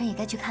皇上也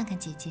该去看看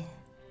姐姐。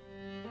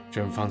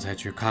朕方才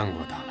去看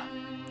过她了，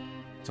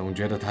总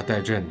觉得她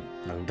待朕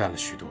冷淡了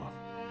许多。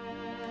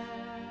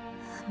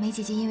梅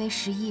姐姐因为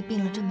失忆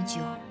病了这么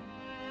久，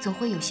总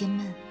会有些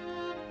闷。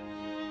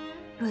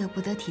若有不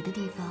得体的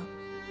地方，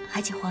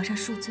还请皇上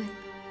恕罪。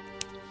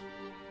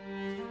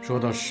说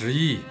到失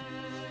忆，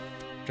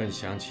朕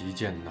想起一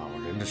件恼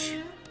人的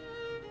事，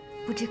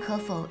不知可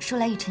否说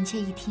来与臣妾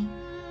一听？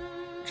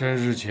朕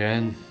日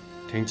前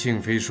听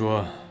庆妃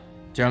说，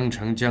江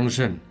澄江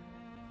慎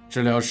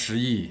治疗失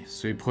忆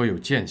虽颇有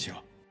见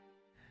效，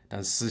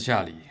但私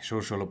下里收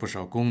受了不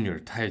少宫女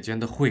太监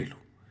的贿赂，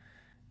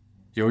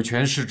有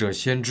权势者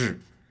先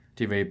治，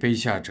地位卑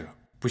下者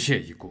不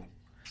屑一顾，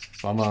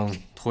往往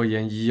拖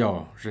延医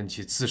药，任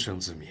其自生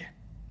自灭。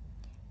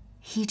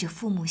医者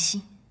父母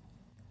心，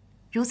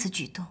如此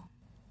举动，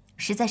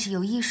实在是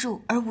有医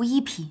术而无医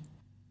品。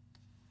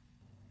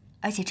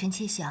而且臣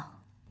妾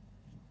想，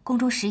宫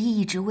中失忆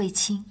一直未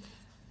清，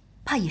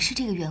怕也是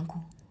这个缘故。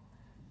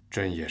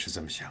朕也是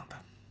这么想的。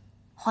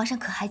皇上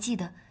可还记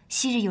得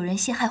昔日有人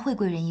陷害惠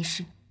贵人一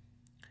事？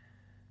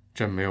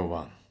朕没有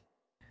忘，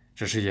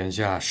只是眼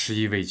下失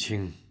忆未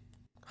清，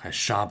还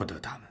杀不得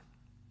他们。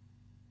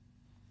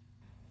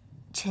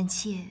臣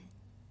妾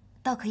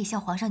倒可以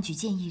向皇上举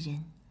荐一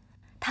人，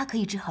他可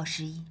以治好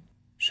失忆。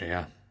谁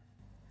呀？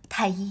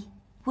太医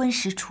温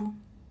实初。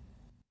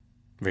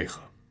为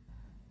何？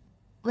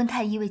温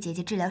太医为姐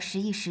姐治疗失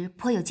忆时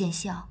颇有见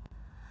效，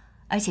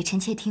而且臣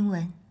妾听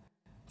闻，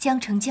江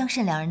澄、江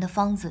慎两人的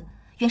方子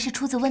原是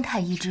出自温太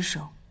医之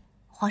手。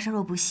皇上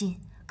若不信，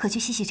可去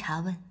细细查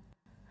问。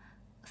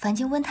凡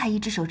经温太医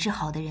之手治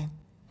好的人，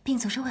病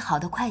总是会好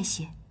得快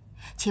些，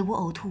且无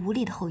呕吐无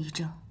力的后遗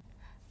症。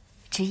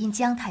只因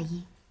江太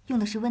医用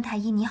的是温太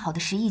医拟好的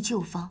失忆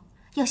旧方，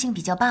药性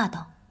比较霸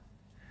道。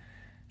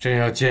朕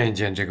要见一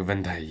见这个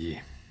温太医。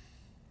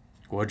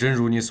果真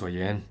如你所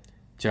言，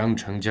江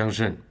澄、江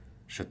慎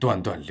是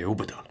断断留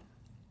不得了。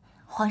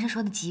皇上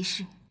说的极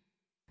是，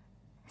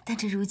但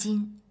这如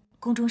今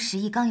宫中失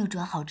忆刚有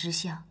转好之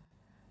象，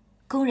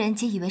宫人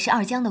皆以为是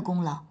二江的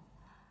功劳。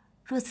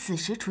若此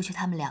时除去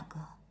他们两个，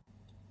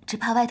只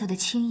怕外头的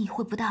轻易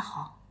会不大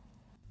好。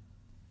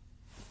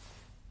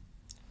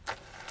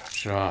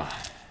是啊，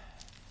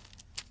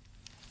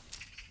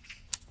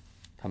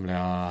他们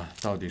俩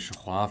到底是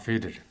华妃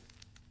的人。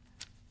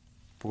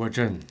不过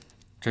朕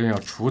真要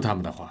除他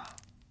们的话，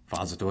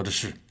法子多的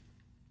是。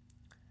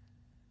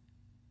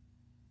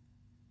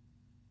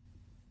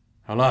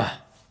好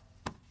了，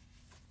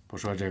不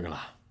说这个了。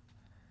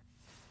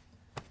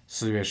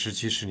4月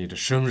17是你的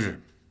生日，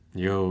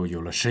你又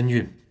有了身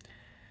孕，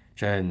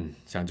朕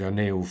想叫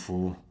内务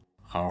府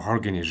好好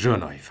给你热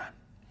闹一番。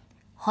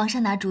皇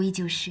上拿主意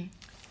就是。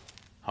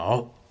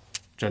好，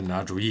朕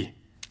拿主意，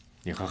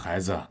你和孩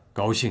子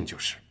高兴就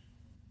是。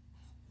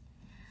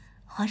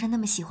皇上那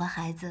么喜欢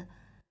孩子，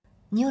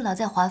你又老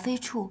在华妃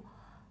处，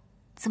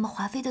怎么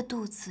华妃的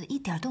肚子一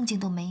点动静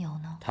都没有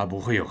呢？她不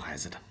会有孩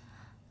子的。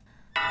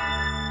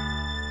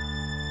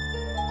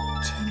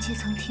臣妾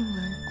曾听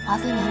闻华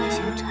妃娘娘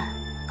小产，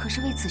可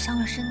是为此伤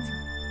了身子。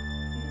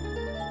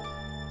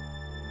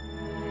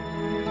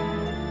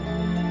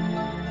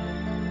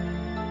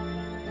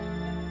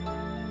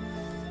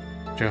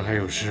朕还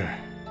有事，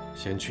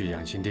先去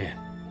养心殿。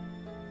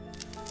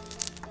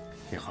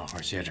你好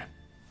好歇着。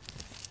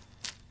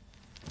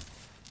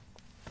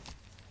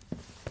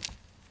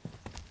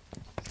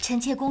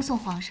臣妾恭送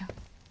皇上。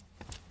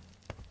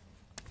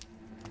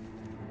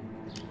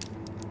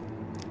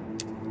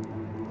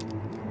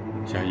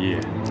夏邑，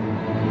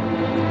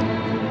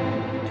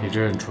替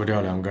朕除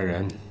掉2个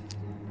人，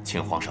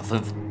请皇上吩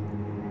咐。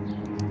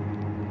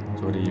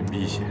做得隐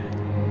蔽些，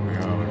不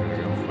要惹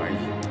人怀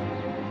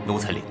疑。奴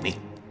才领命。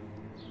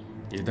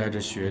你带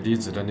着雪滴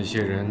子的那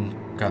些人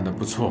干得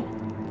不错，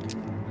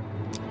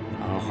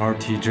好好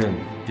替朕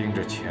盯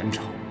着前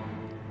朝，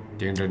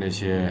盯着那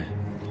些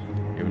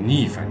有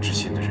逆反之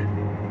心的人。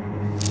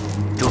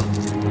这。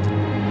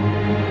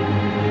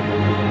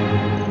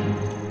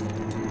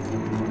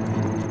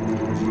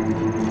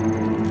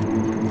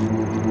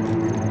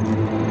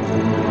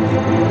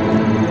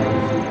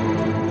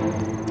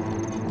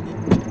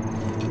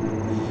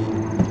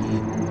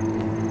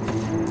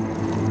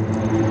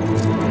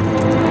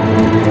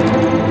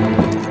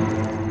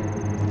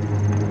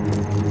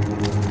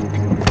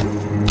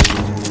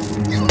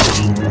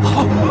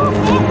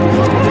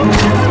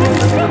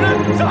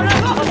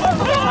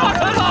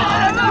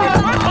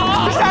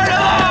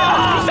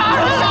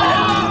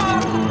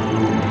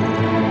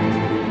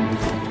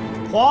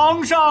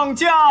皇上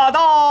驾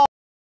到！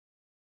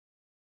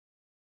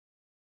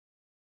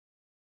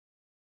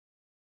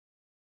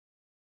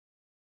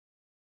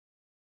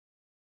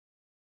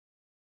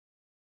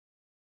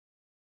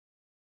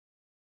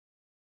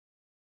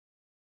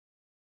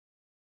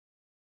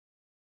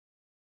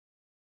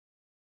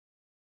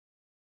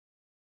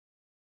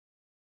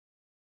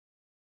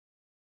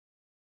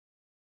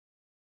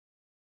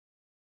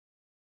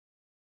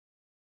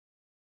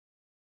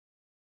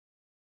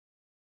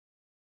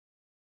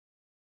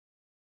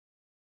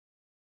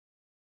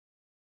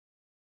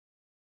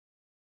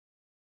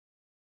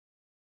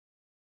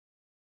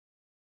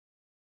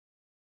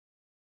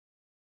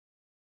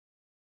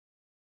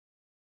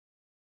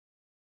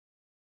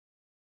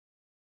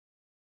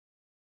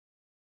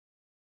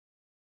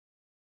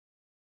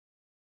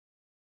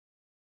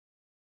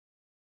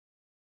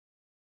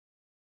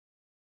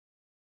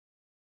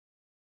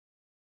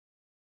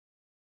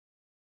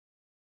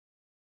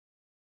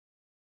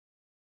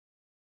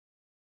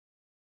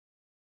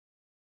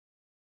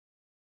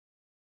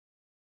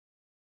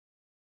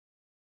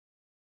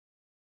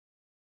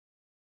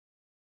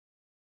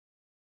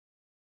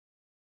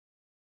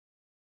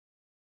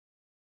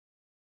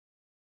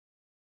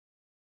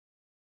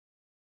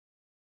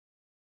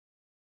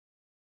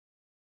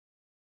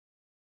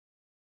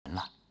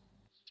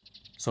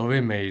所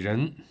谓美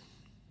人，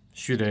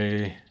须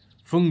得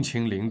风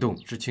情灵动、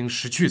知情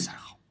识趣才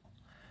好，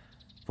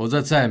否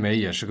则再美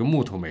也是个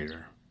木头美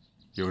人，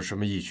有什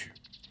么意趣？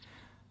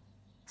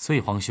所以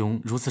皇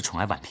兄如此宠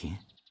爱婉嫔。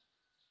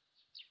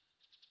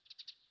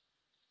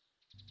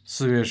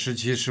4月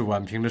17是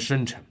婉嫔的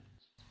生辰，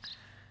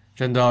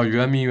朕到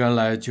圆明园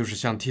来就是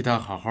想替她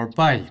好好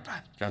办一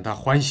办，让她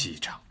欢喜一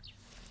场。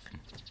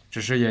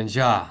只是眼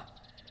下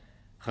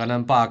河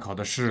南罢考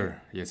的事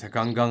也才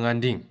刚刚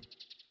安定，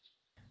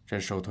朕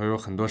手头有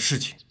很多事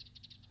情，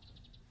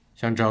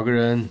想找个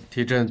人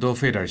替朕多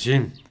费点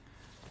心。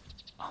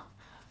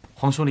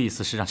皇兄的意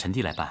思是让臣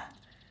弟来办？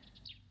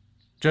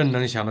朕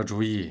能想的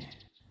主意，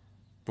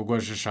不过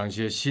是赏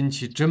些新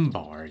奇珍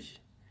宝而已。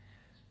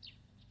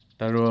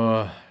但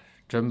若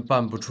朕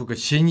办不出个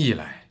心意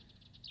来，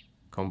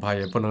恐怕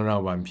也不能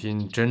让婉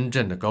嫔真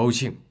正的高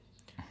兴。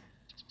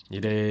你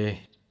得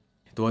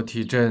多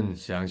替朕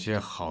想些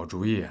好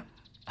主意啊！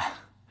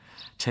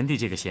臣弟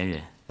这个闲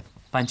人，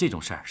办这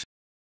种事儿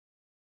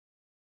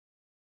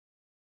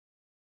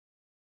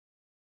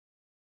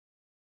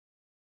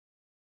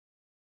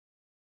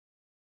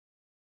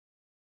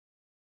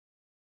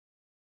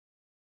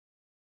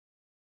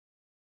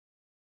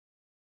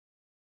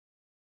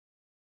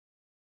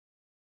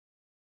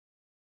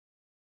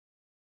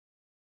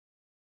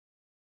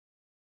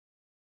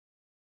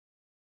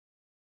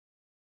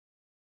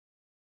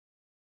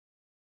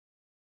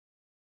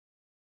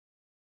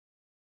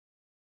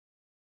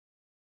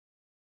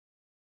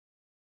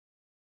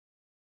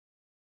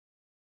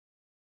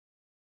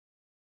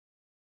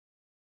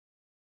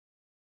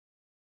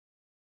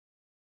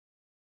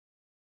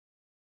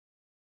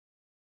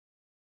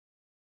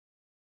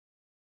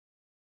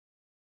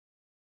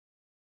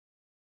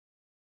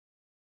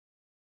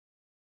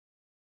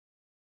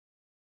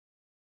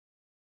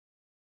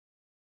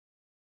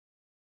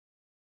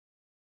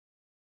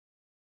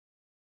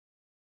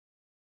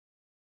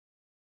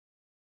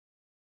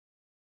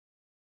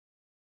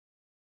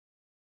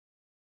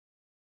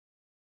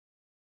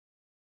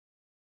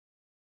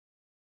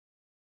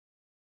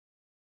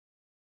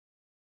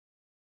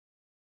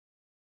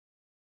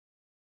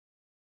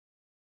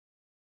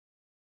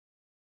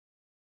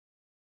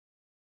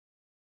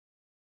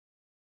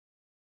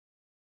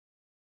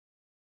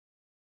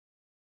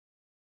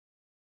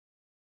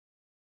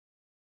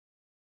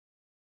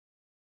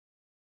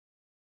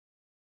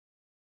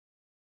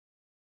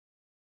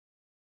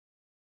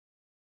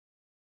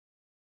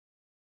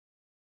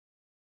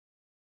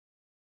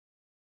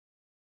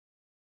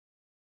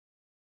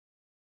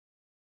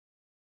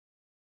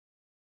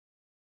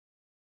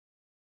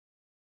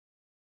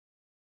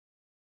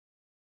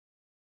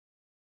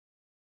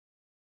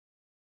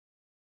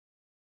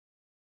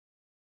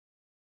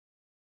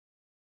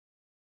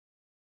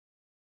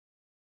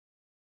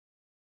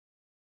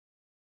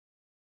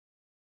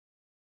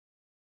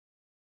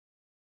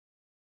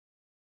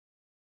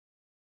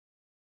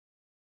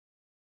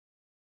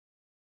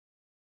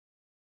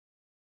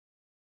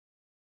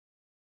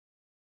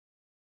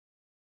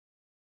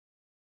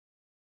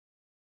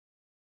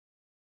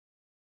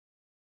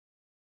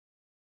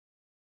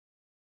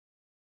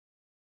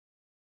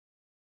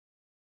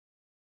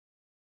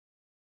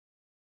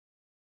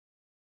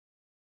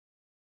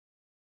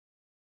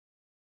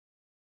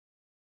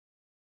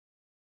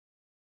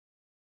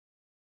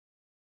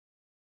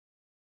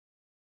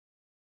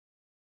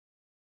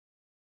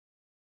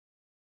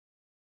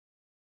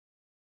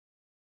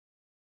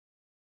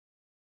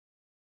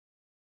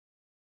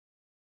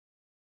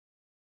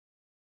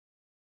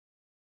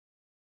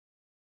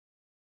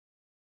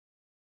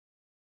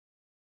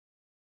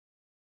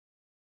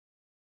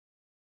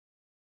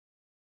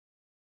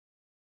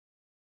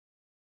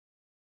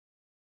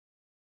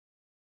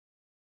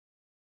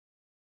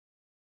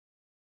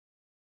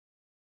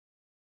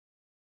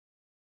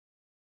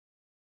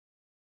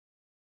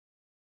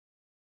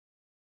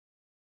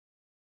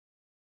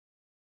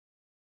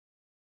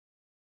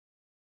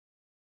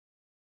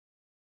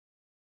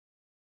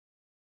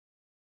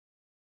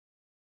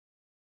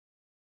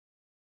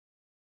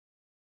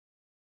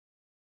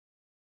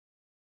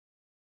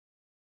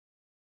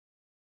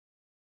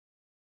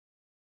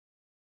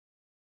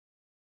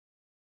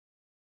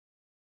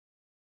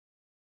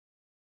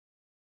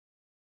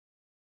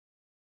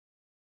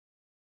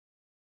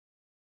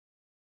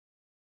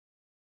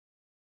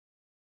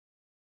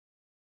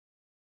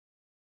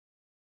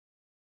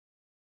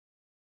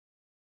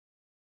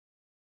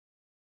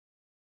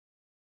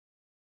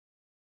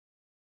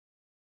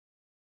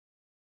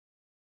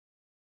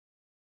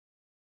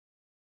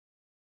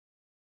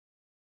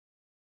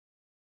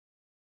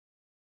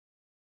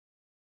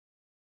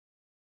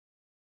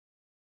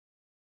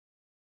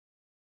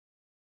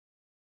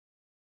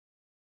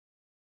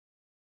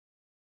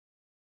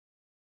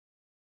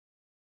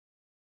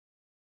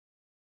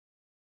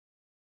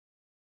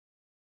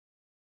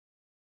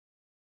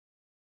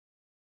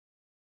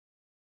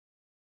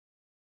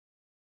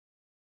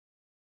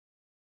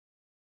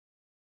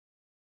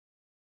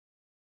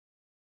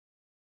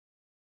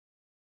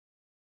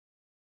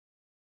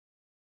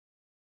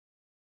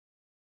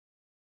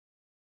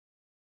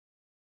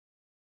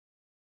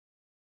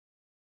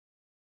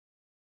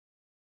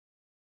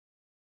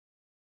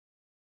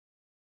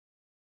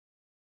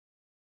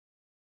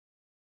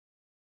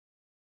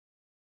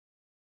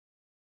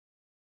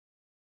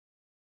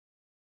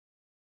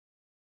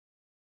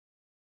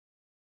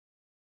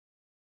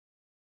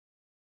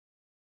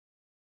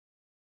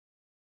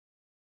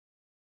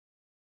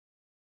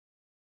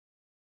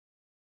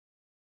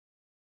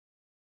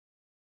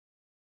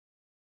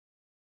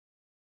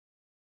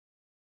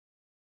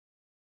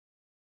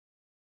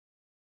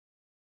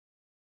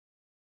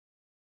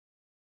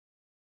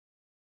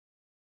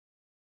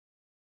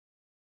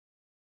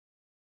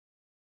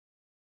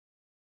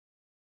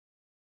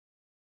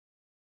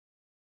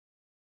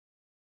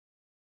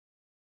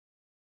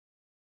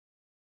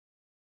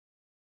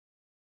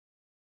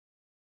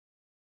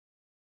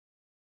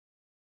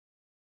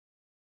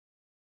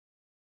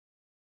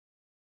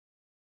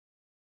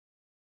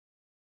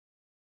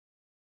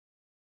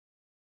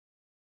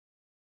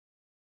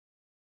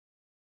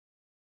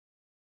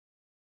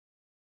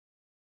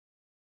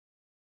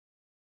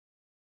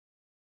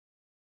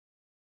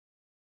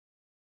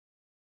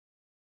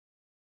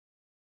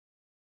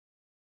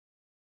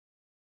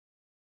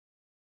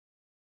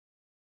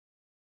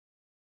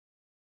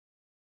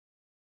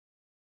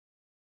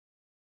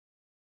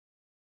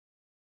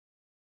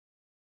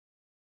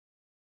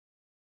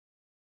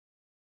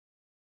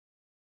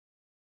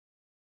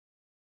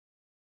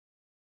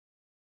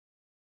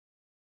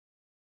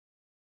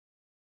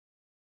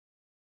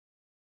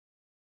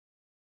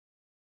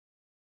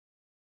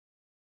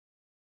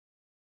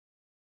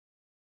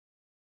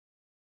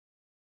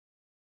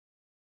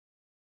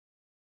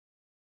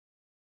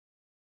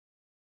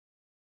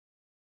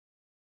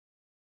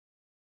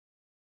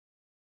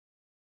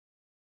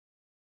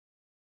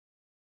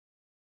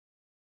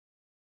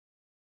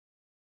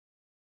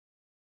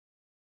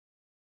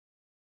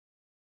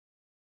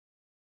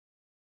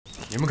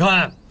你们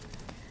看。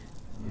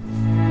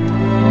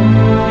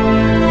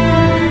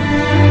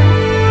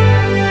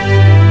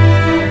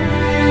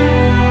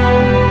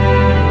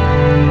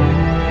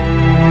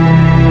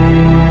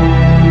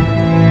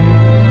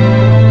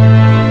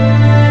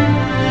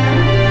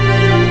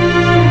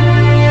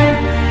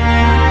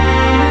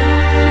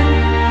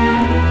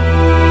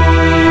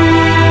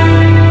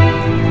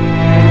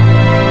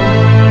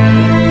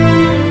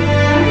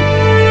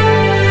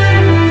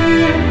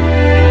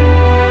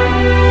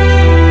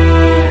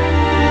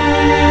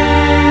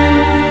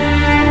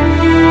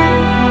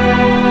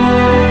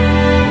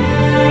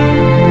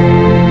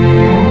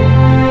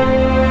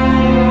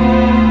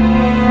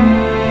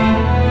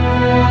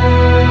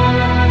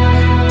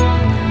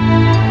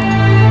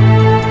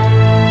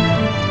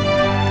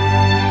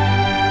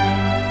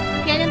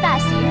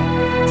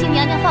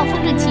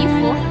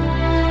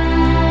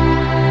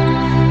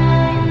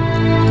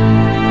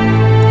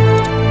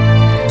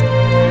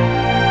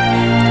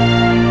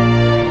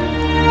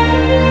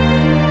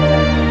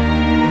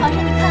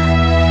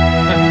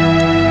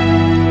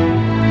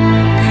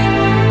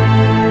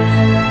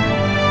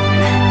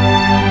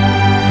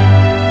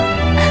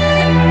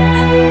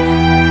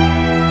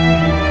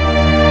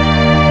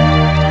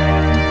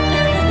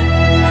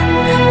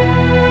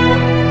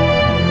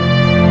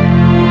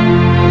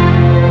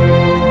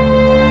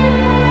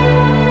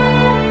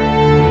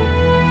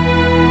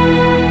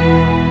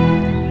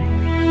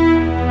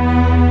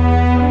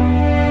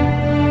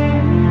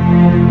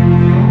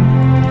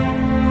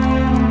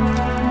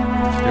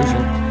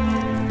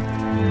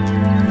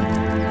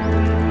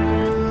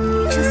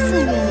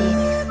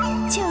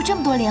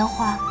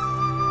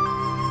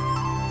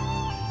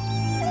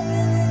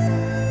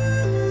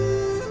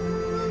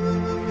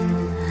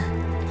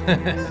 你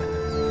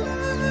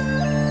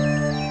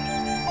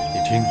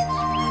听，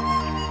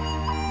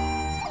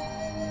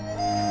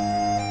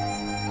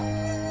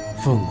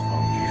凤凰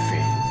于飞，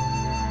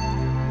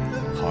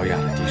好雅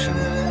的笛声啊！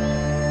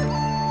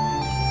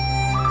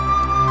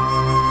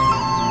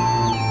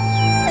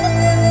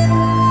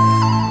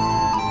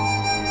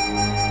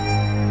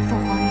凤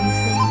凰于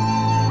飞，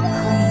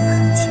和鸣铿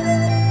锵，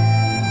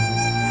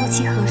夫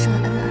妻和顺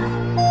恩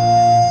爱，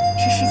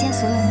是世间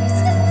所有女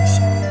子的梦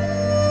想。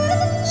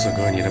四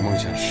哥，你的梦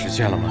想实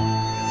现了吗？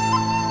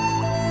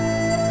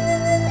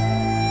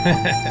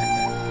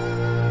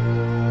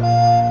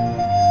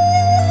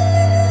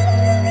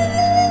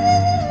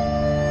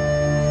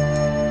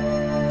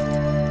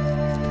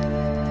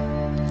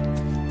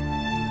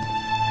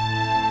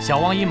小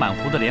王以满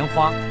湖的莲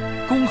花，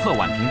恭贺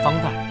婉嫔方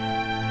诞。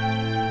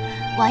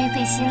王爷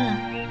费心了，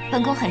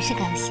本宫很是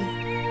感谢。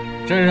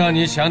真让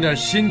你想点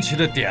新奇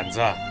的点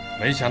子，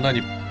没想到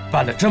你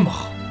办得这么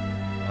好，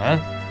啊！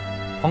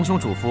皇兄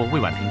嘱咐为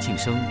婉嫔庆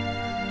生，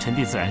臣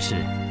弟自然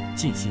是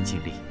尽心尽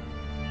力。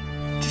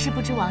只是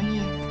不知王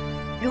爷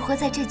如何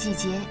在这季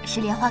节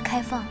使莲花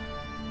开放。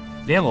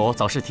莲藕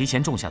早是提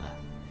前种下的，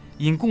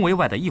引宫闱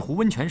外的一湖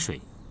温泉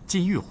水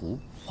进玉壶，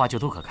花就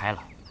都可开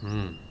了。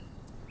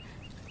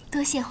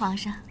多谢皇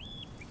上。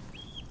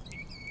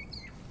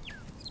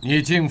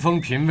你晋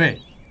封嫔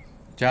位，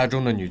家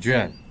中的女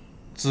眷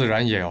自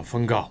然也要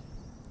封诰。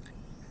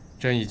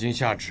朕已经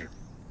下旨，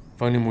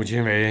封你母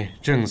亲为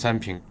正三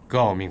品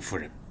诰命夫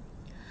人。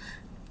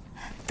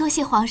多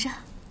谢皇上。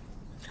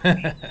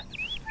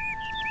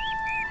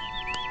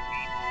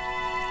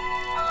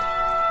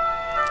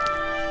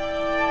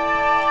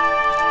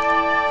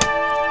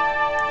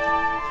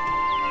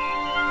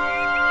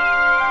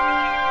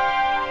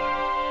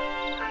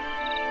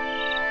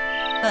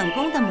本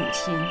宫的母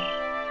亲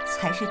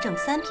才是正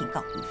三品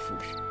诰命夫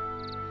人，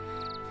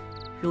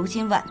如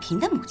今婉嫔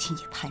的母亲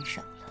也攀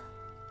上了。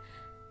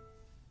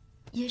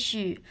也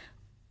许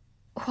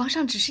皇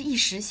上只是一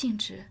时兴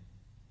致。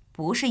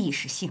不是一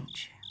时兴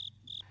致。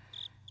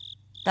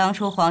当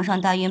初皇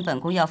上答应本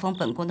宫要封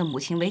本宫的母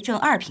亲为正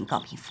二品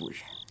诰命夫人，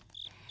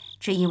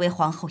只因为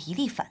皇后一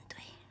力反对，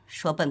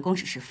说本宫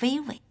只是妃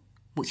位，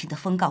母亲的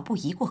封诰不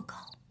宜过高，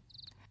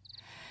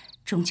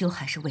终究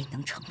还是未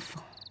能成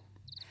封。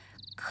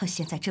可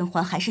现在甄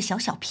嬛还是小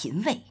小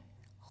嫔位，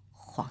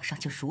皇上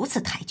就如此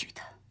抬举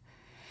她。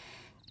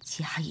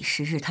假以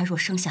时日，她若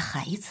生下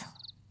孩子，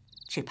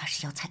只怕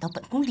是要踩到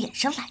本宫脸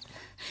上来了。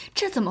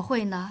这怎么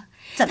会呢？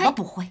怎么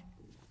不会？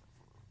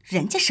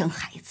人家生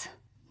孩子，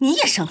你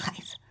也生孩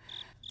子，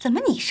怎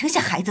么你生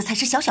下孩子才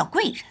是小小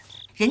贵人，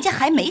人家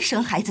还没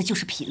生孩子就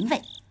是嫔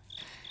位？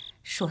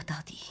说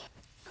到底，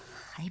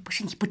还不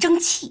是你不争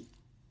气。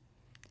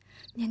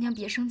娘娘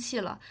别生气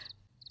了，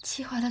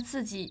气坏了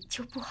自己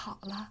就不好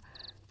了。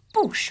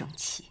不生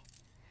气，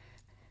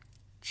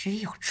只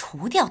有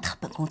除掉他，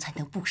本宫才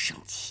能不生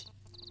气。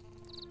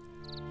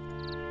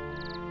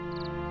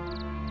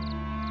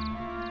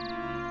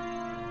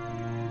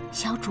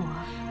小主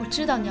儿，我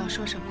知道你要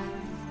说什么，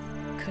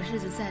可日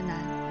子再难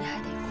也还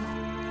得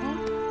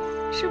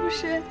过，是不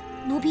是？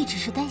奴婢只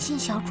是担心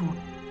小主。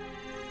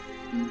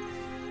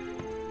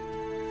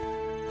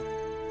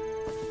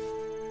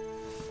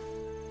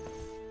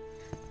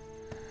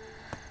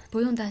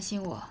不用担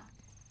心我，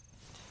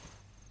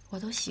我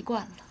都习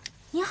惯了。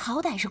您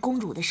好歹是公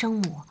主的生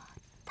母，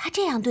她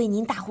这样对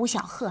您大呼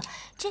小喝，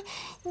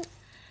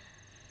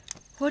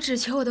我只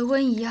求我的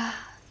温宜啊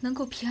能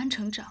够平安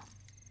成长，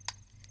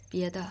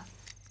别的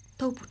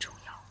都不重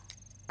要。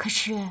可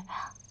是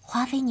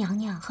华妃娘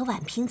娘和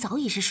婉嫔早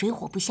已是水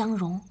火不相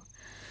容，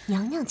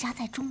娘娘夹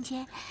在中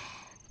间，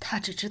她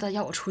只知道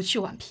要我除去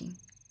婉嫔，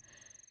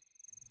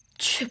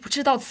却不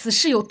知道此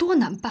事有多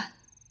难办。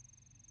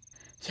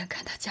眼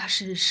看她家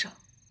世日盛，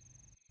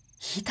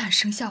一旦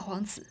生下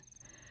皇子，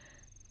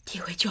地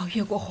位就要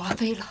越过华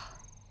妃了。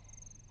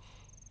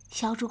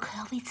小主可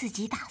要为自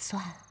己打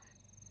算啊！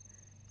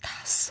打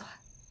算？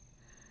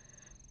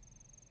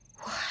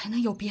我还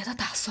能有别的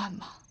打算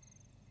吗？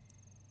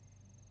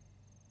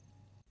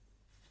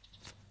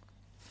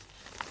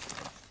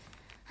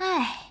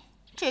哎，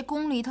这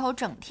宫里头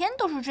整天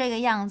都是这个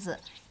样子，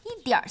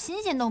一点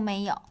新鲜都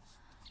没有，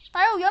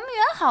哪有圆不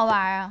圆好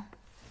玩啊？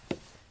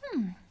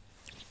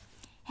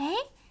哎，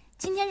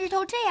今天日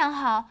头这样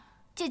好，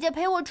姐姐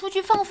陪我出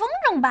去放风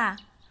筝吧。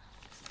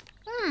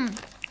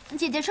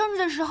姐姐生日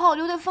的时候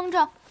留的风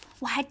筝，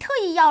我还特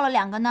意要了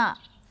2个呢。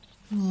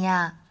你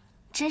呀，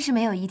真是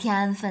没有一天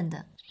安分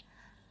的。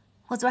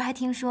我昨儿还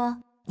听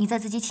说你在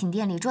自己寝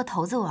殿里捉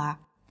骰子玩，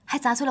还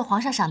砸碎了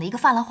皇上赏的一个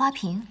珐琅花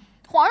瓶。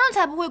皇上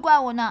才不会怪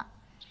我呢。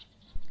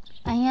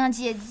哎呀，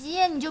姐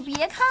姐你就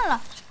别看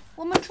了，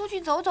我们出去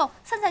走走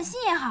散散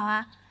心也好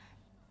啊。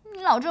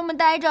你老这么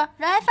待着，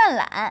人还犯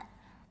懒。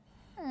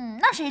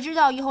那谁知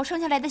道以后生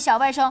下来的小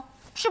外甥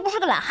是不是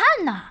个懒汉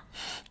呢？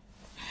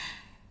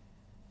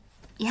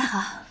也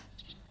好，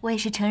我也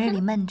是成日里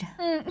闷着。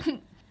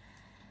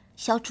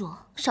小主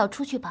少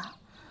出去吧，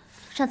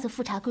上次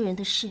富察贵人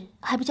的事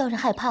还不叫人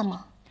害怕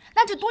吗？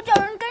那就多叫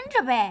人跟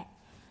着呗。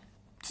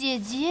姐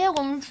姐，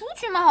我们出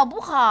去嘛，好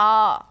不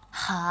好？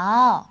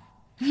好。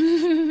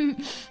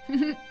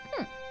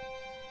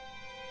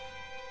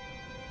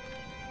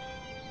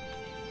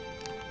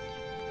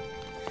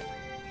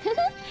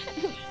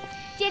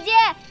姐姐，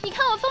你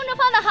看我风筝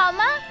放的好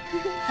吗？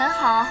很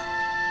好。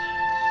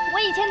我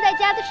以前在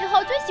家的时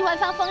候最喜欢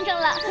放风筝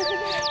了。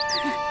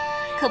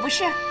可不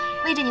是，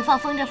为着你放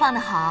风筝放得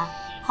好，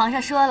皇上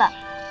说了，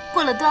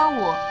过了端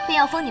午便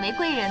要封你为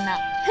贵人呢。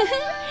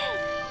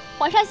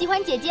皇上喜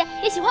欢姐姐，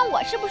也喜欢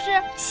我，是不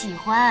是？喜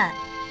欢，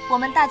我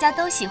们大家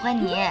都喜欢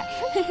你。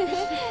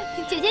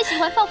姐姐喜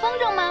欢放风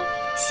筝吗？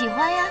喜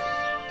欢呀，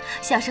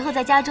小时候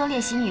在家中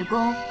练习女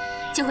工，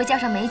就会叫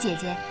上梅姐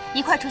姐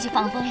一块出去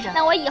放风筝。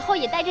那我以后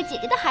也带着姐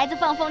姐的孩子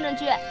放风筝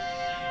去。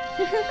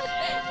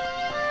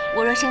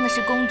我若生的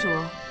是公主，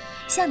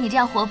像你这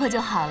样活泼就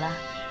好了。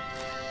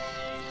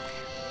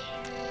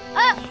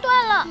哎，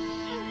断了，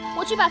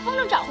我去把风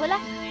筝找回来。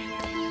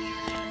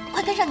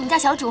快跟上你们家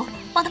小主，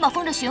帮他把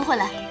风筝寻回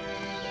来。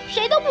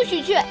谁都不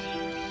许去，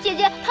姐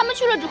姐他们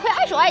去了只会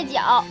碍手碍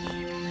脚。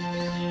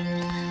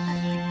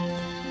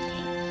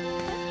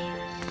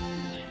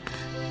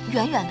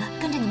远远的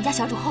跟着你们家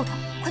小主后头，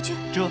快去。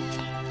这。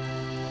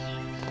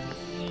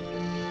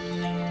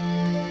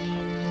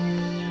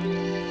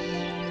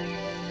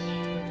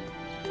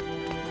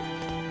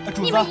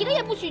你们一个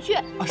也不许去，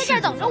在这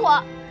儿等着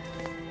我。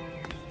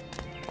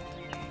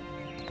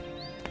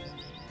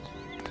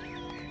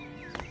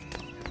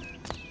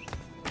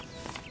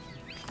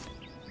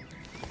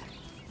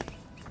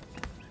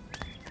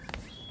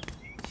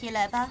起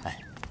来吧。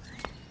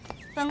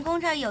本宫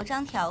这儿有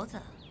张条子，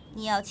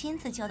你要亲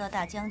自交到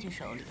大将军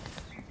手里。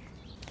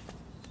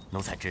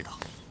奴才知道。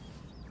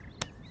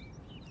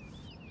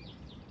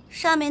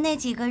上面那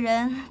几个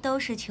人都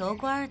是求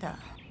官的，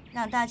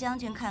让大将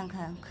军看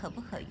看可不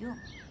可用。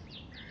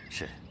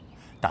是，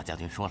大将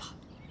军说了，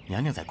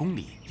娘娘在宫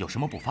里有什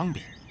么不方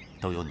便，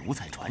都由奴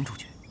才传出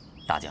去，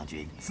大将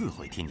军自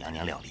会替娘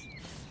娘料理。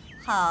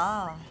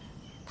好，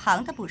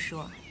旁的不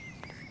说，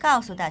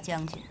告诉大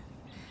将军，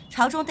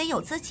朝中得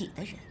有自己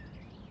的人，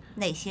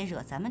那些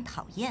惹咱们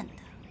讨厌的，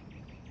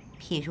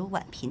譬如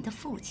婉嫔的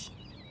父亲，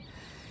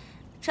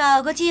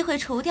找个机会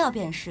除掉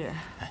便是。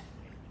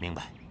明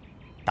白。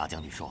大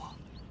将军说，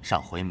上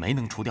回没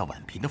能除掉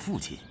婉嫔的父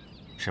亲，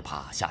是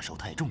怕下手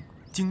太重，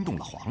惊动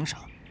了皇上。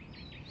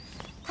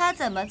他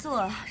怎么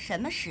做，什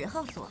么时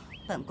候做，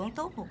本宫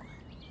都不管。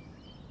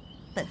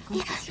本宫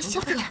只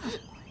求个传。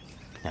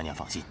娘娘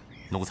放心，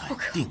奴才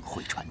定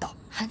会传到。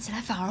喊起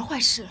来反而坏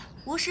事了。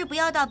无事不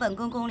要到本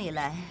宫宫里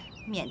来，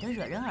免得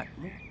惹人耳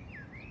目。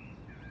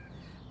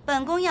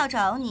本宫要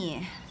找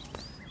你，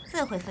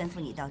自会吩咐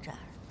你到这儿。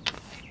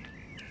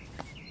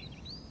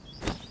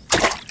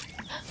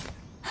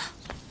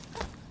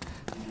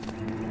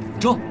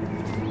这。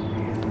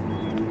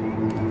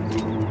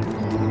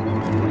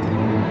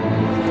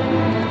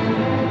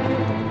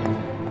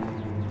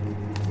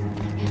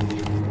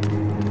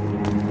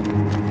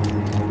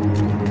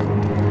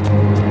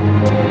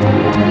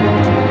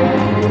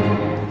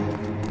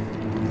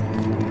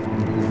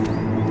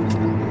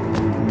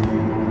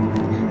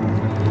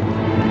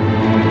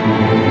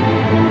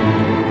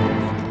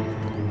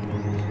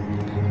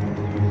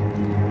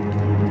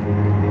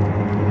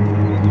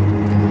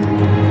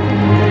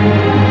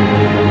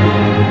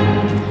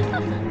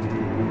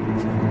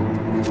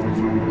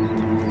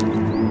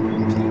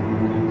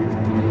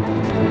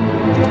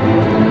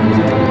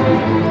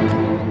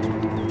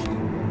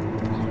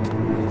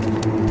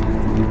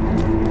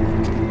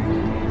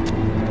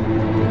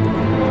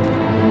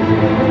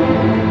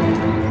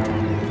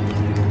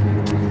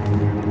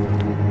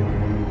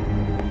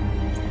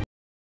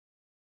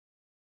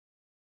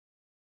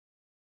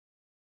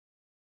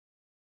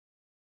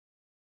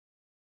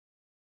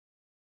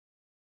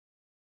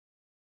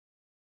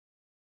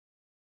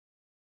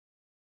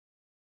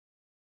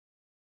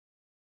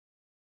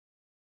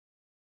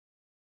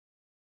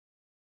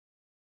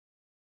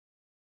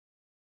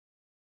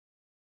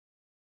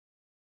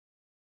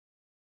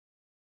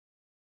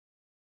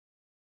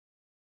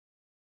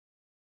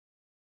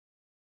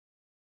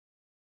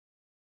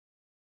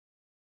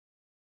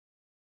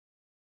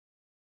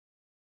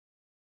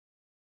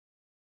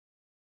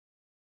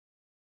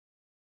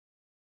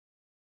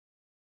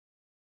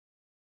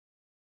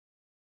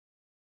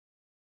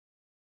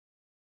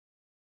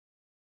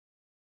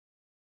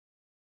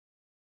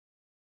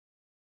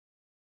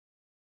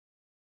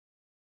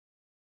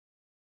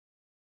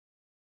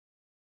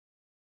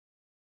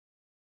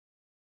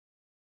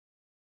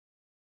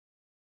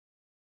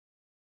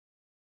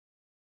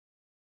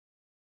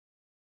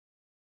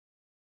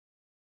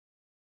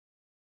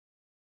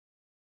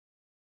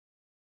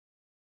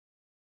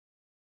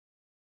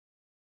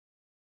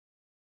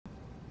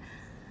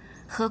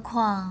何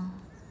况，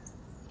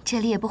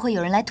这里也不会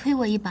有人来推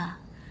我一把。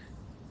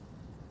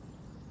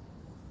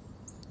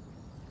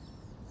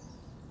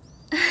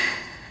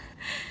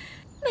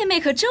妹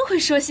妹可真会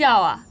说笑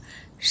啊！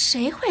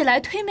谁会来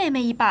推妹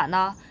妹一把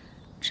呢？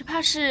只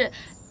怕是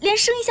连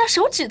伸一下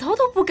手指头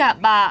都不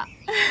敢吧。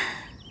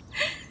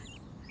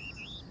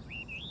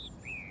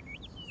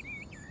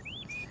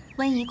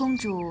温宜公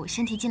主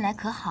身体近来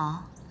可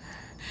好？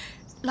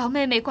老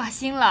妹妹挂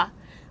心了，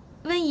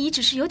温宜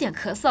只是有点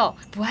咳嗽，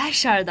不碍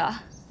事儿的。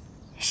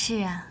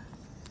是啊，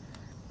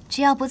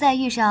只要不再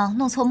遇上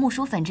弄错木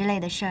薯粉之类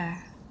的事儿，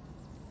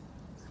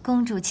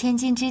公主千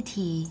金之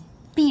体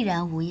必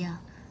然无恙。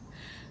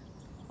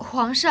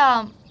皇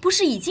上不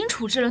是已经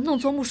处置了弄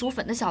错木薯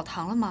粉的小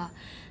唐了吗？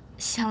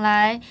想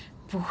来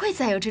不会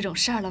再有这种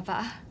事儿了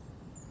吧？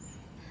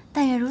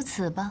但愿如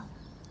此吧。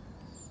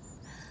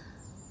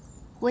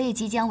我也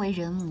即将为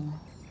人母，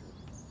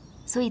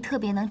所以特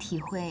别能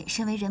体会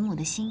身为人母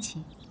的心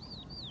情。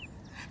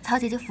曹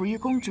姐姐抚育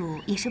公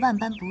主也是万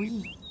般不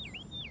易。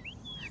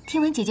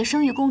听闻姐姐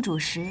生育公主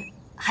时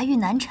还遇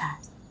难产，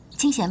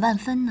惊险万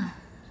分呢。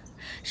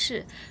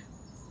是，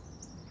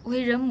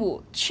为人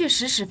母确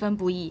实十分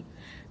不易，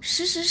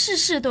时时事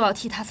事都要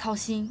替她操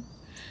心。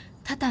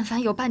她但凡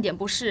有半点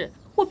不适，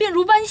我便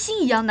如剜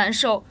心一样难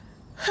受，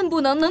恨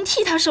不能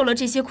替她受了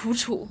这些苦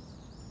楚。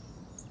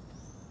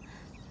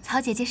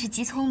曹姐姐是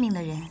极聪明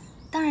的人，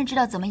当然知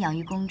道怎么养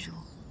育公主。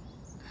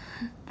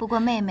不过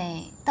妹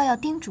妹倒要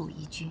叮嘱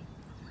一句，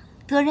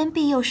得人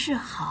庇佑是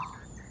好，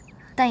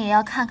但也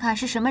要看看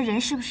是什么人，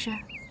是不是？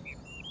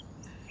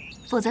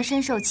否则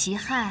深受其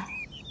害，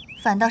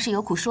反倒是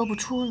有苦说不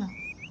出了。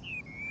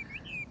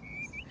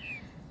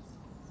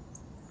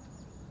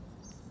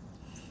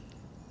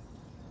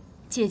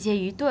姐姐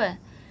愚钝，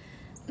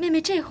妹妹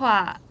这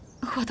话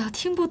我倒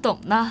听不懂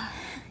呢。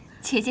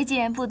姐姐既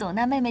然不懂，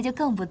那妹妹就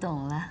更不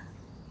懂了。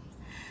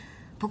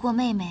不过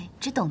妹妹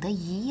只懂得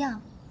一样，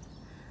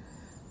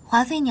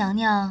华妃娘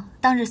娘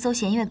当日搜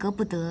弦月阁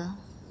不得，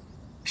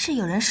是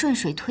有人顺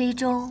水推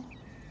舟，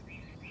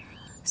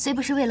虽不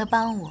是为了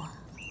帮我，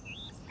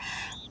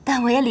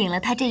但我也领了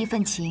她这一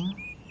份情。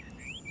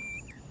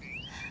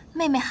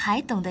妹妹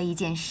还懂得一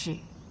件事，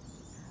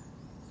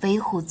为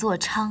虎作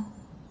伥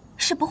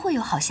是不会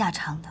有好下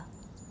场的，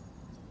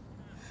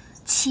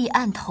弃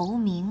暗投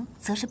明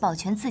则是保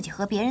全自己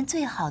和别人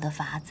最好的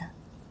法子。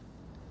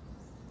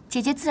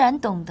姐姐自然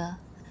懂得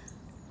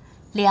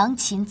良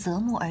禽择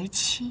木而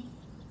栖。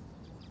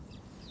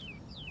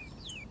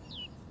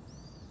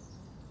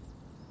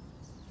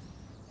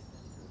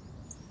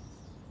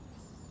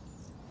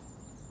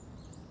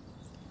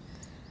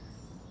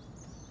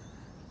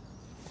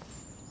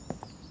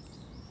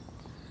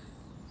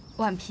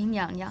婉嫔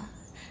娘娘，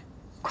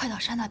快到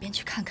山那边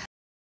去看看。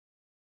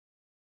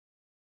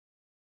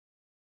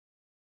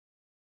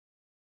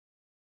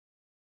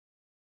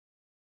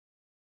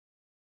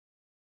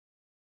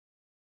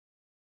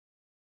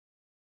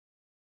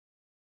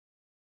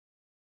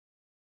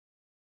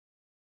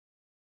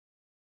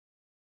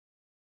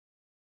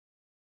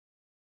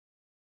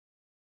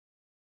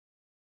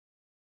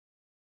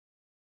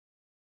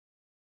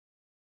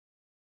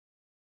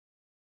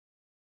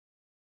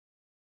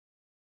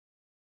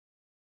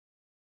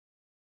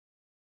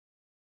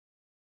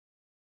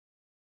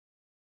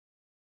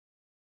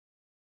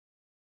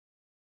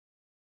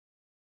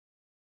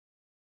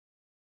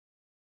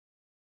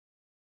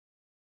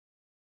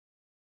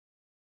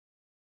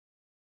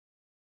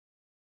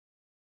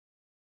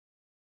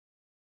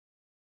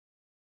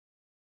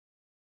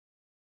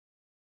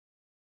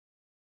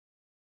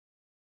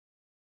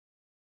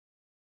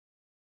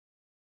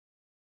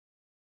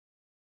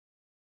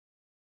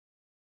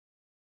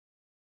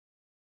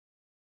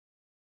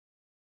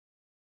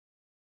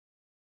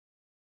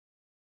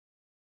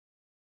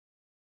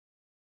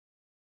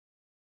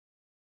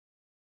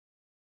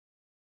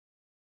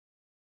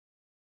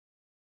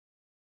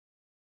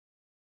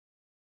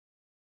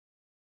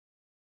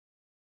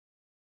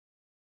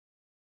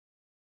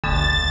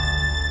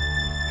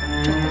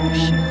找到的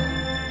时候，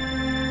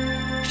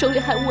手里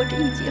还握着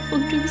一截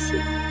风筝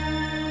线。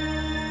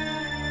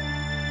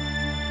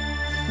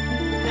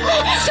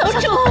小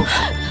主，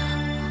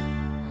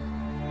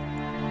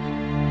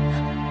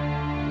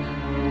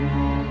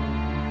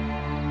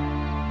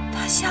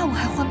他下午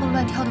还欢蹦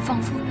乱跳的放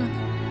风筝呢，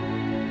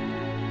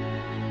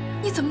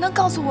你怎么能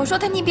告诉我说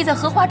他溺毙在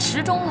荷花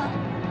池中了？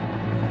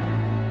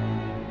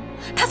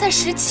他才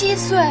17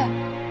岁，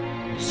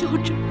小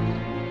主。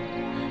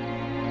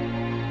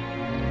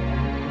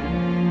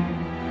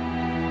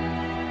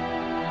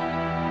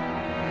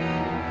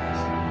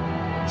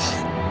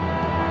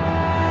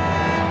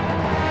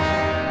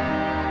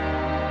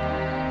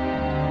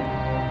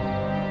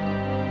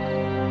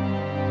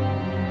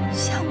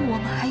下午我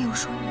们还有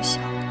说有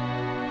笑，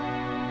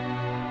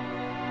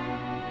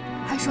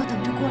还说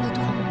等着过了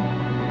冬，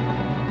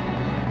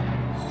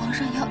皇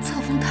上要册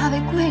封他为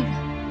贵人。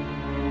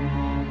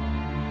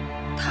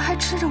他还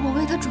吃着我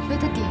为他准备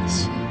的点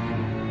心，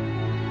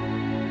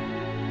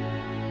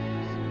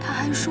他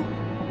还说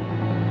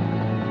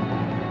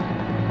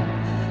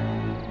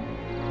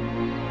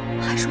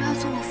还说要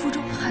做我腹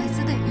中孩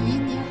子的姨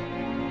娘。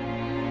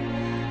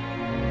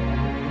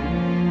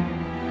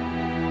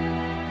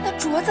那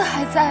镯子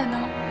还在呢。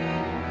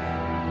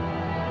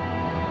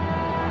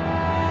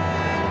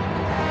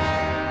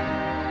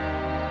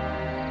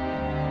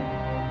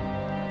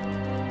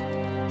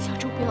小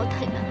主不要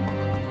太难过。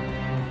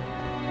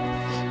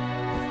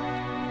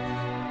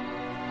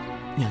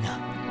娘娘，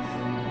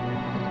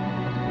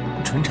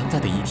纯常在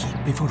的遗体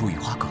被放入雨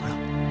花阁了。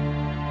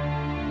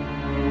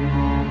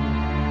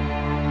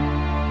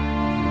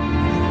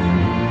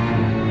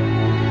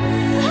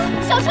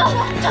小主，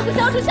照顾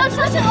小主，小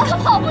主，可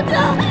跑不得！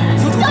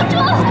小主，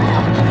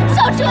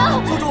小主，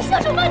小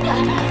主慢点！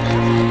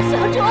小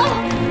主，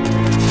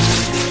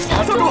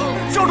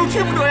小主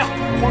去不得呀！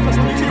皇上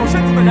说您是有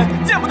身子的人，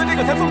见不得这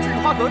个才送去雨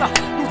花阁的。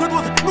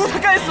奴才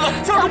该死，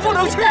小主不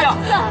能去呀！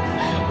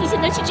你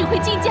现在去指挥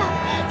金家，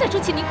再说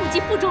请您顾及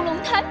腹中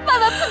龙胎，万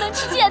万不能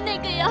去见那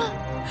个呀！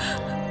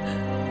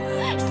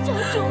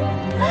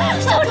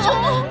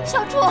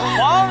小主，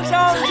皇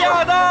上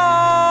驾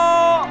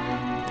到！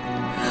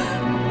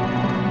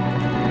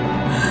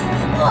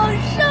皇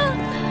上，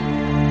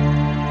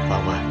嬛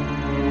嬛，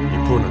你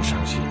不能伤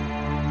心。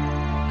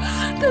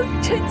都是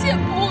臣妾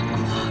不好，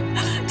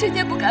臣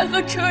妾不该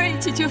和纯儿一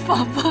起去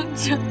访风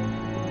筝，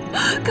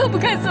可不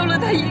该送了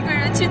她一个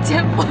人去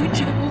见风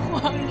筝。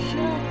皇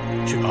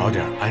上，去熬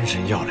点安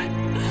神药来。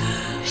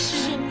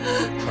是。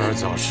纯儿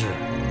早逝，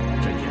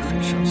朕也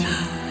很伤心，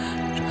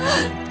朕会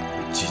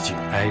极尽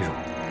哀荣，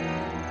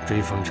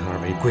追封纯儿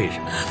为贵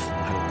人，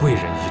按贵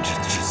人遗旨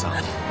治丧。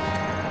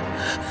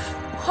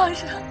皇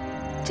上，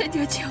臣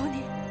妾求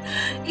你，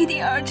一定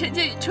要让臣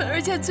妾与纯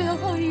儿见最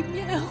后一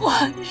面。皇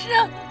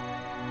上。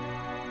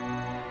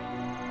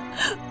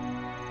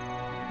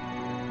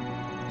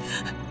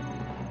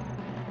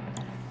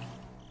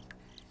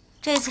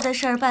这次的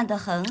事儿办得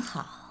很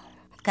好，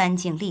干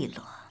净利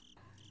落，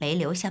没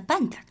留下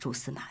半点蛛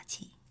丝马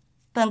迹。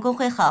本宫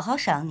会好好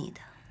赏你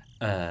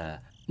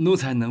的。奴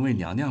才能为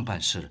娘娘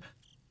办事，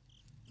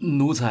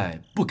奴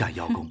才不敢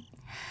邀功。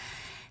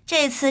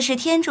这次是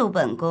天助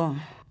本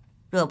宫，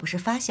若不是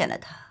发现了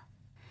他，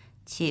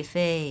岂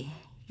非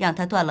让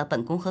他断了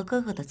本宫和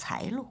哥哥的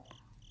财路，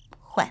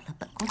坏了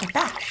本宫的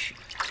大事。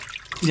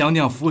娘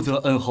娘福泽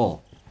恩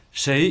厚，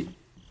谁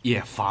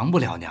也防不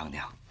了娘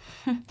娘。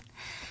哼，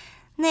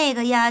那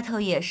个丫头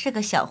也是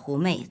个小狐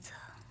妹子，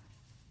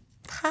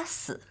她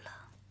死了，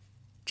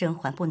甄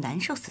嬛不难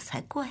受死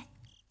才怪。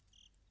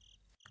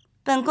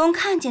本宫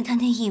看见她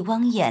那一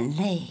汪眼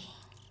泪，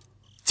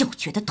就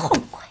觉得痛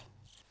快。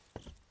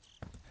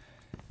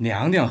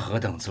娘娘何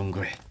等尊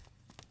贵，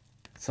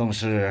纵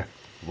是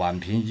婉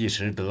嫔一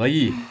时得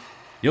意，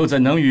又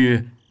怎能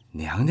与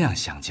娘娘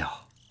相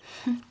较？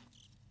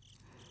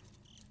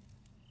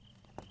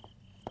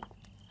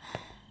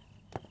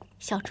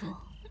小主，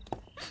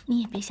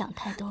你也别想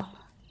太多了，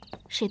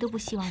谁都不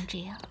希望这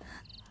样。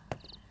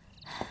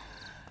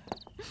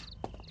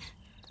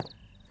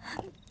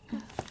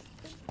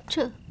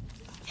这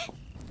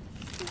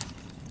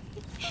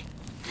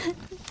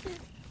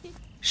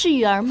是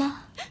雨儿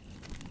吗？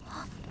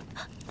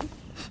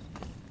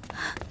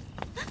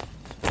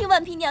请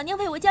婉嫔娘娘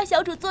为我家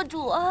小主做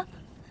主啊！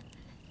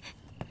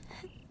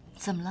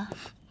怎么了？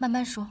慢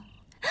慢说。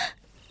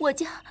我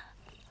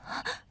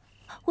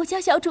家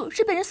小主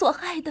是被人所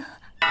害的。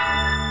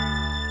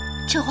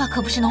这话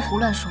可不是能胡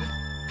乱说的。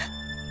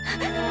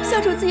小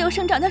主自幼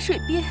生长在水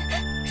边，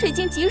水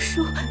经极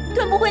暑，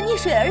断不会溺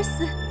水而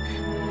死。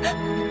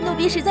奴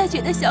婢实在觉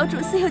得小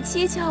主死有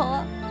蹊跷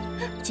啊。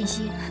锦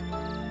溪，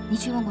你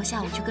去问过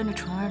下午去跟着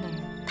纯儿的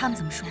人，他们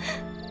怎么说？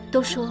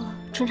都说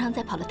纯常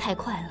在跑得太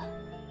快了，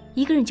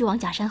一个人就往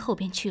假山后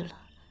边去了，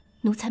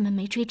奴才们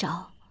没追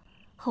着，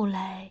后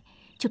来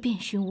就遍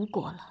寻无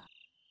果了，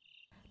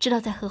直到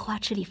在荷花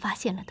池里发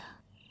现了他。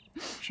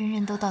人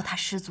人都道他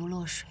失足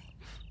落水，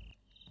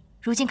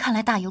如今看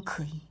来大有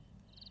可疑。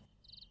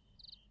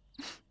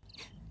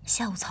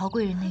下午曹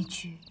贵人那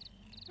句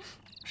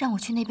让我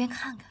去那边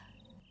看看，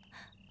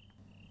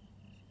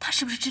他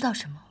是不是知道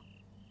什么？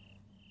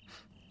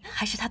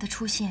还是他的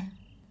出现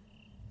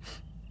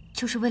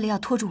就是为了要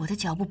拖住我的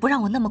脚步，不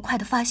让我那么快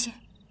的发现？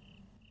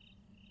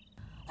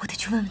我得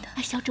去问问他。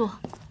哎，小主，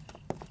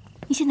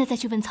你现在再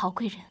去问曹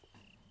贵人，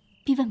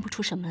必问不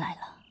出什么来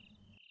了。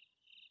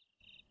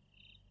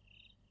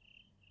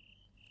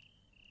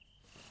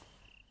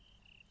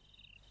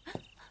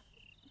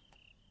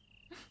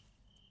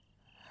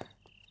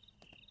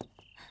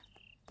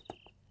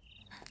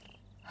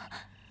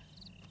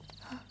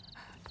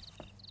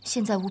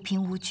现在无凭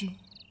无据，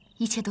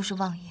一切都是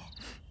妄言。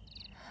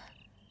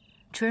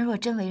纯若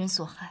真为人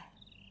所害，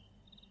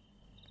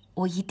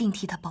我一定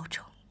替他报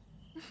仇，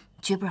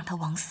绝不让他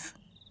枉死。